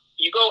talk,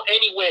 you go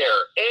anywhere,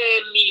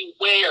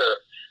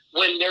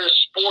 when there's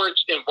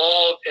sports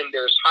involved and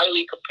there's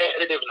highly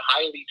competitive and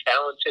highly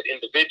talented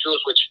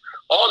individuals, which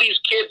all these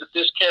kids at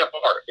this camp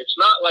are. It's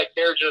not like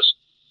they're just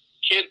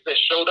kids that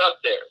showed up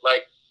there.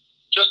 Like,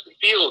 Justin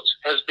Fields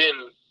has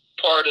been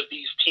part of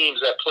these teams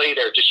that play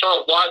there.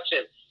 Deshaun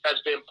Watson has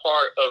been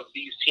part of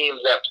these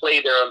teams that play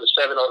there on the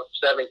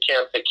 7-on-7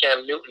 camp that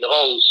Cam Newton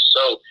hosts.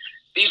 So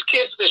these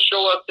kids that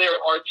show up there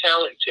are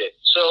talented.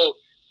 So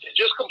to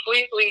just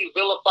completely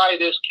vilify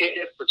this kid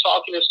for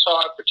talking his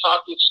talk, for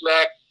talking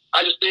smack,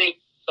 I just think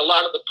a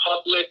lot of the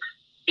public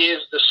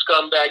is the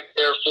scumbag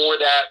there for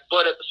that.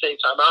 But at the same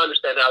time, I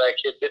understand how that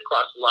kid did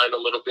cross the line a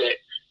little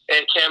bit.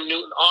 And Cam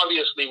Newton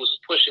obviously was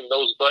pushing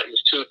those buttons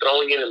too,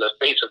 throwing it in the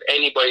face of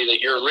anybody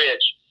that you're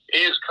rich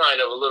is kind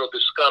of a little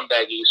bit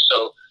scumbaggy.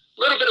 So a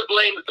little bit of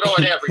blame to throw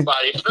at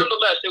everybody. But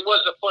nonetheless, it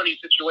was a funny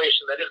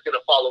situation that is going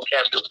to follow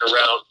Cam Newton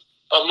around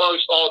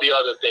amongst all the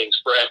other things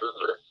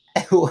forever.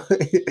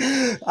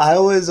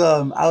 I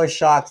was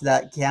shocked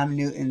that Cam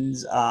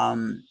Newton's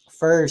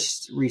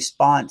first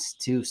response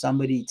to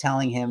somebody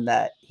telling him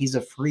that he's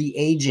a free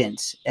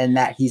agent and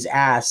that he's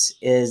ass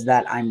is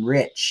that I'm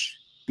rich.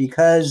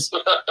 Because,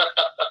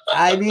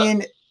 I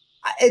mean,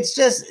 it's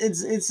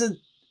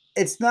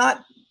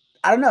not,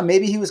 I don't know,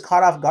 maybe he was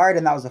caught off guard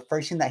and that was the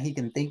first thing that he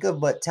can think of,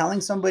 but telling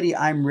somebody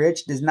I'm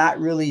rich does not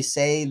really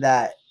say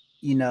that,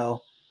 you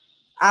know,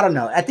 I don't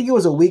know. I think it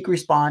was a weak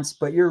response,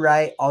 but you're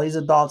right. All these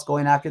adults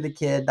going after the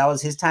kid. That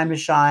was his time to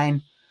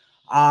shine.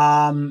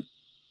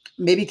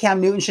 Maybe Cam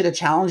Newton should have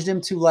challenged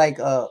him to like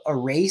a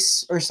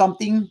race or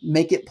something,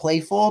 make it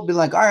playful, be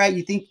like, all right,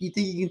 you think you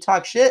can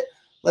talk shit?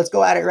 Let's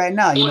go at it right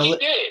now. You know, he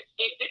did.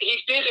 He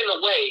did in a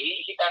way.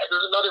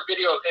 There's another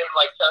video of him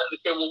like telling the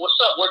kid, well, what's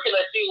up? Where can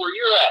I see where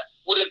you're at?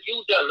 What have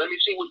you done? Let me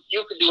see what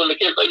you can do. And the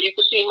kid's like, you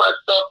can see my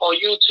stuff on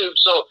YouTube.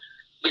 So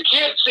the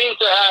kid seemed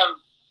to have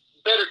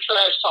better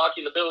trash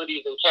talking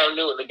abilities than Cam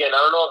Newton. Again, I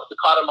don't know if it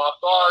caught him off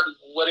guard,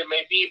 what it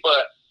may be,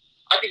 but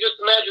I could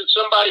just imagine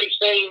somebody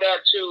saying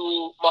that to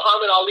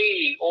Muhammad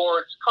Ali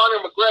or to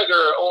Conor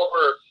McGregor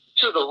or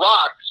to The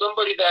Rock,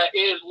 somebody that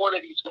is one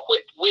of these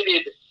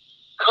quick-witted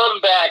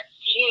comeback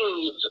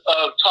kings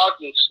of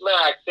talking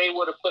smack. They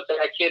would have put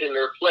that kid in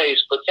their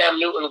place. But Cam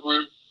Newton,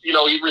 you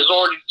know, he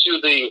resorted to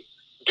the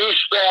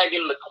douchebag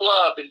in the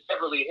club in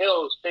Beverly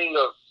Hills thing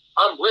of,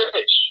 I'm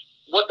rich.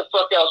 What the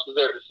fuck else was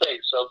there to say?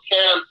 So,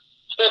 Cam,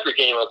 step your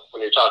game up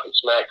when you're talking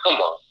smack.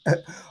 Come on.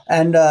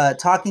 And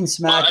talking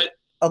smack.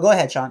 Go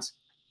ahead, Chance.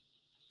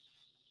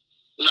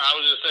 No, I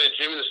was just saying,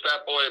 Jimmy the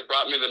Stat Boy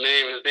brought me the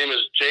name. His name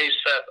is J.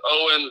 Seth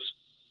Owens.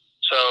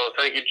 So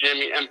thank you,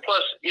 Jimmy. And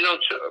plus, you know,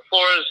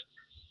 Flores,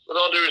 with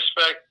all due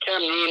respect, Cam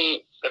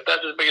Newton, if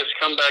that's his biggest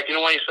comeback, you know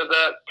why you said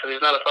that? Because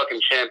he's not a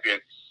fucking champion.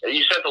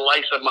 You said the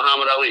likes of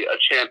Muhammad Ali, a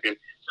champion.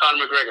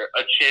 Conor McGregor,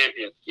 a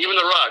champion. Even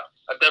The Rock,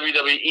 a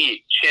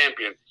WWE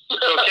champion. So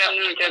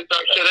Cam Newton can't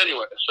talk shit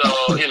anyway.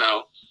 So, you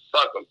know,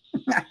 fuck him.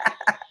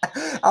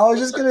 I was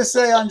just gonna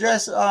say,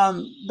 Andres,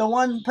 the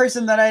one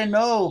person that I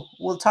know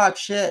will talk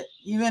shit,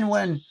 even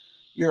when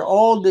you're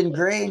old and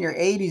gray in your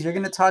 80s, you're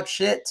gonna talk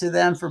shit to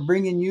them for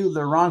bringing you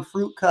the wrong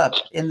fruit cup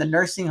in the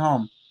nursing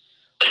home.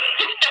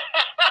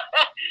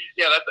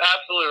 Yeah, that's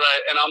absolutely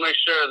right, and I'll make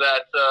sure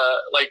that,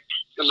 like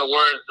in the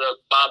words of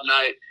Bob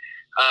Knight,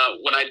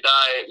 when I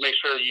die, make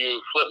sure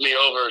you flip me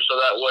over so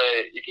that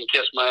way you can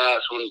kiss my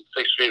ass when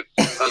 6 feet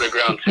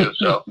underground too.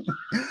 So,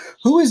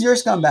 who is your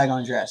scumbag,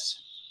 Andres?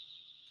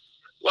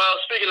 Well,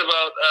 speaking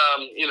about,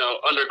 you know,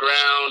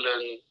 underground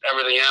and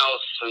everything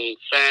else and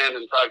sand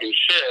and talking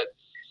shit,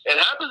 it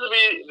happens to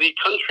be the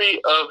country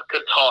of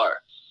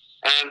Qatar.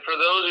 And for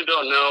those who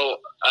don't know,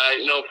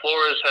 I know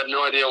Flores had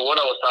no idea what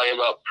I was talking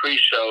about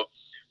pre-show,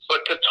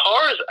 but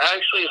Qatar is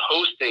actually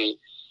hosting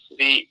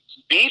the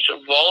beach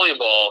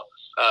volleyball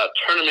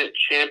tournament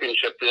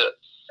championship, the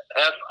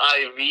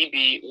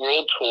FIVB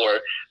World Tour.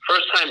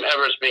 First time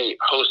ever it's being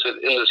hosted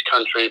in this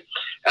country.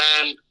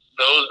 And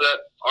those that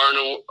are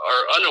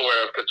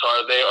unaware of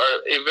Qatar, they are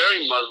a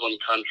very Muslim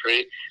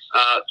country.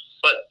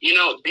 But, you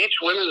know, beach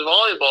women's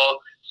volleyball,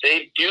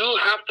 they do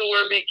have to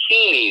wear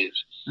bikinis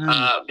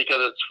because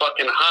it's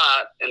fucking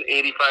hot in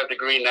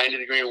 85-degree,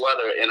 90-degree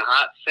weather in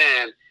hot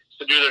sand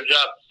to do their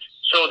job.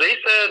 So they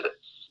said,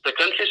 the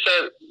country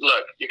said,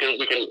 look,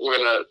 we're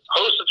going to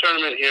host a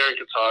tournament here in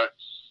Qatar,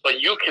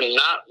 but you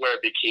cannot wear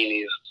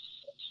bikinis.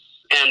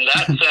 And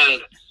that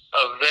sends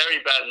a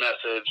very bad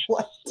message,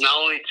 not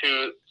only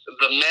to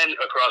the men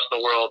across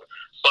the world,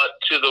 but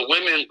to the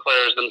women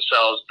players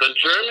themselves. The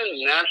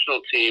German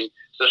national team,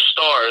 the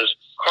Stars,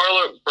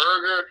 Carla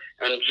Berger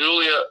and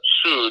Julia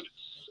Sud,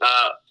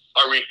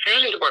 are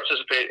refusing to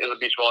participate in the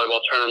beach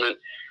volleyball tournament,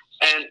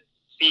 and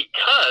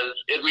because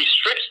it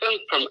restricts them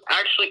from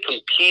actually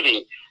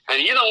competing.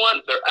 And you know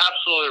what? They're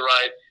absolutely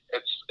right.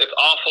 It's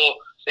awful.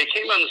 They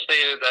came out and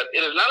stated that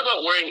it is not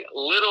about wearing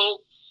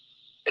little.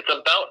 It's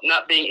about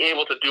not being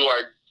able to do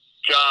our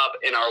job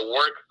in our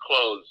work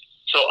clothes.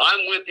 So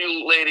I'm with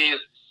you, ladies.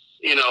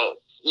 You know,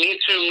 Me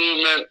Too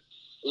movement,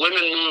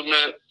 women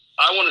movement.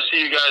 I want to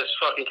see you guys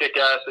fucking kick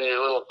ass in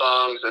your little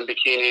thongs and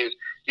bikinis.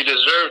 You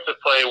deserve to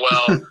play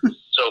well.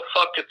 So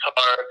fuck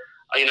Qatar.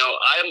 You know,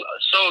 I'm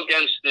so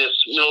against this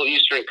Middle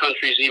Eastern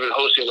countries even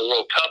hosting the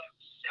World Cup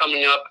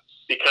coming up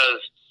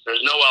because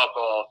there's no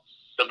alcohol.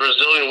 The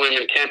Brazilian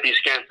women can't be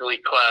scantily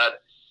clad.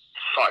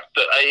 Fuck.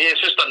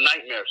 It's just a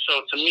nightmare.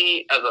 So to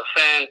me, as a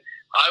fan,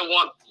 I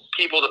want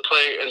people to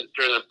play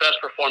during their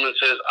best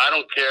performances. I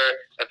don't care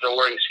if they're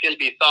wearing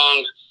skimpy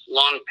thongs,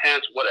 long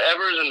pants,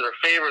 whatever is in their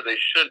favor, they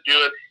should do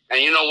it. And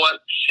you know what?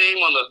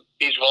 Shame on the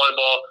beach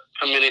volleyball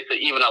committee for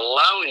even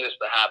allowing this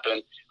to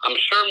happen. I'm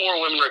sure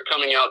more women are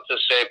coming out to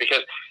say,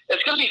 because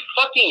it's going to be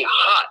fucking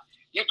hot.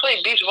 You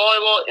play beach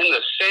volleyball in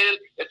the sand,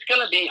 it's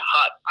going to be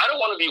hot. I don't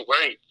want to be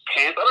wearing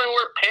pants. I don't even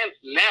wear pants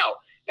now,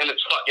 and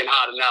it's fucking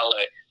hot in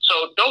LA.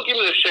 So don't give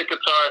me the shit,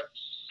 Qatar.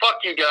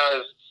 Fuck you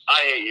guys. I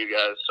hate you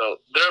guys. So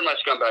they're my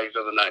scumbags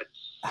of the night.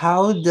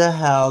 How the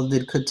hell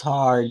did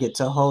Qatar get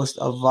to host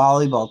a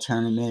volleyball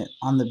tournament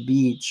on the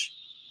beach,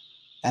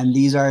 and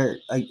these are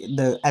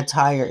the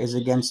attire is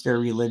against their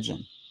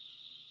religion?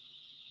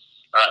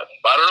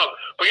 I don't know.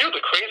 But you know what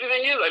the crazy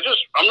thing is?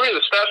 I'm reading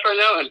the stats right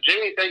now, and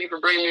Jimmy, thank you for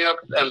bringing me up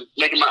and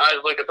making my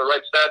eyes look at the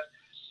right stats.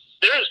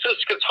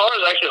 Since Qatar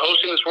is actually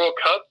hosting this World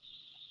Cup,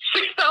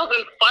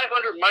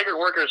 6,500 migrant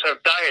workers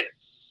have died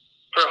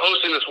for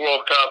hosting this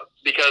World Cup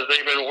because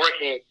they've been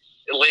working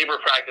labor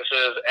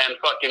practices and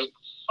fucking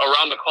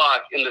around the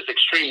clock in this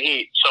extreme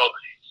heat. So,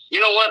 you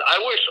know what? I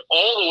wish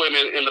all the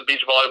women in the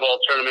beach volleyball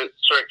tournament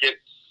circuit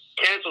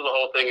cancel the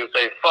whole thing and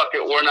say, fuck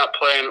it, we're not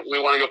playing. We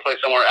want to go play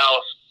somewhere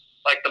else,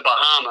 like the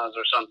Bahamas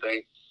or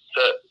something,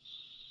 to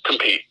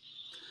compete.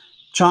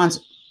 Chance,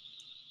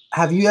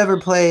 have you ever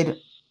played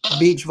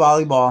beach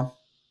volleyball?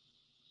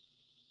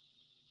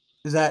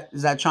 Is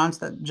that Chance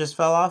that just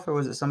fell off, or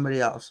was it somebody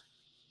else?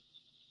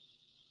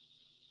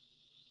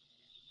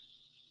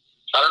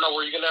 I don't know.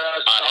 Were you gonna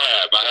ask?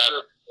 I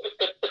have.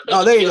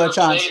 Oh, there you go,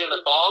 Chance. Yeah,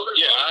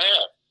 I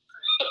have.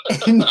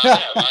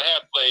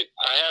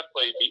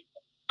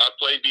 I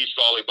played beach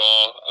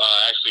volleyball.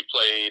 Actually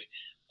played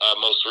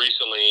most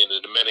recently in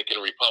the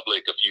Dominican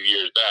Republic a few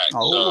years back.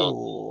 Oh.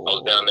 So I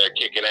was down there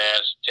kicking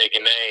ass,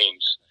 taking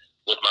names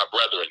with my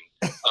brethren.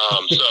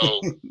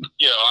 So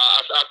you know,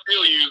 I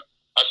feel you.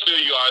 I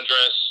feel you,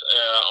 Andres,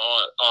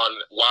 on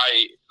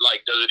why,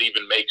 like, does it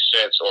even make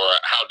sense, or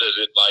how does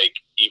it, like,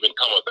 even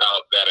come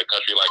about that a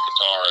country like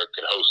Qatar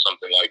could host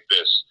something like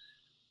this?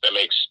 That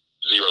makes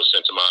zero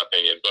sense in my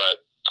opinion.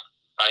 But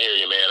I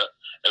hear you, man.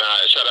 And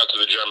I shout out to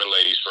the German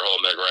ladies for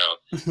holding their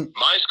ground.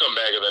 My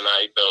scumbag of the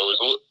night, though,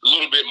 is a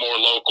little bit more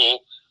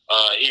local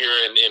here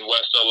in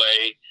West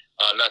LA,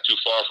 not too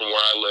far from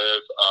where I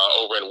live,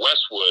 over in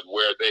Westwood,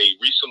 where they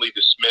recently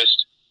dismissed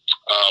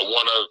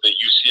one of the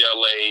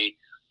UCLA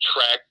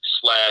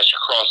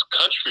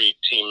track/cross-country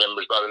team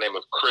members by the name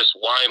of Chris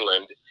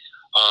Wineland.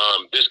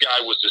 This guy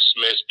was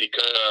dismissed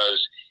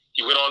because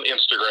he went on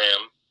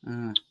Instagram,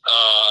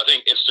 I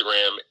think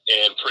Instagram,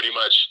 and pretty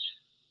much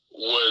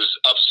was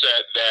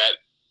upset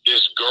that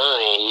this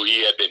girl who he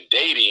had been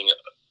dating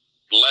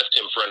left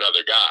him for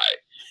another guy.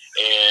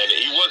 And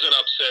he wasn't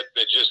upset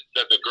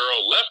that the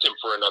girl left him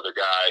for another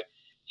guy.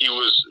 He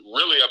was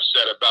really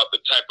upset about the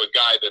type of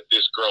guy that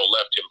this girl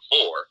left him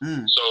for.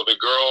 So the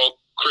girl,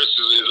 Chris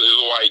is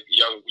a white,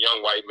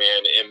 young white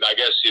man, and I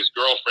guess his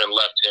girlfriend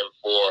left him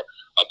for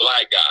a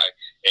black guy.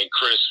 And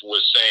Chris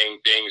was saying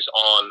things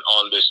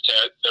on this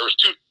text. There was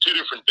two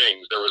different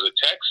things. There was a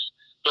text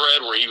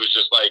thread where he was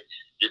just like,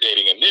 "You're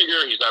dating a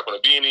nigger. He's not going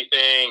to be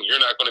anything.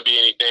 You're not going to be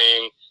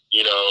anything,"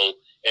 you know.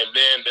 And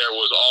then there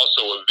was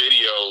also a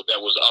video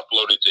that was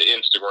uploaded to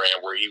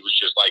Instagram where he was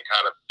just like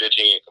kind of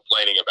bitching and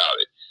complaining about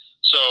it.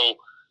 So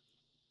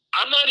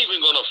I'm not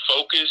even going to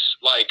focus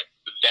like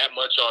that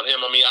much on him.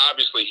 I mean,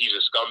 obviously he's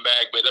a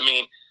scumbag, but I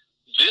mean,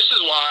 this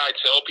is why I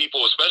tell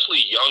people,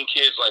 especially young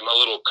kids like my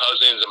little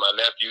cousins and my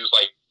nephews,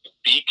 like,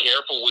 be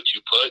careful what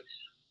you put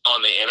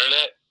on the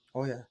internet.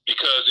 Oh yeah.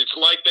 Because it's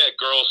like that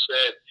girl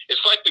said.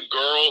 It's like the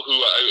girl who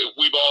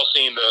we've all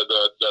seen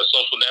the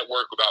social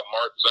network about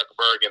Mark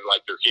Zuckerberg and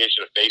like their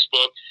creation of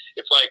Facebook.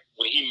 It's like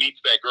when he meets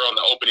that girl in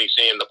the opening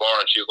scene in the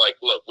bar, and she's like,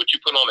 "Look, what you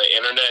put on the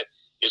internet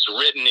is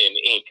written in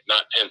ink,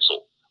 not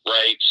pencil."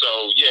 Right?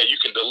 So yeah, you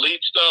can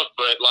delete stuff,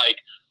 but like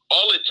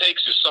all it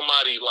takes is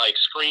somebody like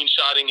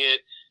screenshotting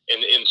it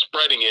and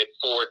spreading it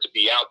for it to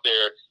be out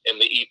there in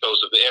the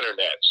ethos of the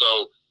internet.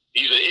 So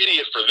he's an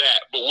idiot for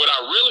that. But what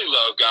I really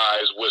love,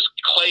 guys, was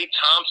Klay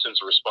Thompson's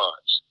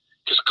response.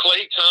 Because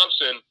Klay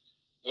Thompson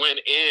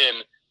went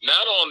in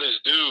not on this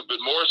dude,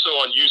 but more so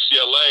on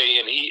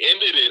UCLA, and he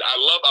ended it. I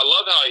love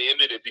how he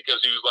ended it,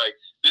 because he was like,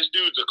 "This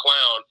dude's a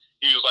clown."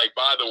 He was like,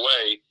 "By the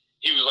way,"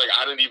 he was like,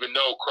 "I didn't even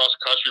know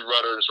cross-country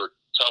runners were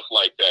tough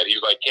like that." He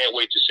was like, "Can't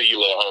wait to see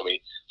you, little homie."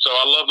 So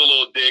I love the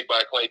little dig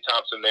by Klay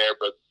Thompson there.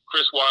 But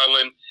Chris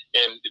Wineland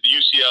and the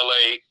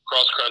UCLA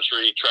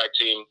cross-country track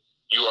team,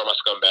 you are my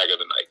scumbag of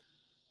the night.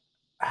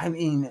 I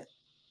mean,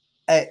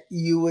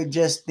 you would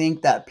just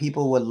think that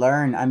people would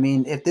learn. I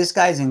mean, if this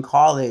guy's in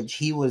college,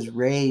 he was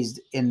raised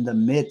in the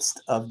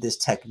midst of this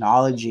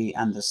technology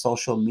and the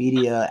social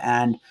media.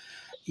 And,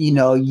 you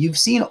know, you've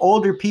seen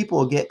older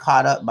people get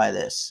caught up by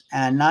this,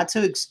 and not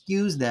to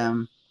excuse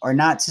them or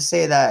not to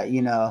say that,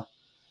 you know,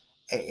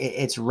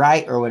 it's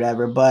right or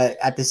whatever, but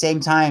at the same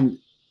time,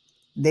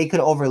 they could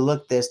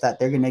overlook this, that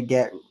they're going to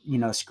get, you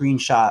know,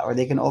 screenshot, or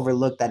they can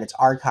overlook that it's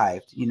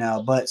archived, you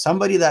know. But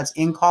somebody that's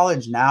in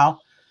college now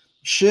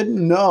should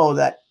know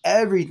that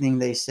everything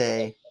they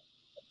say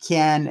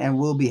can and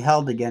will be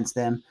held against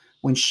them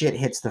when shit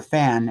hits the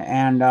fan.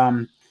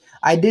 And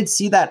I did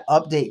see that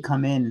update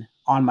come in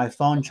on my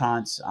phone,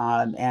 Chance.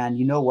 And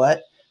you know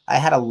what? I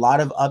had a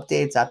lot of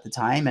updates at the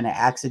time, and I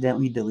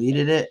accidentally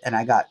deleted it, and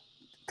I got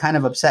kind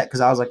of upset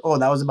because I was like, "Oh,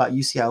 that was about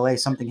UCLA.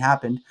 Something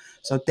happened."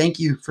 So thank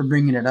you for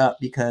bringing it up,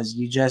 because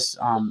you just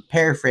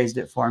paraphrased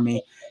it for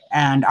me.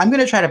 And I'm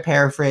going to try to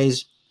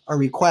paraphrase a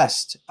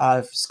request,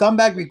 a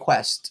scumbag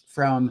request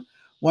from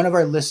one of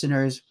our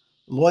listeners,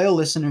 loyal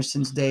listeners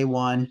since day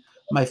one,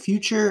 my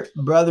future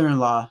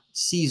brother-in-law,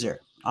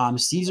 Caesar.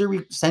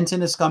 Caesar sent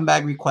in a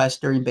scumbag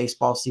request during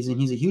baseball season.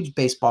 He's a huge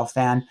baseball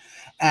fan.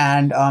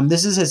 And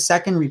this is his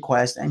second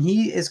request. And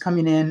he is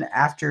coming in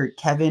after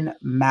Kevin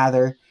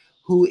Mather,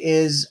 who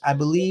is, I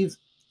believe,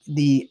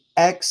 the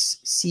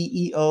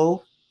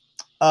ex-CEO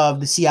of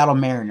the Seattle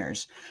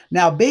Mariners.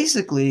 Now,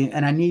 basically,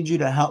 and I need you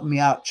to help me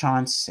out,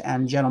 Chance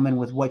and gentlemen,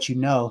 with what you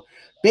know.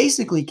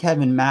 Basically,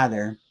 Kevin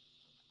Mather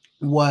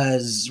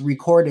was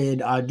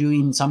recorded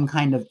doing some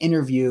kind of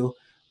interview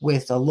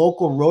with a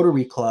local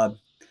Rotary Club,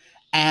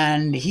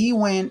 and he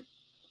went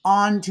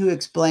on to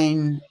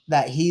explain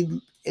that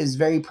he is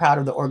very proud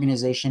of the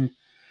organization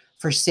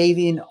for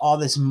saving all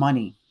this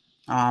money,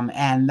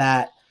 and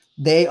that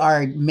they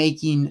are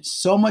making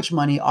so much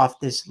money off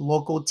this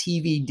local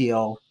TV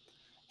deal,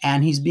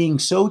 and he's being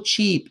so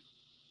cheap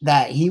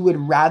that he would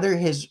rather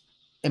his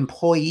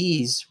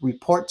employees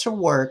report to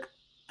work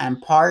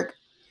and park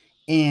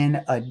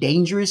in a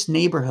dangerous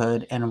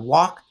neighborhood and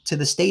walk to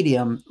the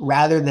stadium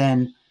rather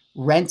than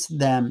rent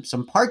them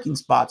some parking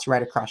spots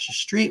right across the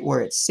street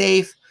where it's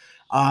safe.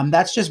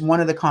 That's just one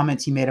of the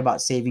comments he made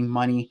about saving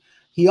money.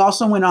 He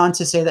also went on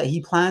to say that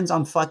he plans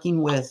on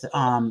fucking with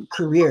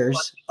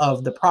careers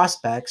of the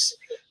prospects,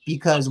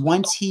 because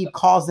once he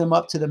calls them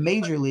up to the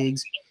major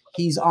leagues,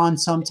 he's on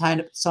some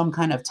kind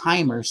of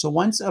timer. So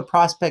once a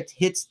prospect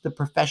hits the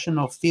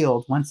professional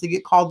field, once they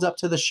get called up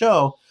to the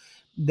show,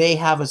 they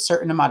have a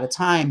certain amount of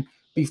time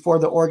before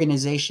the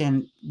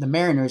organization, the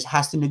Mariners,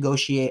 has to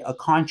negotiate a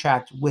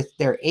contract with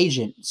their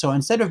agent. So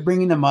instead of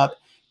bringing them up,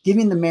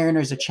 giving the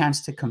Mariners a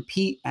chance to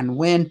compete and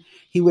win,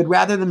 he would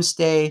rather them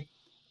stay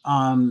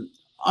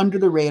under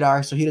the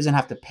radar so he doesn't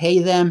have to pay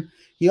them.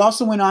 He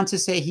also went on to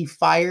say he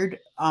fired,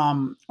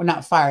 or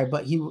not fired,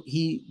 but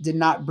he did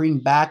not bring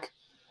back,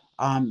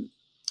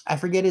 I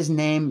forget his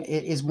name.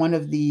 It is one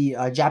of the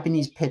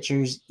Japanese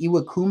pitchers,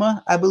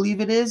 Iwakuma, I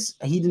believe it is.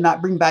 He did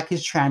not bring back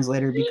his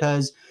translator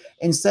because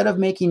instead of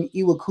making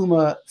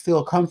Iwakuma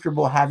feel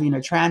comfortable having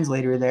a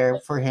translator there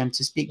for him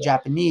to speak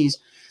Japanese,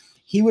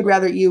 he would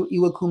rather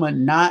Iwakuma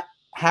not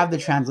have the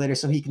translator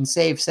so he can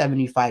save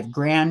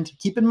 $75,000.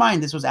 Keep in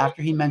mind, this was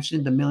after he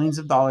mentioned the millions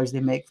of dollars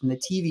they make from the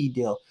TV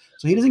deal.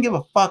 So he doesn't give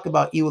a fuck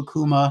about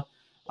Iwakuma.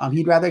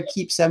 He'd rather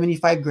keep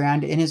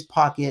 $75,000 in his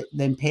pocket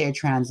than pay a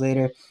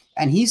translator.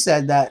 And he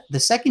said that the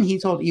second he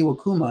told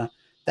Iwakuma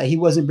that he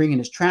wasn't bringing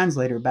his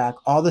translator back,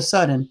 all of a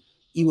sudden,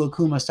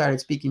 Iwakuma started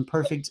speaking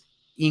perfect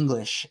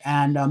English.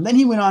 And then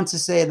he went on to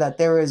say that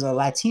there is a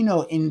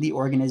Latino in the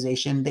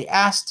organization. They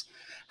asked,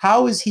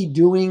 how is he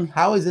doing?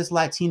 How is this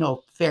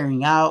Latino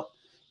faring out?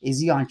 Is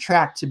he on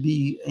track to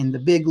be in the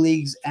big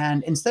leagues?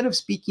 And instead of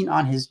speaking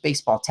on his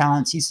baseball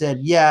talents, he said,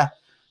 yeah,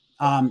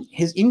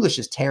 his English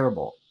is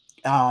terrible.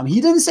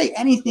 He didn't say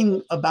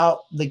anything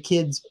about the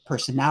kid's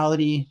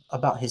personality,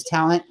 about his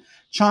talent.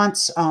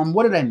 Chance,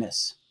 what did I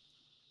miss?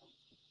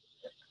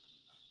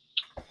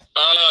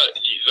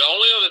 The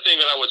only other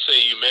thing that I would say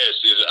you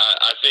missed is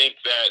I think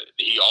that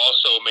he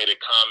also made a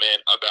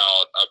comment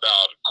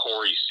about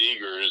Corey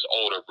Seager's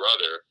older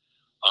brother.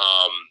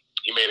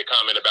 He made a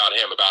comment about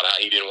him, about how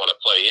he didn't want to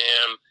play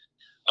him,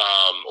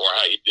 or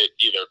how he did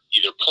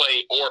either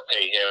play or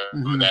pay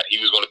him, that he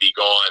was going to be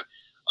gone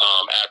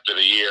after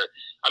the year.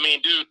 I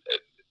mean, dude,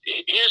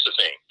 here's the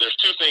thing. There's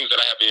two things that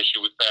I have an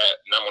issue with, Pat,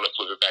 and I'm going to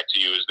flip it back to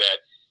you, is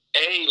that,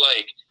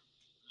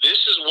 this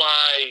is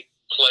why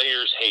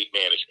players hate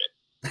management,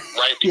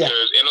 right?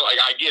 Because,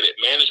 I get it.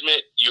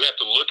 Management, you have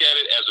to look at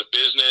it as a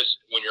business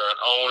when you're an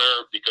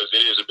owner, because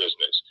it is a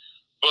business.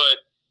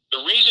 But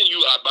the reason you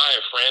buy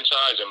a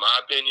franchise, in my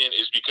opinion,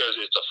 is because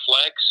it's a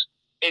flex,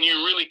 and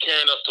you really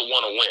care enough to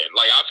want to win.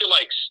 I feel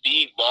like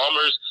Steve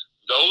Ballmer's,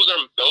 those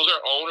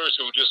are owners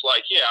who just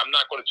I'm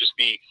not going to just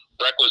be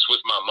reckless with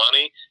my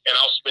money, and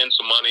I'll spend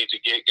some money to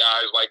get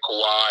guys like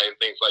Kawhi and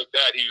things like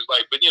that. He was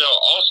like, but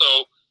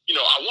also,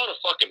 I want to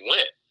fucking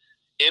win.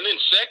 And then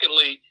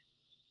secondly,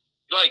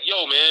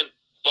 yo, man,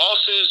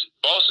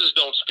 bosses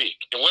don't speak.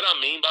 And what I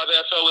mean by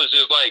that, fellas,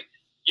 is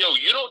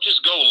you don't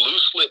just go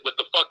loose lip with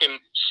the fucking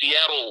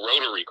Seattle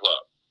Rotary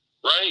Club,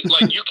 right?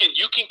 You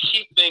can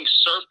keep things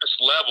surface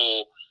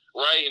level,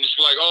 right? And just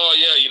be like, oh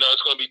yeah,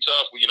 it's going to be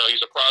tough.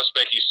 He's a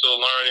prospect, he's still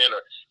learning,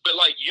 but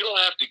you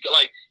don't have to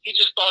he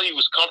just thought he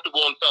was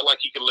comfortable and felt like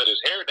he could let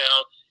his hair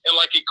down, and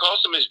it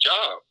cost him his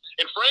job.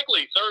 And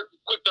frankly,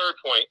 third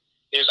point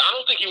is, I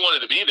don't think he wanted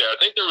to be there. I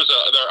think there was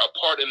a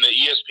part in the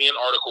ESPN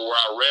article where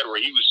I read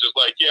where he was just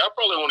like, yeah, I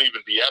probably won't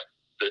even be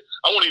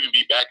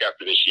back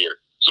after this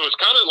year. So it's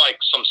kind of like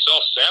some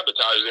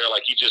self-sabotage there.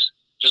 He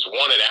just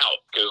wanted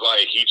out because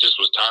he just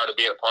was tired of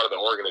being a part of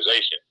the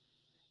organization.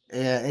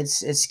 Yeah,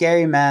 it's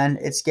scary, man.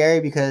 It's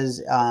scary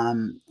because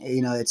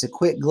it's a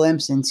quick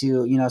glimpse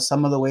into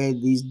some of the way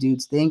these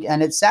dudes think,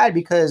 and it's sad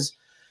because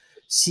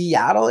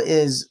Seattle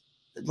is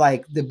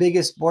the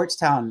biggest sports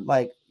town.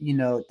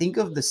 Think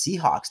of the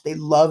Seahawks. They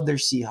love their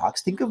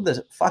Seahawks. Think of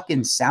the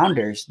fucking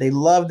Sounders. They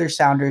love their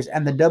Sounders.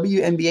 And the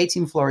WNBA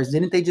team, Flores,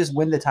 didn't they just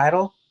win the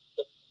title?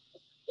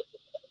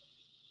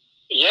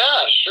 Yeah,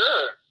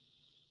 sure.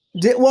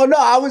 Well, no,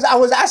 I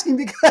was asking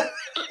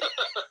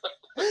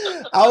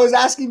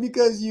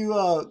because you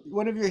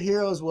one of your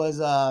heroes was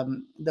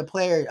the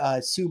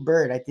player Sue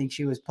Bird. I think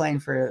she was playing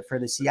for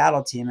the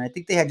Seattle team, and I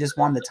think they had just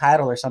won the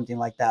title or something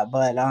like that.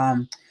 But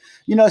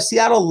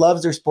Seattle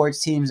loves their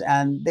sports teams,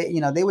 and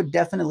they would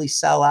definitely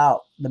sell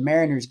out the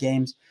Mariners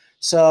games.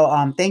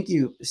 So thank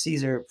you,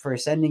 Caesar, for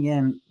sending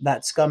in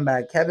that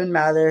scumbag. Kevin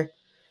Mather,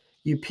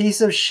 you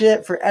piece of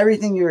shit, for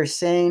everything you were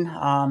saying.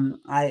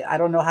 I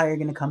don't know how you're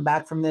going to come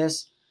back from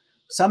this.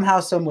 Somehow,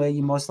 some way,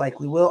 you most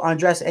likely will.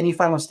 Andres, any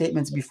final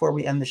statements before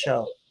we end the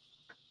show?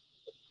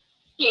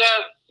 Yeah,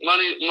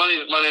 money.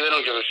 They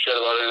don't give a shit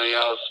about anything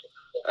else.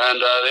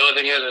 And the only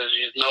thing is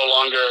he's no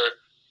longer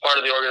part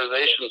of the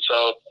organization.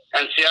 So,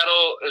 and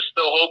Seattle is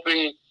still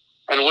hoping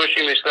and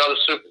wishing they still have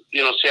the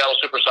Seattle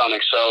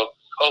Supersonics. So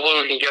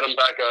hopefully we can get them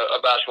back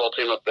a basketball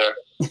team up there.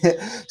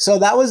 So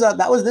that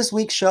was this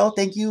week's show.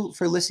 Thank you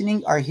for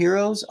listening. Our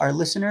heroes, our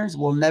listeners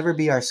will never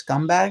be our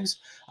scumbags.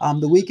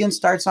 The weekend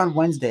starts on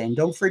Wednesday. And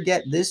don't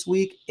forget, this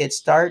week it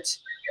starts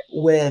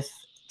with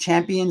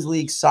Champions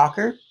League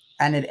soccer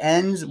and it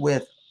ends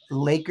with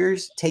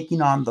Lakers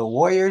taking on the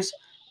Warriors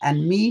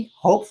and me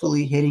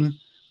hopefully hitting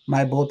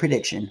my bold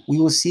prediction. We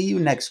will see you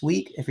next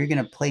week. If you're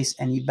going to place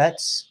any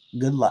bets,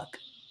 good luck.